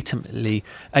legitimately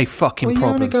a fucking problem.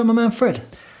 You want to go, my man Fred?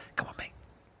 Come on, mate.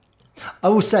 I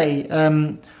will say,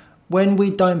 when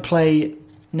we don't play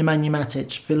Nemanja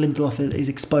Matic, Lindelof is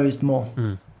exposed more.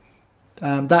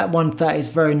 That is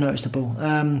very noticeable.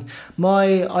 I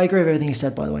agree with everything you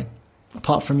said, by the way,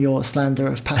 apart from your slander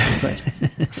of Pascal Fred.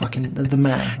 Fucking the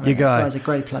man. Right? You guy. That guy's a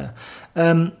great player.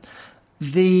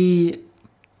 The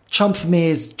chump for me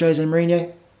is Jose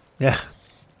Mourinho. Yeah.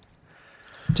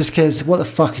 Just because, what the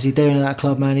fuck is he doing in that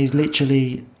club, man? He's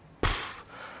literally...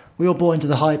 We all bought into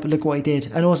the hype, but look what he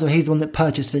did. And also, he's the one that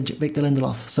purchased Victor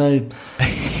Lindelof. So,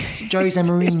 Jose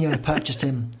Mourinho purchased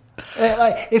him.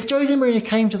 If Jose Mourinho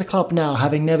came to the club now,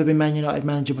 having never been Man United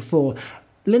manager before,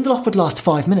 Lindelof would last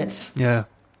 5 minutes. Yeah.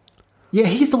 Yeah,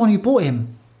 he's the one who bought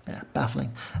him. Yeah,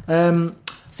 baffling. I'm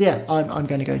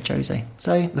going to go Jose.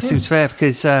 So that seems fair,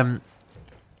 because I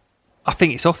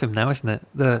think it's off him now, isn't it?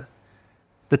 The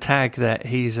tag that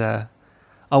he's a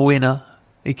winner.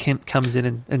 He comes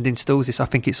in and installs this. I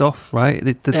think it's off, right?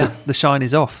 The shine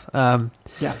is off.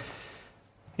 Yeah.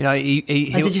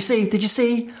 Did you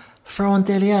see? Throw on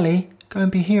Dele Alli. Go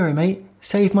and be a hero, mate.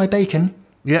 Save my bacon.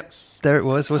 Yep, there it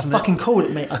was, wasn't it? I fucking called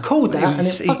it, mate. I called that, and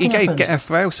it fucking He gave happened. Gareth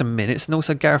Bale some minutes, and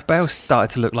also Gareth Bale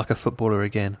started to look like a footballer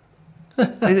again.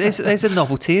 There's a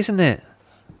novelty, isn't it?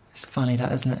 It's funny,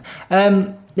 that, isn't it?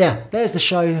 There's the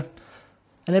show.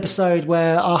 An episode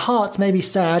where our hearts may be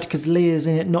sad because Leah's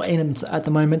not in them at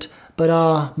the moment, but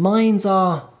our minds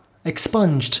are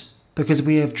expunged because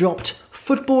we have dropped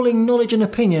footballing knowledge and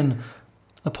opinion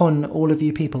upon all of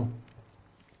you people.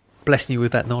 Blessing you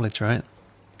with that knowledge, right?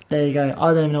 There you go.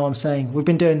 I don't even know what I'm saying. We've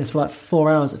been doing this for like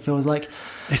 4 hours, it feels like.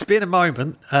 It's been a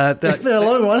moment. It's been a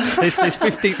long one. There's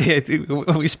 15.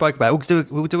 Yeah, we spoke about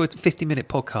it. We'll do a 50-minute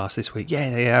podcast this week. Yeah,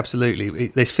 absolutely.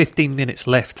 There's 15 minutes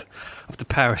left of the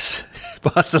Paris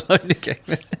Barcelona game.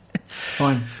 It's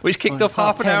fine. Which kicked off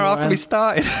half an hour after we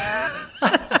started.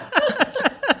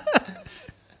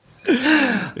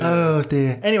 Oh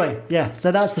dear. Anyway, yeah,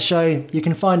 so that's the show. You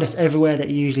can find us everywhere that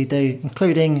you usually do,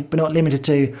 including but not limited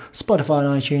to Spotify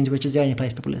and iTunes, which is the only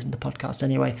place people listen to podcasts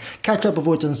anyway. Catch up with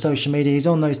Woods on social media. He's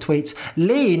on those tweets.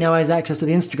 Lee now has access to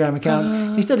the Instagram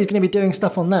account. He said he's going to be doing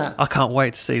stuff on that. I can't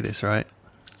wait to see this, right?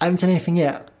 I haven't seen anything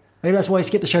yet. Maybe that's why he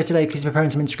skipped the show today, because he's preparing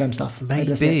some Instagram stuff. Maybe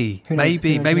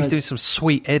he's doing some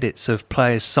sweet edits of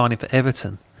players signing for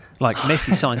Everton. Like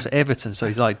Messi signs for Everton, so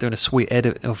he's like doing a sweet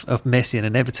edit of Messi in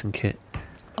an Everton kit.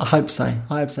 I hope so.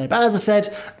 But as I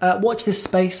said, watch this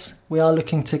space. We are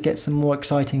looking to get some more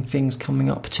exciting things coming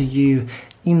up to you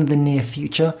in the near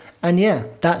future. And yeah,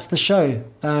 that's the show.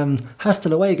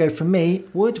 Hasta away you go from me.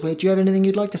 Wood, do you have anything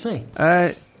you'd like to say?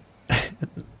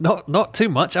 Not too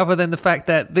much, other than the fact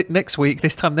that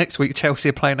this time next week, Chelsea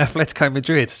are playing Atletico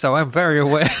Madrid. So I'm very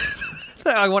aware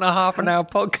that I want a half an hour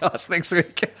podcast next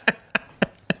week.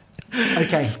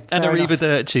 Okay. And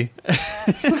arrivederci.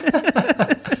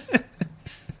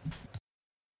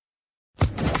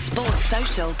 Sports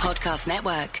Social Podcast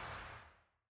Network.